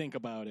even think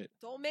about it.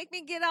 Don't make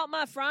me get out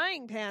my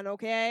frying pan,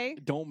 okay?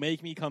 Don't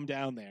make me come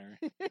down there."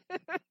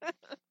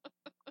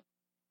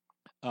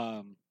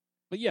 But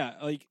yeah,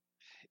 like.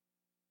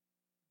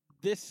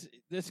 This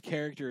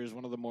character is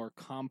one of the more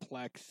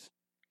complex.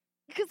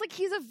 Because, like,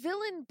 he's a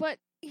villain, but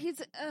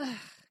he's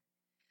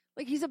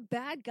he's a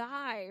bad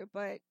guy,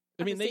 but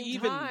I mean, they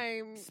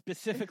even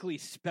specifically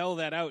spell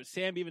that out.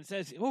 Sam even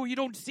says, "Oh, you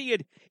don't see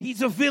it.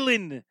 He's a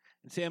villain."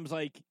 And Sam's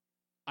like,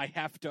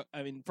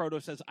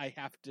 Frodo says, I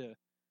have to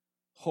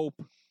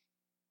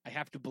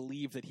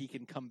believe that he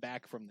can come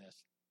back from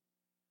this.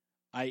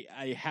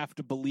 I have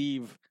to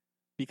believe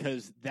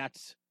because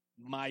that's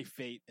my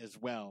fate as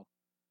well.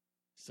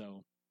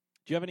 So,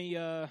 do you have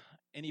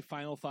any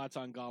final thoughts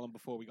on Gollum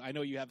before we go? I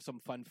know you have some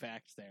fun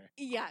facts there.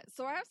 Yeah,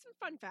 so I have some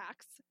fun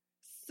facts.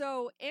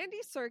 So Andy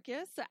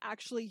Serkis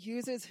actually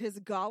uses his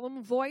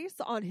Gollum voice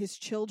on his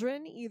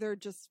children, either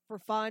just for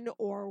fun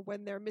or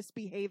when they're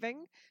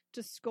misbehaving,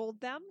 to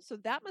scold them. So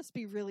that must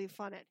be really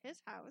fun at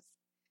his house.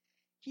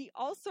 He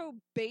also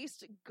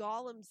based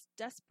Gollum's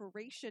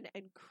desperation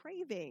and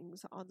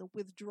cravings on the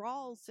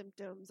withdrawal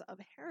symptoms of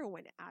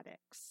heroin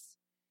addicts.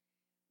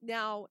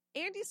 Now,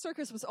 Andy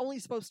Serkis was only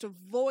supposed to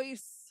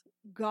voice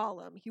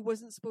Gollum. He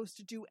wasn't supposed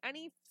to do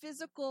any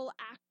physical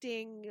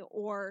acting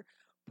or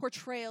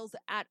portrayals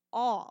at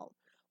all.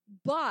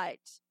 But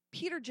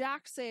Peter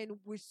Jackson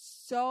was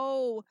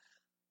so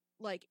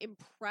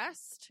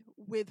impressed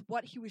with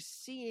what he was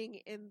seeing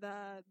in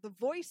the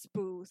voice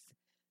booth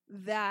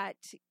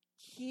that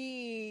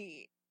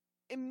he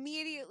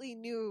immediately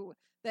knew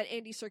that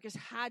Andy Serkis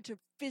had to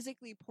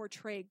physically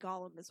portray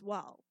Gollum as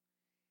well.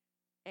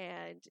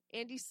 And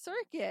Andy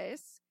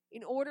Serkis,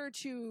 in order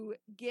to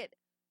get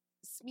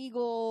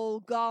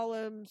Smeagol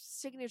Gollum's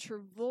signature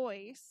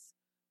voice,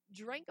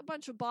 drank a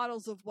bunch of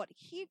bottles of what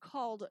he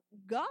called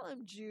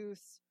Gollum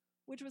juice,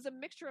 which was a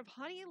mixture of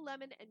honey,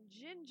 lemon, and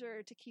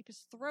ginger to keep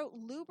his throat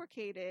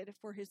lubricated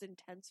for his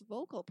intense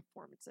vocal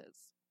performances.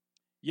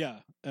 Yeah,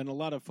 and a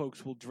lot of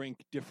folks will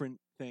drink different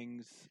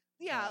things.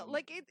 Yeah,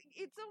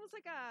 it's almost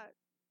like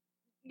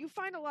you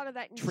find a lot of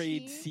that in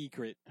trade tea.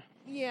 Secret.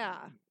 Yeah.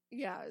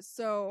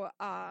 So,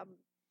 but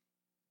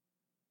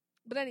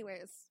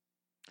anyways.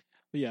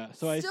 Yeah,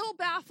 so still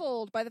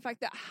baffled by the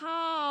fact that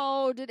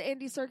how did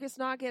Andy Serkis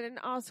not get an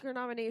Oscar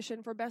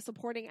nomination for Best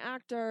Supporting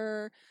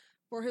Actor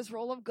for his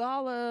role of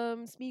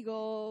Gollum,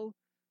 Smeagol?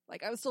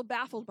 I was still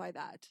baffled by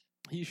that.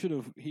 He should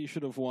have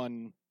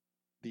won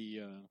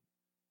he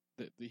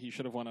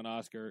should have won an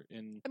Oscar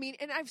in. I mean,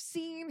 and I've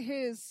seen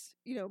his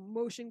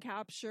motion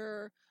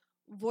capture,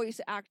 voice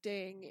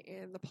acting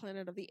in the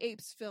Planet of the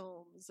Apes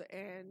films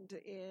and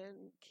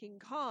in King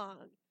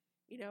Kong.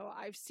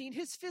 I've seen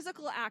his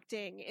physical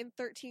acting in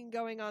 13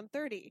 Going on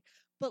 30.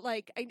 But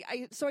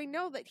so I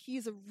know that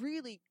he's a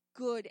really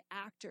good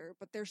actor,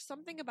 but there's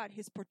something about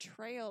his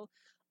portrayal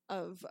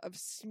of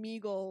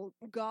Smeagol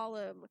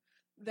Gollum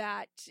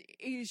that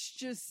is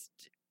just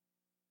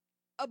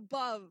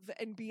above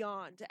and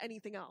beyond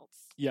anything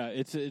else. Yeah,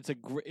 it's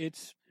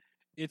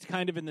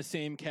kind of in the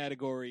same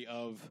category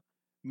of,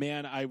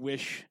 man, I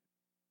wish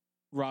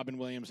Robin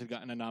Williams had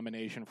gotten a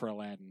nomination for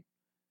Aladdin.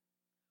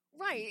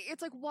 Right.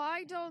 It's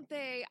why don't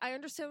they? I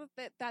understand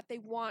that they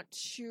want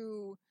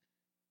to,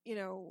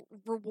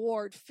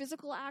 reward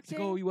physical acting.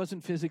 It's he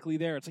wasn't physically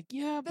there. It's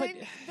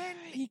then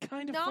he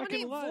kind of nominate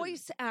fucking was.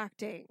 Voice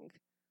acting.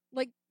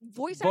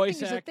 Voice acting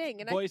is a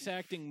thing. And voice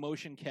acting,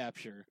 motion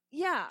capture.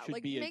 Yeah,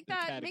 should be make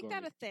that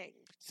a thing.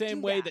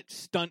 Same way that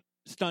stunt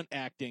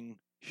acting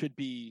should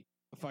be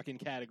a fucking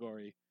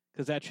category,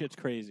 because that shit's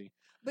crazy.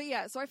 But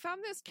yeah, so I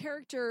found this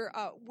character,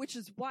 which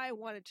is why I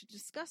wanted to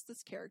discuss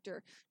this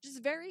character,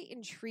 just very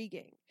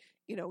intriguing.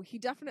 He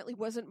definitely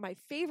wasn't my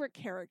favorite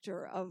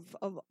character of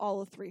all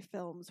of 3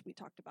 films. We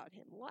talked about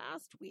him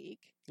last week.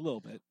 A little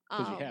bit,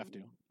 because you have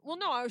to. Well,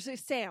 no, I would say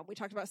Sam. We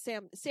talked about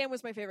Sam. Sam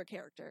was my favorite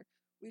character.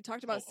 We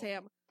talked about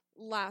Sam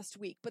last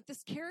week. But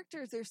this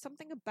character, there's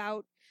something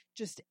about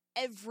just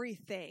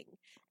everything.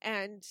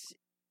 And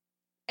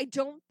I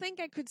don't think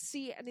I could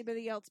see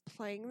anybody else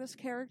playing this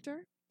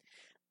character.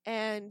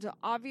 And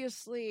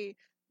obviously,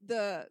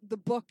 the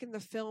book and the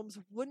films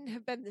wouldn't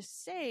have been the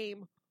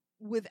same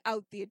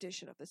without the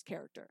addition of this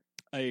character.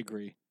 I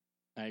agree.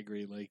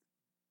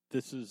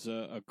 This is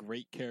a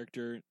great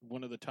character.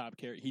 One of the top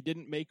characters. He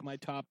didn't make my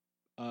top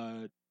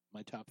 5,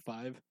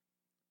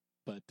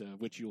 but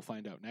which you'll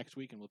find out next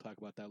week, and we'll talk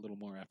about that a little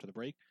more after the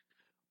break.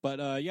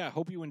 But yeah,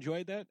 hope you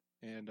enjoyed that,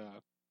 and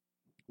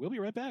we'll be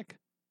right back.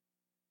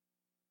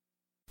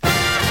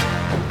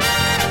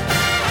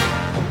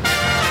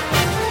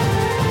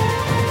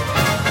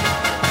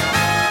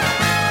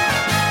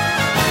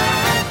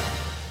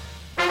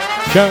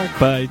 Shark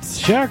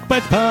Bites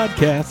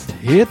Podcast.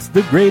 It's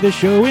the greatest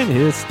show in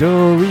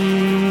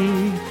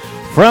history.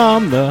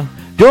 From the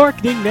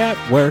Dorkening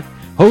Network,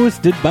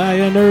 hosted by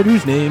a nerd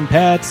who's named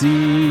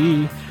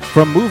Patsy.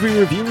 From movie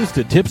reviews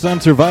to tips on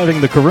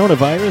surviving the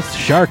coronavirus,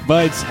 Shark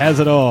Bites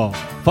has it all.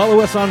 Follow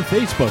us on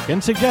Facebook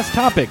and suggest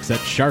topics at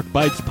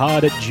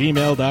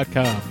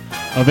sharkbitespod@gmail.com.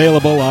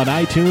 Available on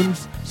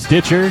iTunes,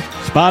 Stitcher,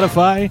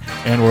 Spotify,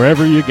 and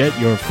wherever you get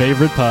your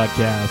favorite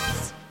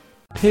podcasts.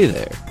 Hey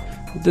there.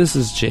 This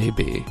is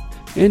JB,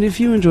 and if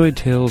you enjoyed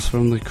Tales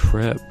from the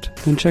Crypt,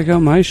 then check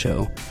out my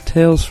show,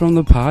 Tales from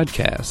the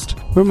Podcast,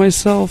 where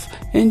myself,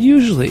 and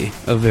usually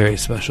a very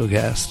special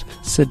guest,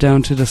 sit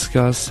down to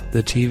discuss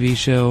the TV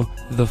show,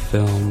 the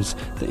films,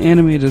 the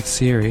animated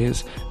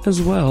series,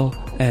 as well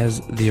as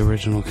the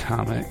original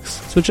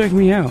comics. So check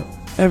me out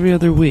every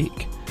other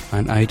week.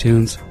 on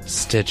iTunes,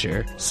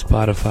 Stitcher,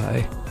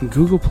 Spotify,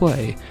 Google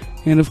Play,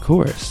 and of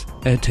course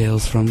at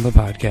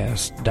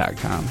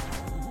talesfromthepodcast.com.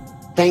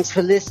 Thanks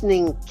for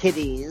listening,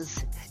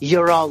 kiddies.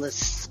 You're all a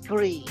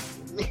scream.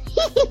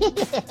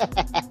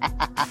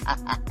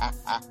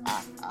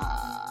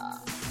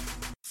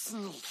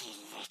 Sneaky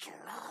little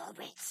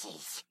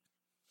hobbitses.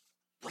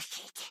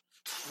 Wicked,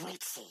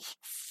 tricksy,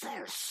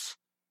 fierce.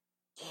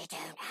 You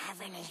don't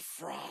have any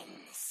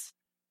friends.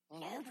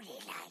 Nobody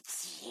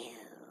likes you.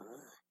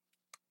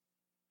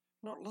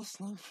 Not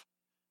listening.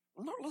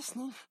 Not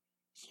listening.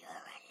 You're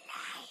a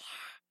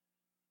liar.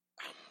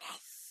 And a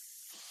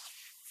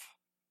thief.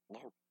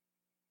 No.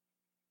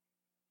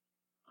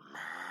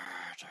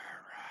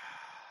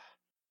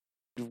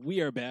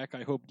 We are back.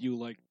 I hope you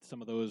liked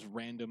some of those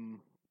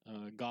random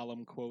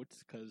Gollum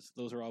quotes, because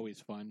those are always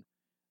fun.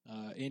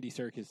 Andy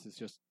Serkis is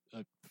just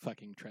a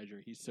fucking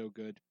treasure. He's so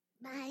good.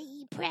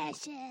 My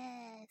precious.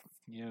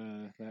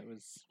 Yeah, that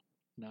was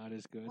not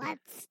as good.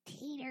 What's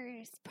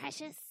Peter's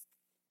precious?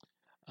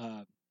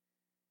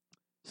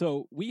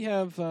 So we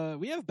have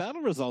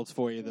battle results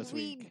for you this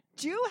we week.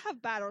 do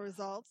have battle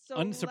results. So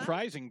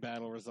Unsurprising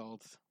battle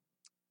results.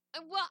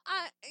 Well,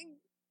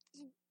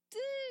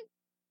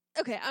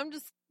 okay,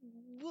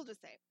 we'll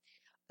just say.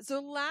 So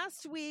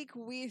last week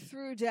we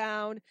threw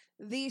down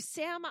the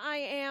Sam I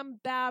Am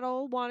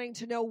battle, wanting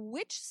to know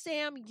which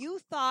Sam you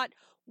thought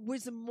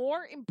was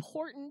more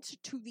important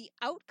to the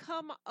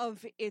outcome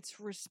of its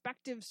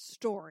respective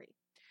story.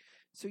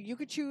 So you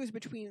could choose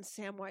between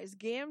Samwise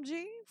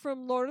Gamgee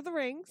from Lord of the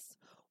Rings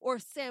or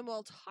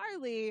Samwell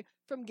Tarly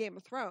from Game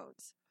of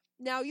Thrones.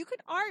 Now, you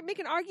could make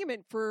an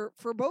argument for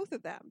both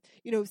of them.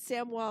 You know,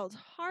 Samwell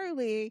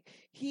Tarly,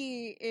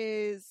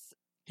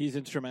 He's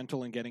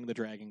instrumental in getting the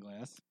dragon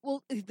glass.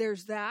 Well,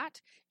 there's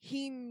that.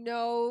 He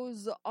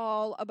knows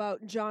all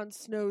about Jon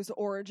Snow's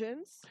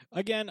origins.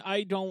 Again,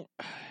 I'm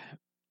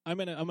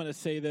gonna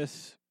say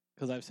this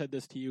because I've said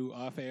this to you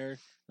off air,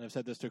 and I've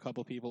said this to a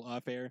couple people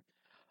off air.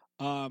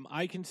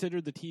 I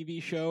consider the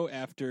TV show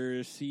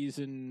after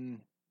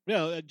season.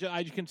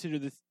 I consider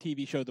this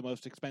TV show the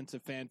most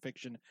expensive fan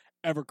fiction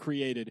ever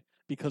created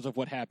because of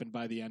what happened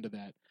by the end of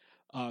that.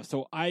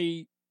 So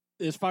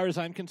as far as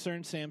I'm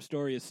concerned, Sam's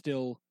story is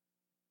still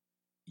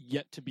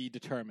yet to be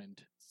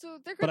determined. So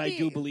there could but I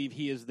do believe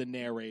he is the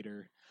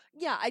narrator.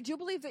 Yeah, I do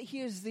believe that he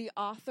is the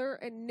author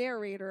and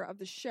narrator of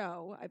the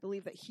show. I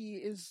believe that he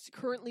is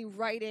currently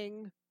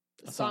writing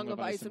A Song of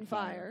Ice and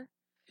Fire.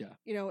 Yeah.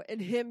 You know, and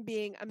him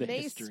being a The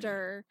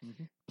maester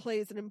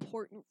plays an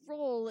important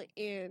role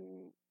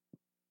in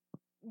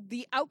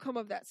the outcome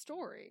of that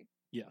story.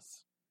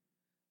 Yes.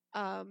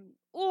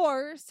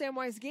 Or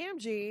Samwise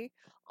Gamgee,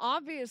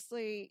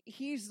 obviously,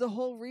 he's the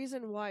whole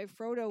reason why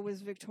Frodo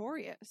was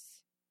victorious.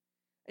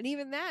 And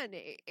even then,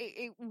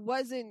 it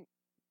wasn't,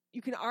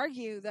 you can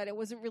argue that it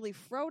wasn't really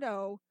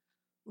Frodo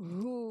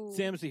who...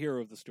 Sam's the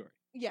hero of the story.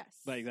 Yes.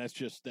 Like, that's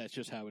just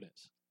how it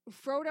is.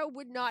 Frodo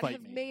would not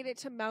have made it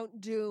to Mount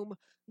Doom.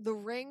 The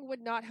ring would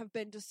not have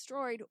been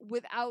destroyed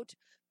without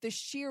the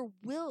sheer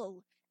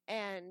will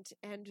and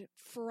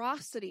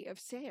ferocity of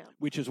Sam.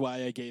 Which is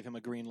why I gave him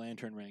a Green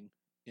Lantern ring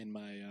in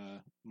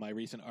my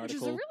recent article. Which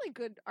is a really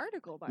good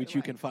article, by the way. Which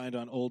you can find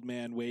on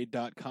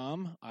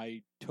oldmanwade.com.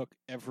 I took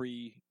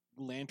every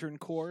Lantern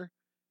Corps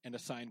and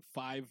assigned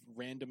 5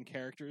 random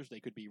characters. They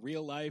could be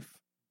real life,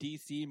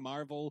 DC,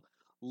 Marvel,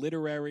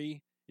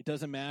 literary. It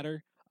doesn't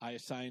matter. I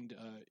assigned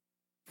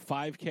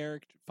 5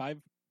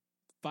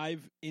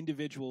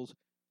 individuals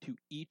to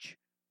each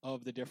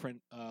of the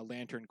different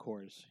Lantern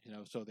Corps. You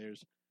know, so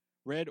there's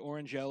red,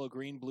 orange, yellow,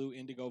 green, blue,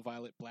 indigo,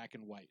 violet, black,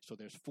 and white. So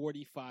there's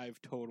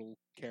 45 total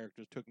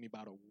characters. Took me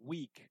about a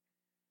week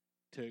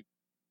to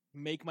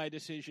make my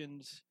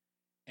decisions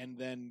and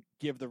then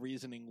give the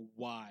reasoning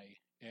why.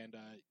 And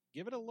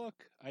give it a look.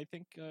 I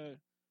think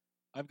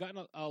I've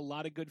gotten a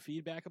lot of good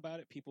feedback about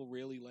it. People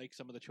really like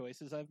some of the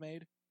choices I've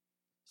made.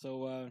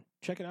 So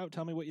check it out.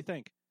 Tell me what you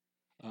think.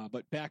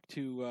 But back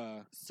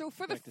to... so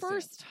for the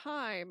first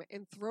time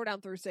in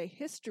Throwdown Thursday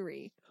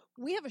history,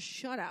 we have a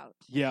shutout.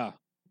 Yeah,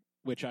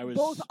 which I was...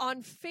 Both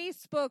on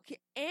Facebook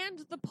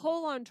and the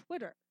poll on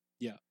Twitter.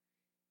 Yeah,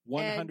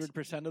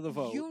 100% of the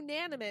vote.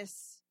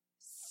 Unanimous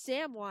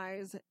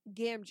Samwise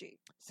Gamgee.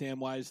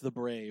 Samwise the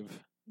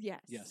Brave.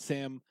 Yes. Yeah,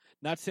 Sam,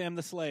 not Sam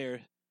the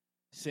Slayer,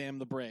 Sam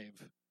the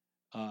Brave.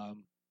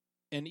 And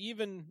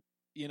even,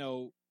 you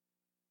know,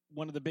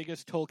 one of the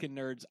biggest Tolkien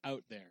nerds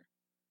out there,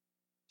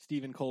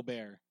 Stephen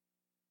Colbert,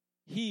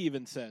 he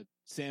even said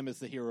Sam is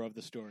the hero of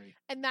the story.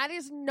 And that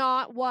is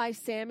not why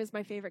Sam is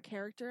my favorite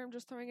character. I'm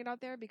just throwing it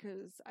out there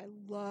because I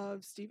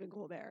love Stephen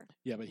Colbert.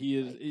 Yeah, but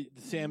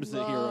Sam's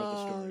the hero of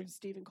the story.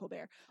 Stephen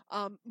Colbert.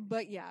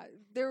 But yeah,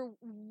 there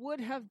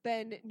would have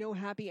been no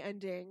happy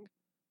ending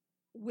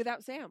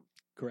without Sam.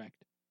 Correct.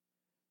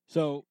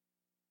 So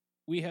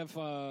we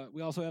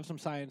also have some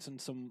science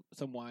and some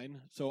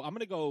wine. So I'm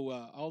gonna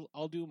go.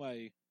 I'll do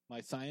my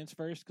science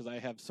first because I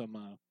have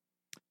some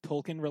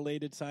Tolkien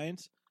related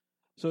science.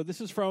 So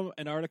this is from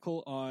an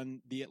article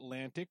on The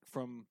Atlantic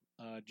from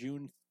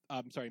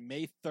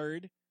May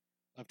 3rd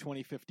of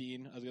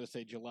 2015. I was gonna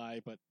say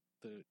July, but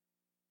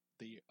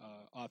the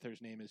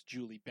author's name is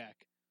Julie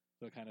Beck,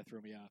 so it kind of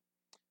threw me off.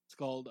 It's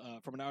called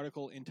from an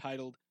article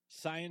entitled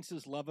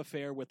 "Science's Love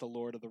Affair with the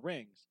Lord of the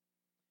Rings,"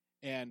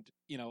 and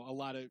a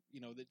lot of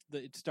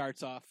it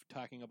starts off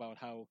talking about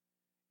how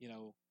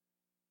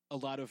a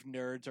lot of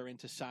nerds are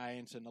into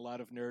science and a lot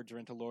of nerds are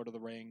into Lord of the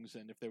Rings,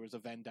 and if there was a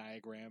Venn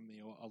diagram,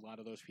 a lot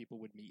of those people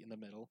would meet in the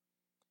middle.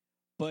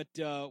 But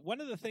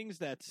one of the things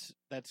that's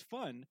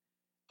fun,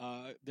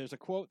 there's a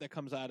quote that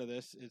comes out of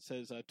this. It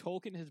says,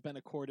 Tolkien has been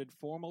accorded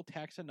formal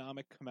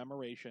taxonomic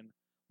commemoration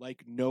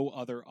like no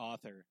other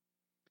author.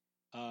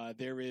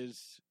 There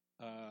is,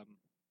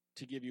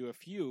 to give you a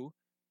few,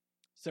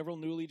 several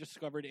newly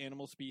discovered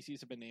animal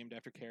species have been named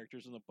after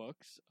characters in the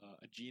books.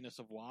 A genus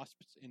of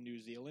wasps in New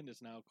Zealand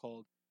is now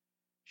called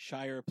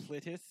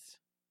Shireplitis,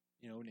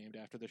 named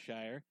after the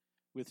Shire,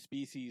 with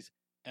species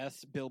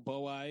S.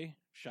 bilboi,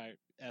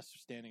 S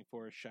standing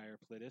for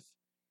Shireplitis,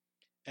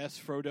 S.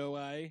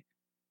 frodoi,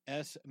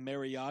 S.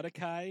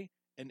 mariotici,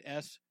 and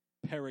S.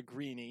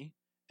 peregrini,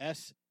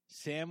 S.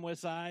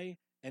 samwisi,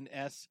 and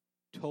S.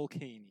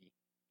 tolkieni.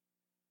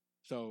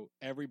 So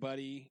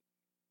everybody,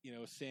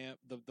 Sam,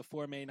 the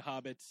four main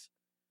hobbits,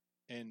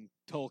 and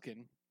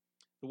Tolkien.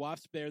 The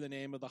wasps bear the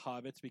name of the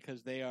hobbits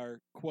because they are,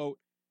 quote,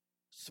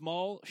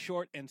 small,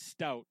 short, and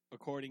stout,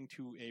 according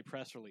to a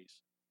press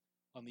release.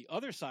 On the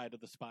other side of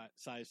the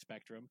size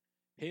spectrum,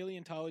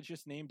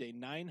 paleontologists named a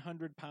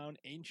 900-pound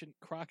ancient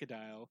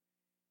crocodile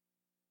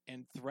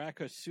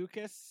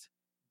Anthracosuchus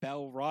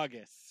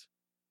balrogis.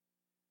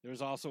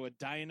 There's also a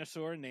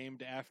dinosaur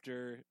named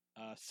after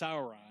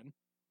Sauron.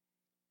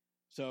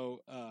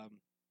 So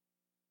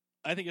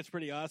I think it's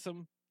pretty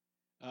awesome.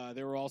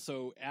 There were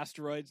also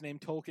asteroids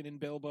named Tolkien in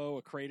Bilbo,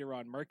 a crater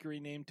on Mercury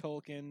named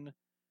Tolkien.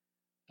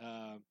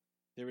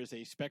 There is a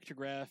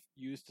spectrograph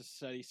used to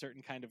study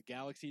certain kind of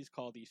galaxies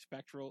called the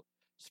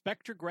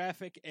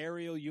Spectrographic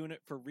Aerial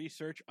Unit for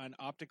Research on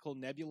Optical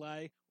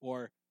Nebulae,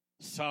 or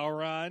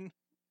Sauron.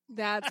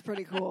 That's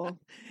pretty cool.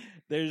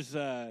 There's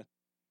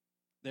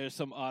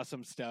some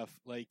awesome stuff.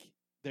 Like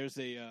there's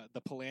the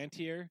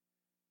Palantir,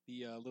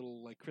 the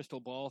little like crystal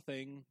ball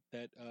thing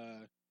that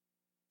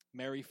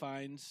Mary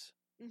finds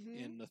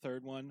in the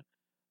third one.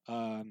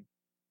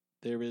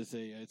 There is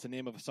it's a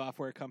name of a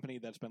software company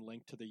that's been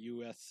linked to the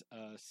U.S.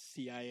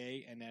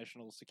 CIA and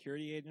National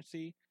Security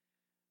Agency.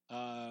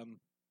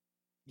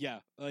 Yeah,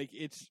 like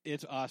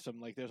it's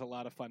awesome. Like there's a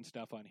lot of fun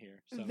stuff on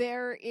here. So.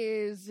 There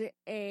is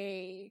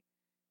a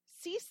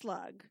sea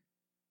slug,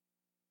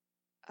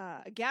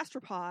 a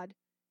gastropod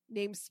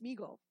named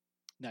Smeagol.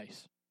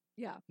 Nice.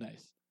 Yeah.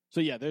 Nice.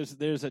 So yeah,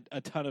 there's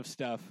a ton of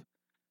stuff.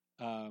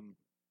 But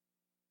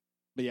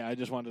yeah, I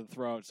just wanted to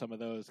throw out some of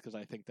those because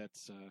I think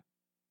that's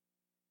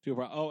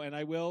super. Oh, and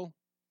I will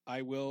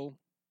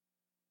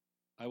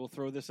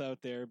throw this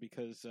out there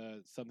because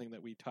something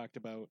that we talked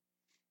about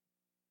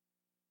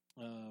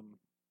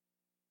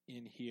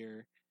in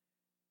here,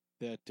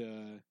 that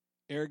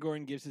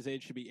Aragorn gives his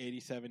age to be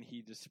 87.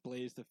 He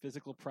displays the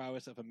physical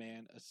prowess of a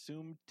man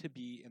assumed to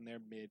be in their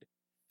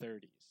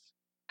mid-30s.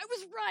 I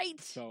was right.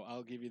 So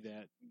I'll give you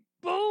that.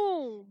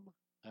 Boom.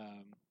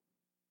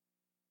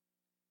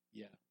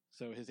 Yeah.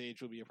 So his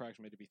age will be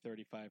approximated to be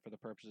 35 for the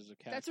purposes of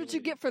calculating. That's what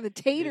you get for the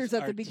taters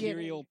at the beginning.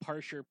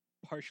 Arterial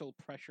partial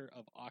pressure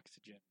of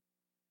oxygen.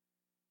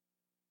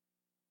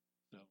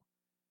 So,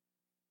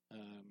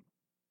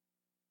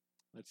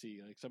 let's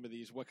see. Like some of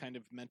these, what kind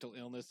of mental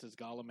illness does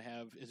Gollum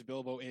have? Is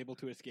Bilbo able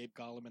to escape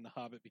Gollum in The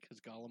Hobbit because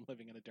Gollum,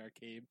 living in a dark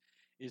cave,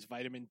 is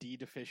vitamin D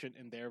deficient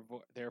and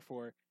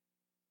therefore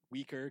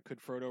weaker? Could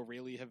Frodo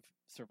really have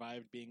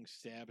survived being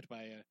stabbed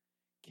by a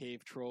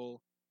cave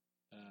troll?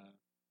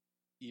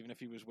 Even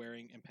if he was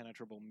wearing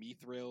impenetrable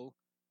mithril.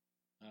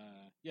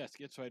 Yes,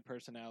 schizoid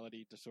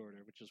personality disorder,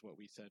 which is what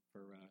we said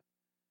for,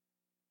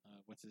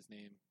 what's his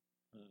name?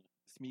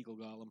 Smeagol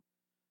Gollum.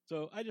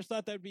 So I just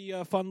thought that'd be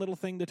a fun little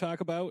thing to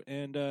talk about,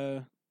 and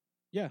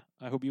yeah,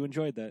 I hope you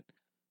enjoyed that.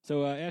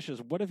 So,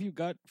 Ashes, what have you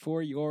got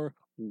for your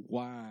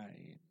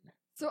wine?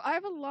 So I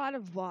have a lot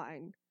of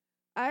wine.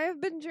 I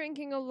have been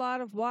drinking a lot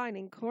of wine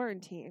in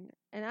quarantine,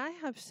 and I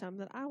have some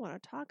that I want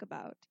to talk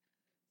about.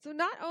 So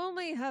not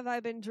only have I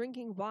been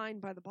drinking wine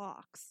by the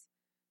box,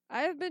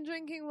 I have been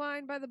drinking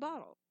wine by the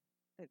bottle.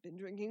 I've been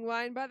drinking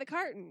wine by the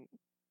carton.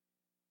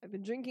 I've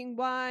been drinking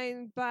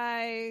wine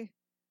by...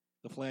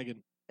 the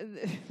flagon.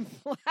 The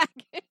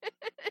flagon.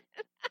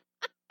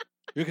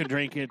 You can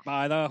drink it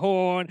by the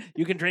horn.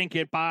 You can drink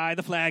it by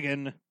the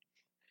flagon.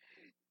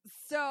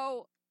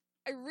 So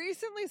I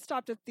recently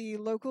stopped at the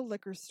local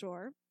liquor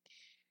store.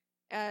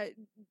 I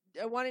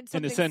wanted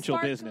something an essential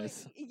sparkling.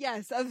 business.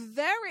 Yes, a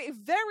very,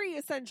 very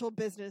essential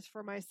business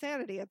for my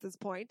sanity at this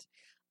point.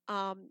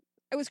 I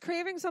was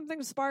craving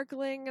something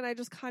sparkling, and I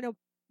just kind of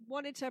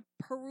wanted to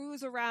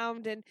peruse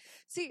around and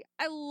see.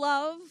 I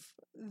love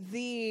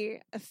the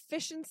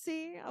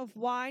efficiency of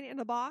wine in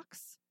a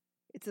box.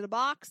 It's in a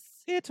box.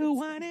 It's a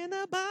wine in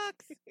a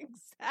box.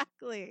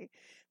 Exactly.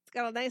 It's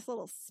got a nice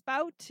little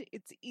spout.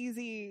 It's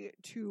easy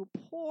to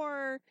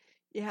pour.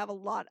 You have a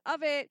lot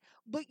of it,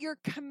 but you're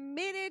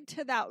committed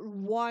to that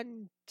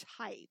one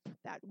type,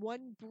 that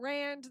one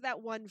brand,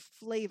 that one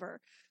flavor.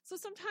 So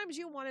sometimes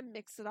you want to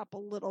mix it up a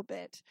little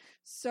bit.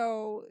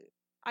 So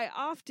I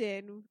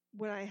often,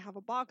 when I have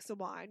a box of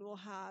wine, will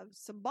have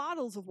some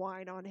bottles of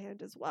wine on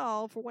hand as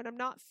well for when I'm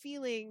not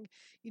feeling,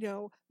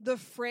 the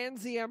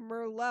Franzia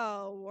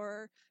Merlot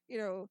or,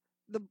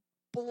 the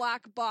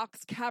black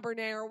box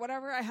Cabernet or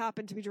whatever I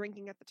happen to be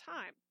drinking at the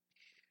time.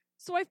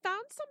 So I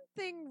found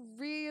something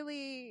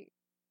really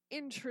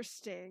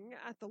interesting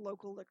at the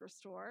local liquor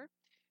store.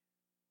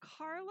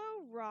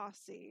 Carlo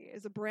Rossi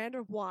is a brand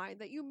of wine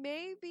that you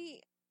may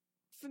be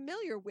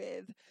familiar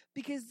with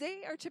because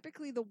they are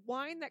typically the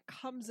wine that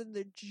comes in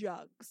the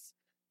jugs,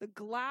 the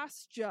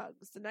glass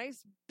jugs, the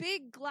nice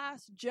big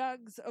glass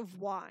jugs of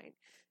wine.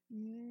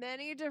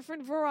 Many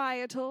different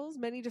varietals,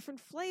 many different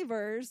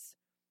flavors,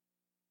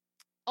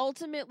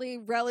 ultimately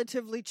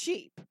relatively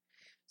cheap.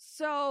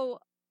 So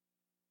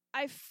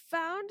I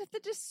found the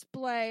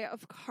display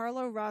of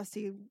Carlo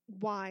Rossi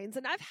wines,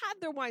 and I've had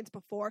their wines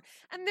before,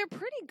 and they're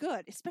pretty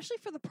good, especially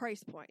for the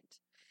price point.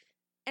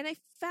 And I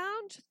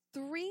found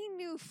 3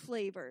 new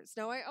flavors.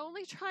 Now, I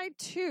only tried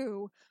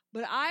 2,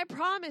 but I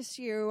promise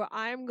you,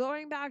 I'm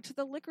going back to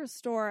the liquor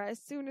store as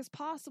soon as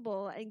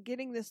possible and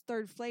getting this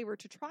 3rd flavor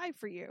to try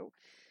for you.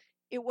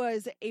 It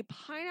was a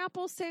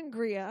pineapple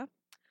sangria,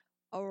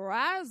 a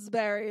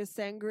raspberry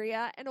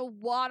sangria, and a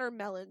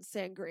watermelon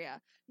sangria.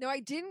 Now, I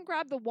didn't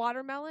grab the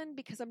watermelon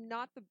because I'm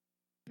not the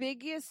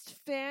biggest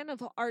fan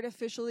of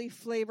artificially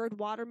flavored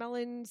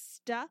watermelon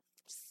stuffs.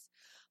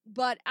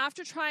 But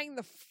after trying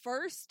the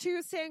first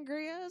 2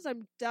 sangrias,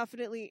 I'm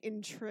definitely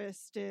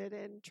interested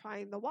in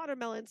trying the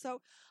watermelon.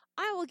 So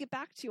I will get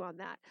back to you on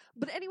that.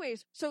 But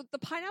anyways, so the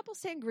pineapple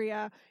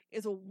sangria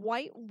is a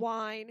white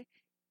wine.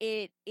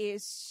 It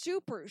is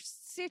super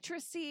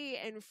citrusy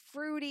and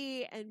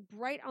fruity and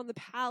bright on the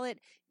palate.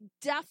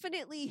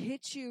 Definitely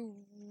hits you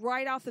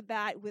right off the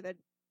bat with a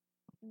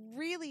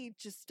really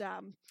just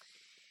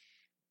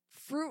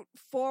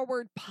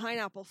fruit-forward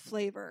pineapple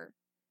flavor.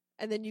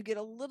 And then you get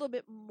a little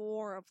bit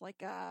more of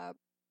like a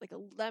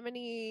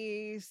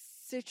lemony,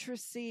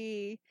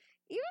 citrusy,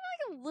 even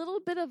like a little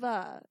bit of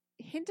a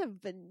hint of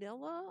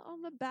vanilla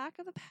on the back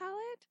of the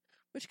palate,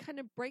 which kind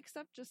of breaks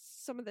up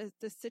just some of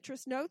the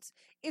citrus notes.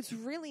 It's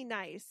really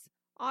nice.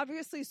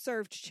 Obviously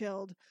served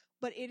chilled,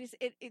 but it's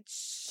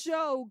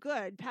so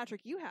good.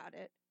 Patrick, you had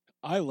it.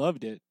 I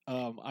loved it.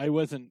 I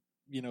wasn't,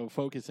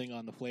 focusing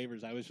on the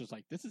flavors. I was just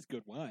like, this is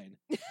good wine.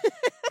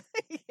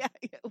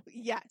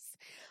 Yes.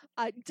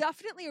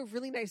 Definitely a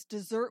really nice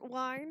dessert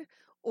wine,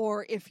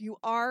 or if you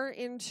are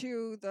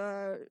into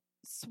the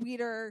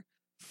sweeter,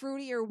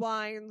 fruitier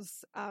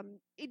wines,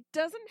 it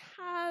doesn't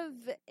have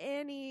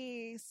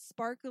any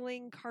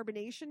sparkling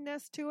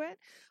carbonation-ness to it,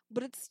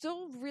 but it's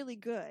still really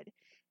good.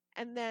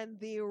 And then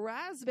the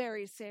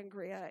raspberry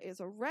sangria is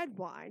a red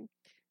wine,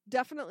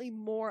 definitely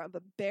more of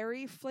a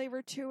berry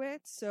flavor to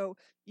it, so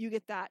you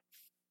get that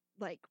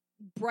like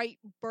bright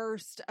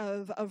burst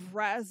of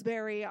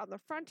raspberry on the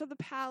front of the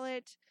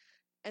palate,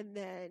 and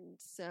then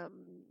some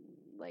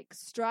like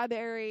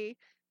strawberry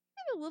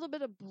and a little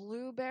bit of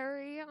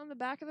blueberry on the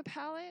back of the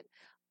palate.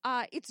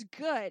 It's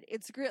good.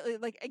 It's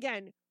great. Like,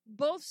 again,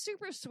 both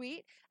super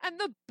sweet. And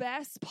the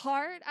best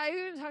part, I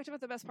haven't talked about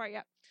the best part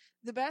yet.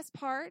 The best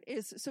part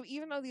is, so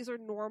even though these are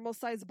normal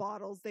size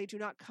bottles, they do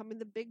not come in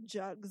the big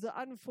jugs,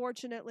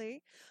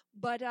 unfortunately,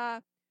 but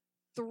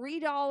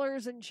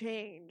 $3 and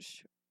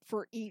change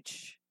for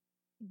each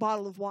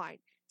bottle of wine.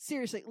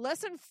 Seriously, less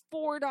than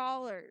 $4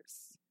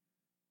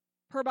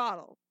 per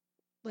bottle.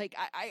 Like,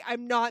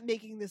 I'm not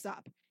making this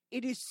up.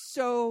 It is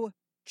so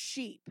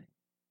cheap.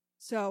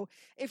 So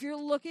if you're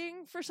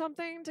looking for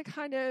something to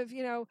kind of,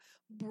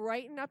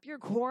 brighten up your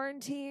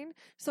quarantine,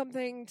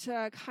 something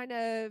to kind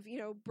of,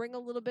 bring a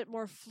little bit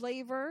more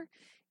flavor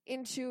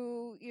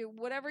into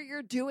whatever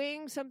you're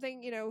doing,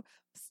 something,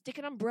 stick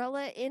an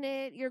umbrella in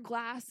it, your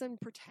glass, and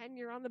pretend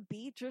you're on the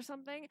beach or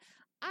something.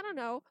 I don't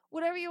know,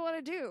 whatever you want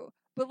to do.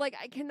 But like,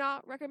 I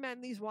cannot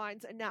recommend these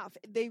wines enough.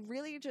 They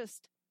really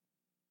just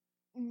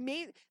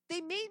made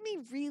me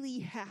really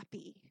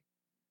happy.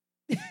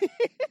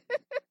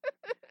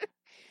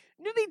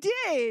 No, they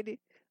did.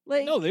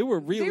 Like, no, they were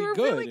really good.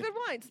 Really good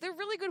wines. They're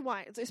really good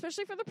wines,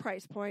 especially for the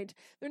price point.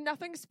 They're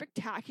nothing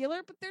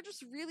spectacular, but they're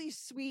just really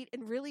sweet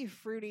and really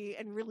fruity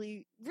and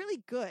really,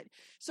 really good.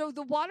 So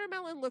the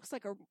watermelon looks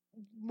like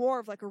more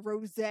of like a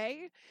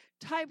rosé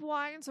type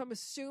wine. So I'm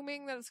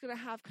assuming that it's going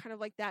to have kind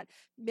of like that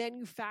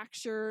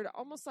manufactured,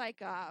 almost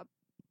like a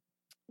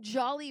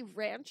Jolly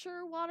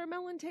Rancher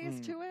watermelon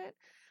taste to it.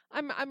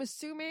 I'm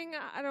assuming,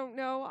 I don't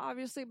know,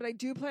 obviously, but I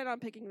do plan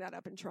on picking that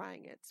up and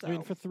trying it. So. I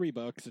mean, for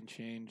 $3 and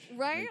change.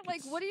 Right?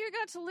 Like, what do you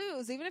got to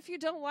lose? Even if you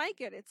don't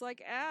like it, it's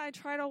like, I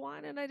tried a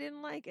wine and I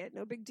didn't like it.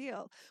 No big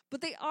deal. But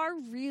they are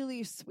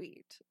really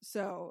sweet.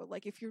 So,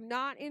 like, if you're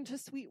not into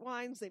sweet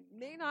wines, they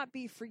may not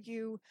be for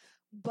you,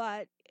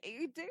 but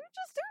they're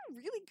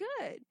really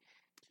good.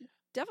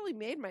 Definitely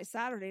made my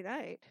Saturday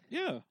night.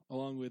 Yeah,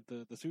 along with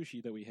the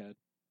sushi that we had.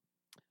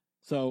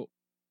 So,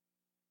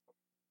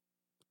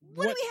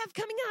 What do we have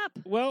coming up?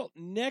 Well,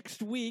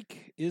 next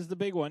week is the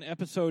big one,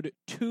 episode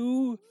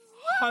 200.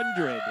 What?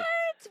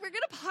 We're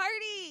going to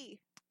party.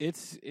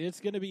 It's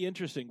going to be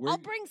interesting. I'll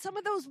bring some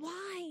of those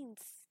wines.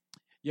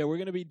 Yeah, we're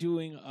going to be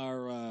doing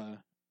our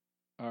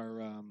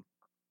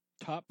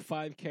top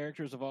 5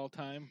 characters of all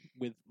time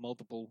with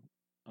multiple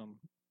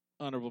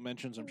honorable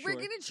mentions, I'm sure. We're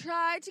going to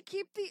try to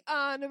keep the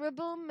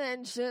honorable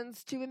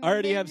mentions to a minimum. I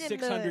already have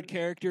 600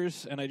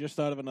 characters, and I just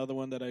thought of another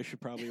one that I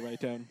should probably write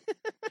down.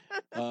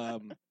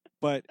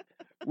 But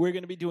we're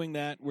going to be doing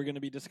that. We're going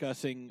to be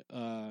discussing,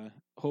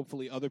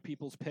 hopefully, other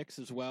people's picks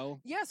as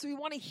well. Yes, we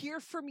want to hear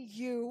from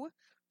you.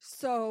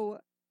 So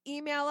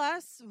email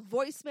us,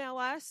 voicemail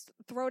us,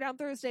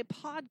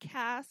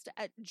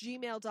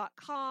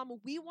 throwdownthursdaypodcast@gmail.com.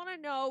 We want to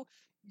know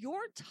your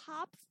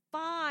top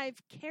 5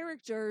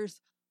 characters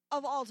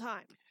of all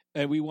time.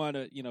 And we want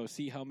to,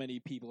 see how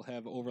many people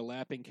have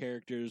overlapping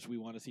characters. We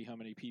want to see how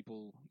many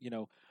people,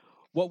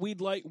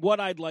 what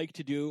I'd like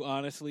to do,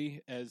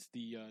 honestly, as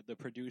the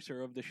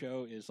producer of the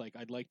show is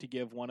I'd like to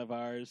give one of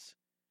ours,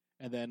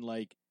 and then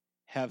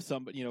have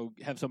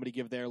somebody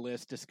give their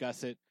list,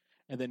 discuss it,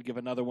 and then give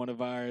another one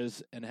of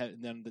ours, and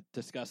then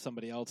discuss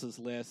somebody else's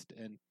list,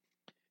 and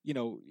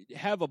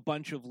have a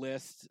bunch of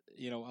lists.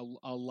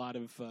 A lot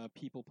of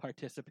people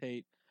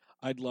participate.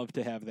 I'd love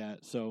to have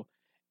that. So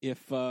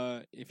if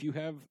you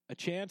have a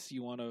chance,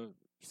 you want to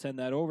send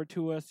that over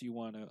to us. You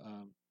want to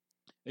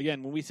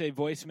again, when we say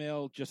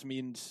voicemail, just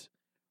means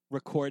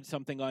record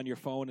something on your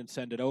phone and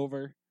send it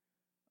over,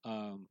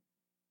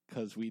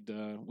 because we'd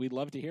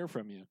love to hear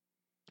from you.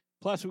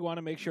 Plus, we want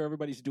to make sure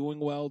everybody's doing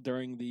well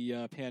during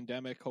the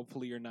pandemic.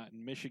 Hopefully, you're not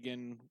in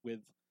Michigan with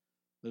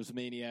those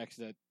maniacs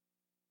that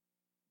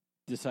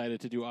decided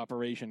to do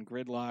Operation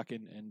Gridlock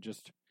and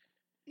just...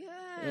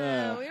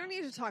 Yeah, we don't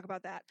need to talk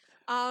about that.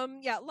 A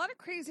lot of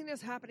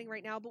craziness happening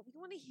right now, but we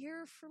want to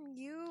hear from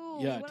you.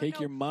 Yeah, take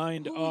your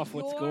mind off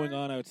what's going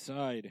on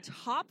outside.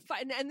 Top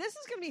 5, and this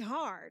is going to be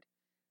hard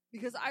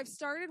because I've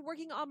started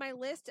working on my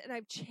list and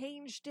I've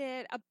changed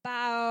it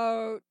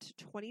about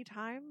 20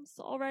 times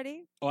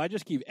already. Oh, I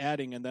just keep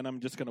adding, and then I'm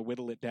just going to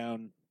whittle it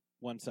down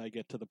once I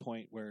get to the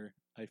point where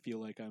I feel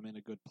like I'm in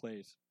a good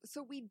place.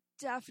 So we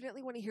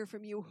definitely want to hear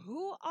from you.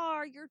 Who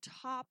are your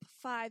top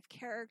 5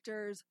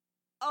 characters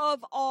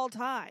of all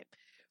time?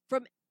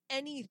 From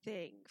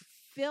anything,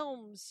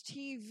 films,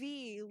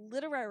 TV,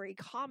 literary,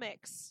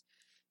 comics,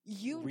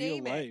 you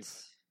name it.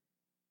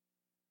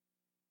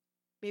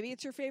 Maybe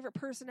it's your favorite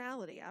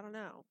personality. I don't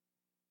know.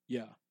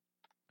 Yeah.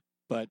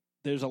 But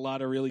there's a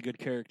lot of really good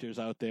characters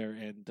out there,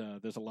 and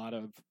there's a lot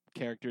of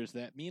characters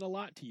that mean a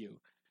lot to you.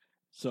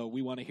 So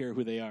we want to hear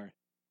who they are.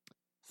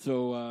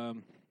 So I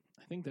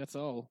think that's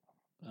all.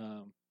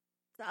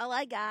 That's all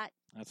I got.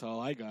 That's all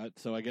I got.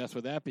 So I guess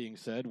with that being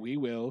said, we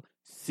will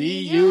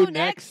see you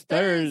next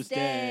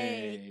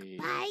Thursday.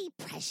 Bye,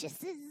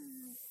 preciouses.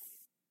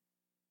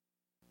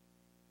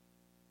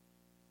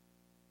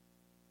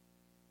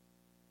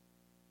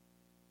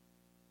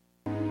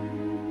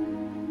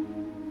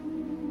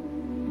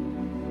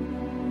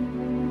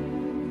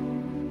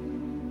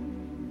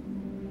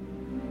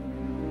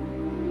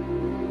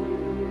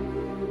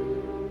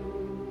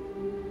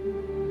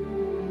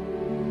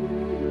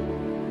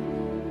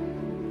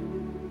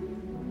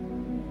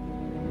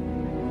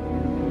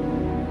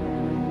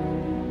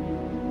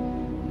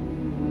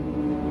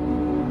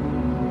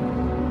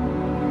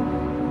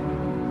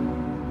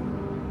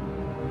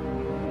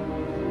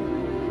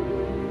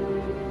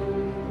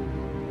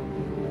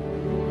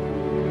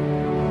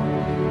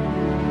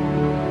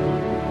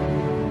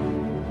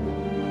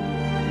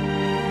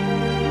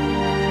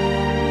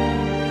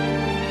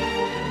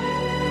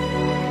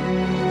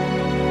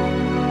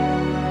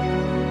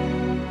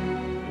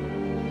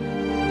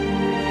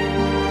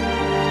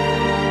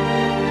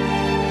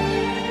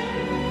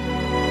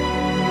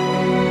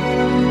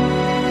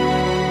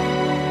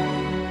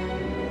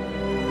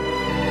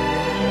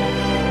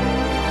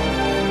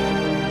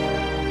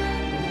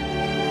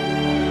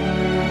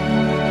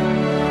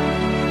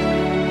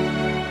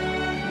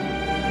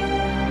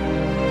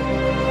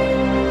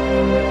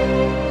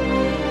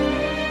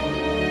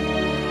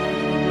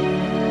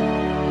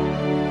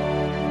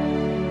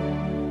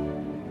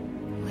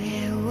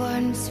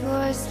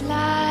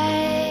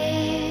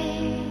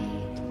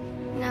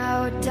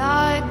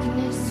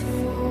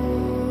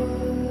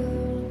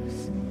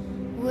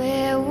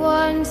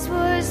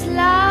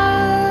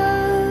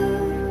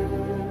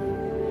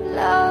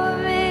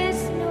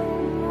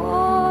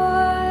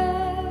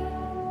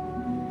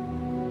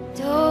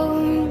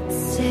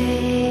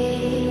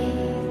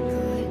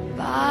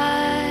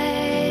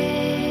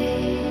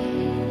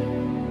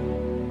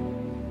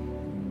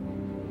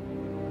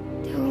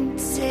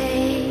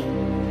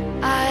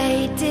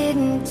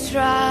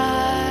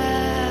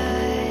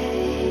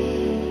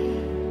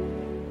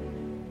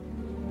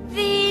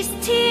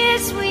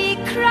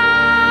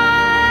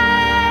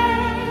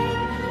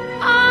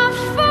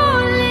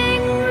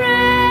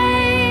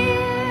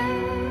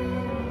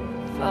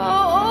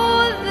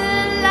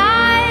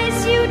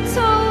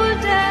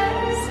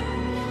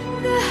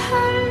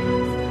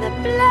 The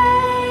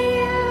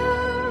blame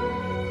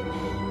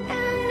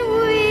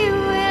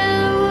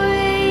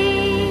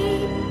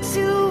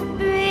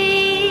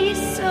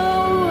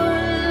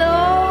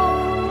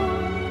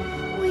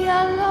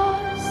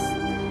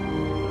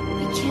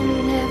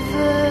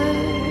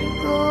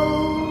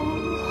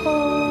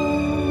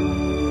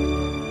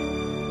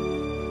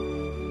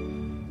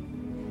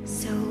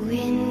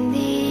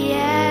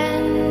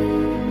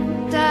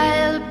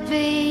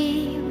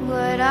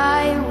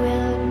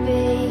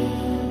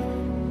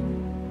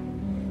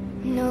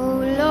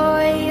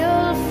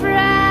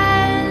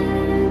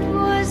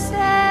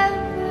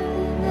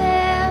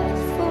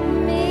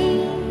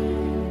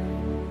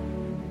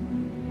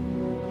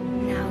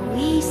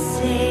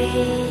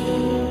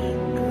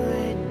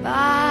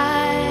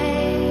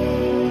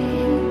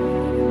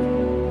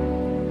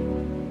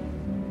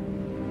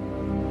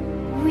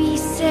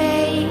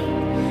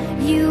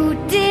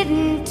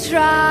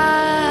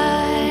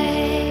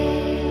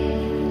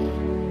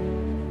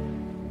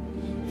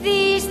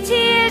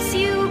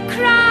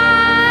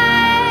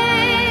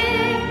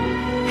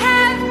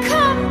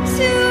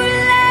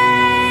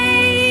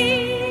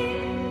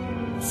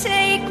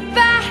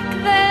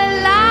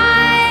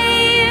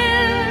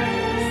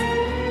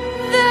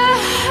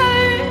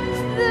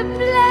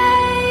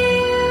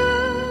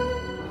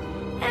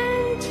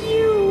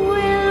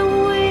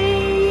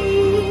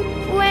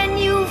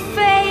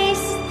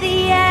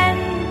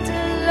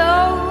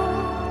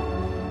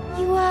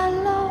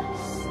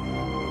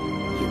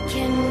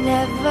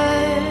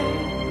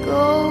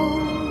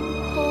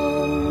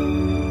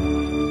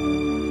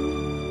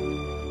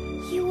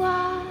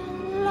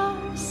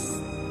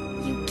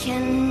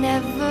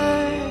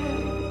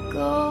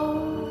vertigo.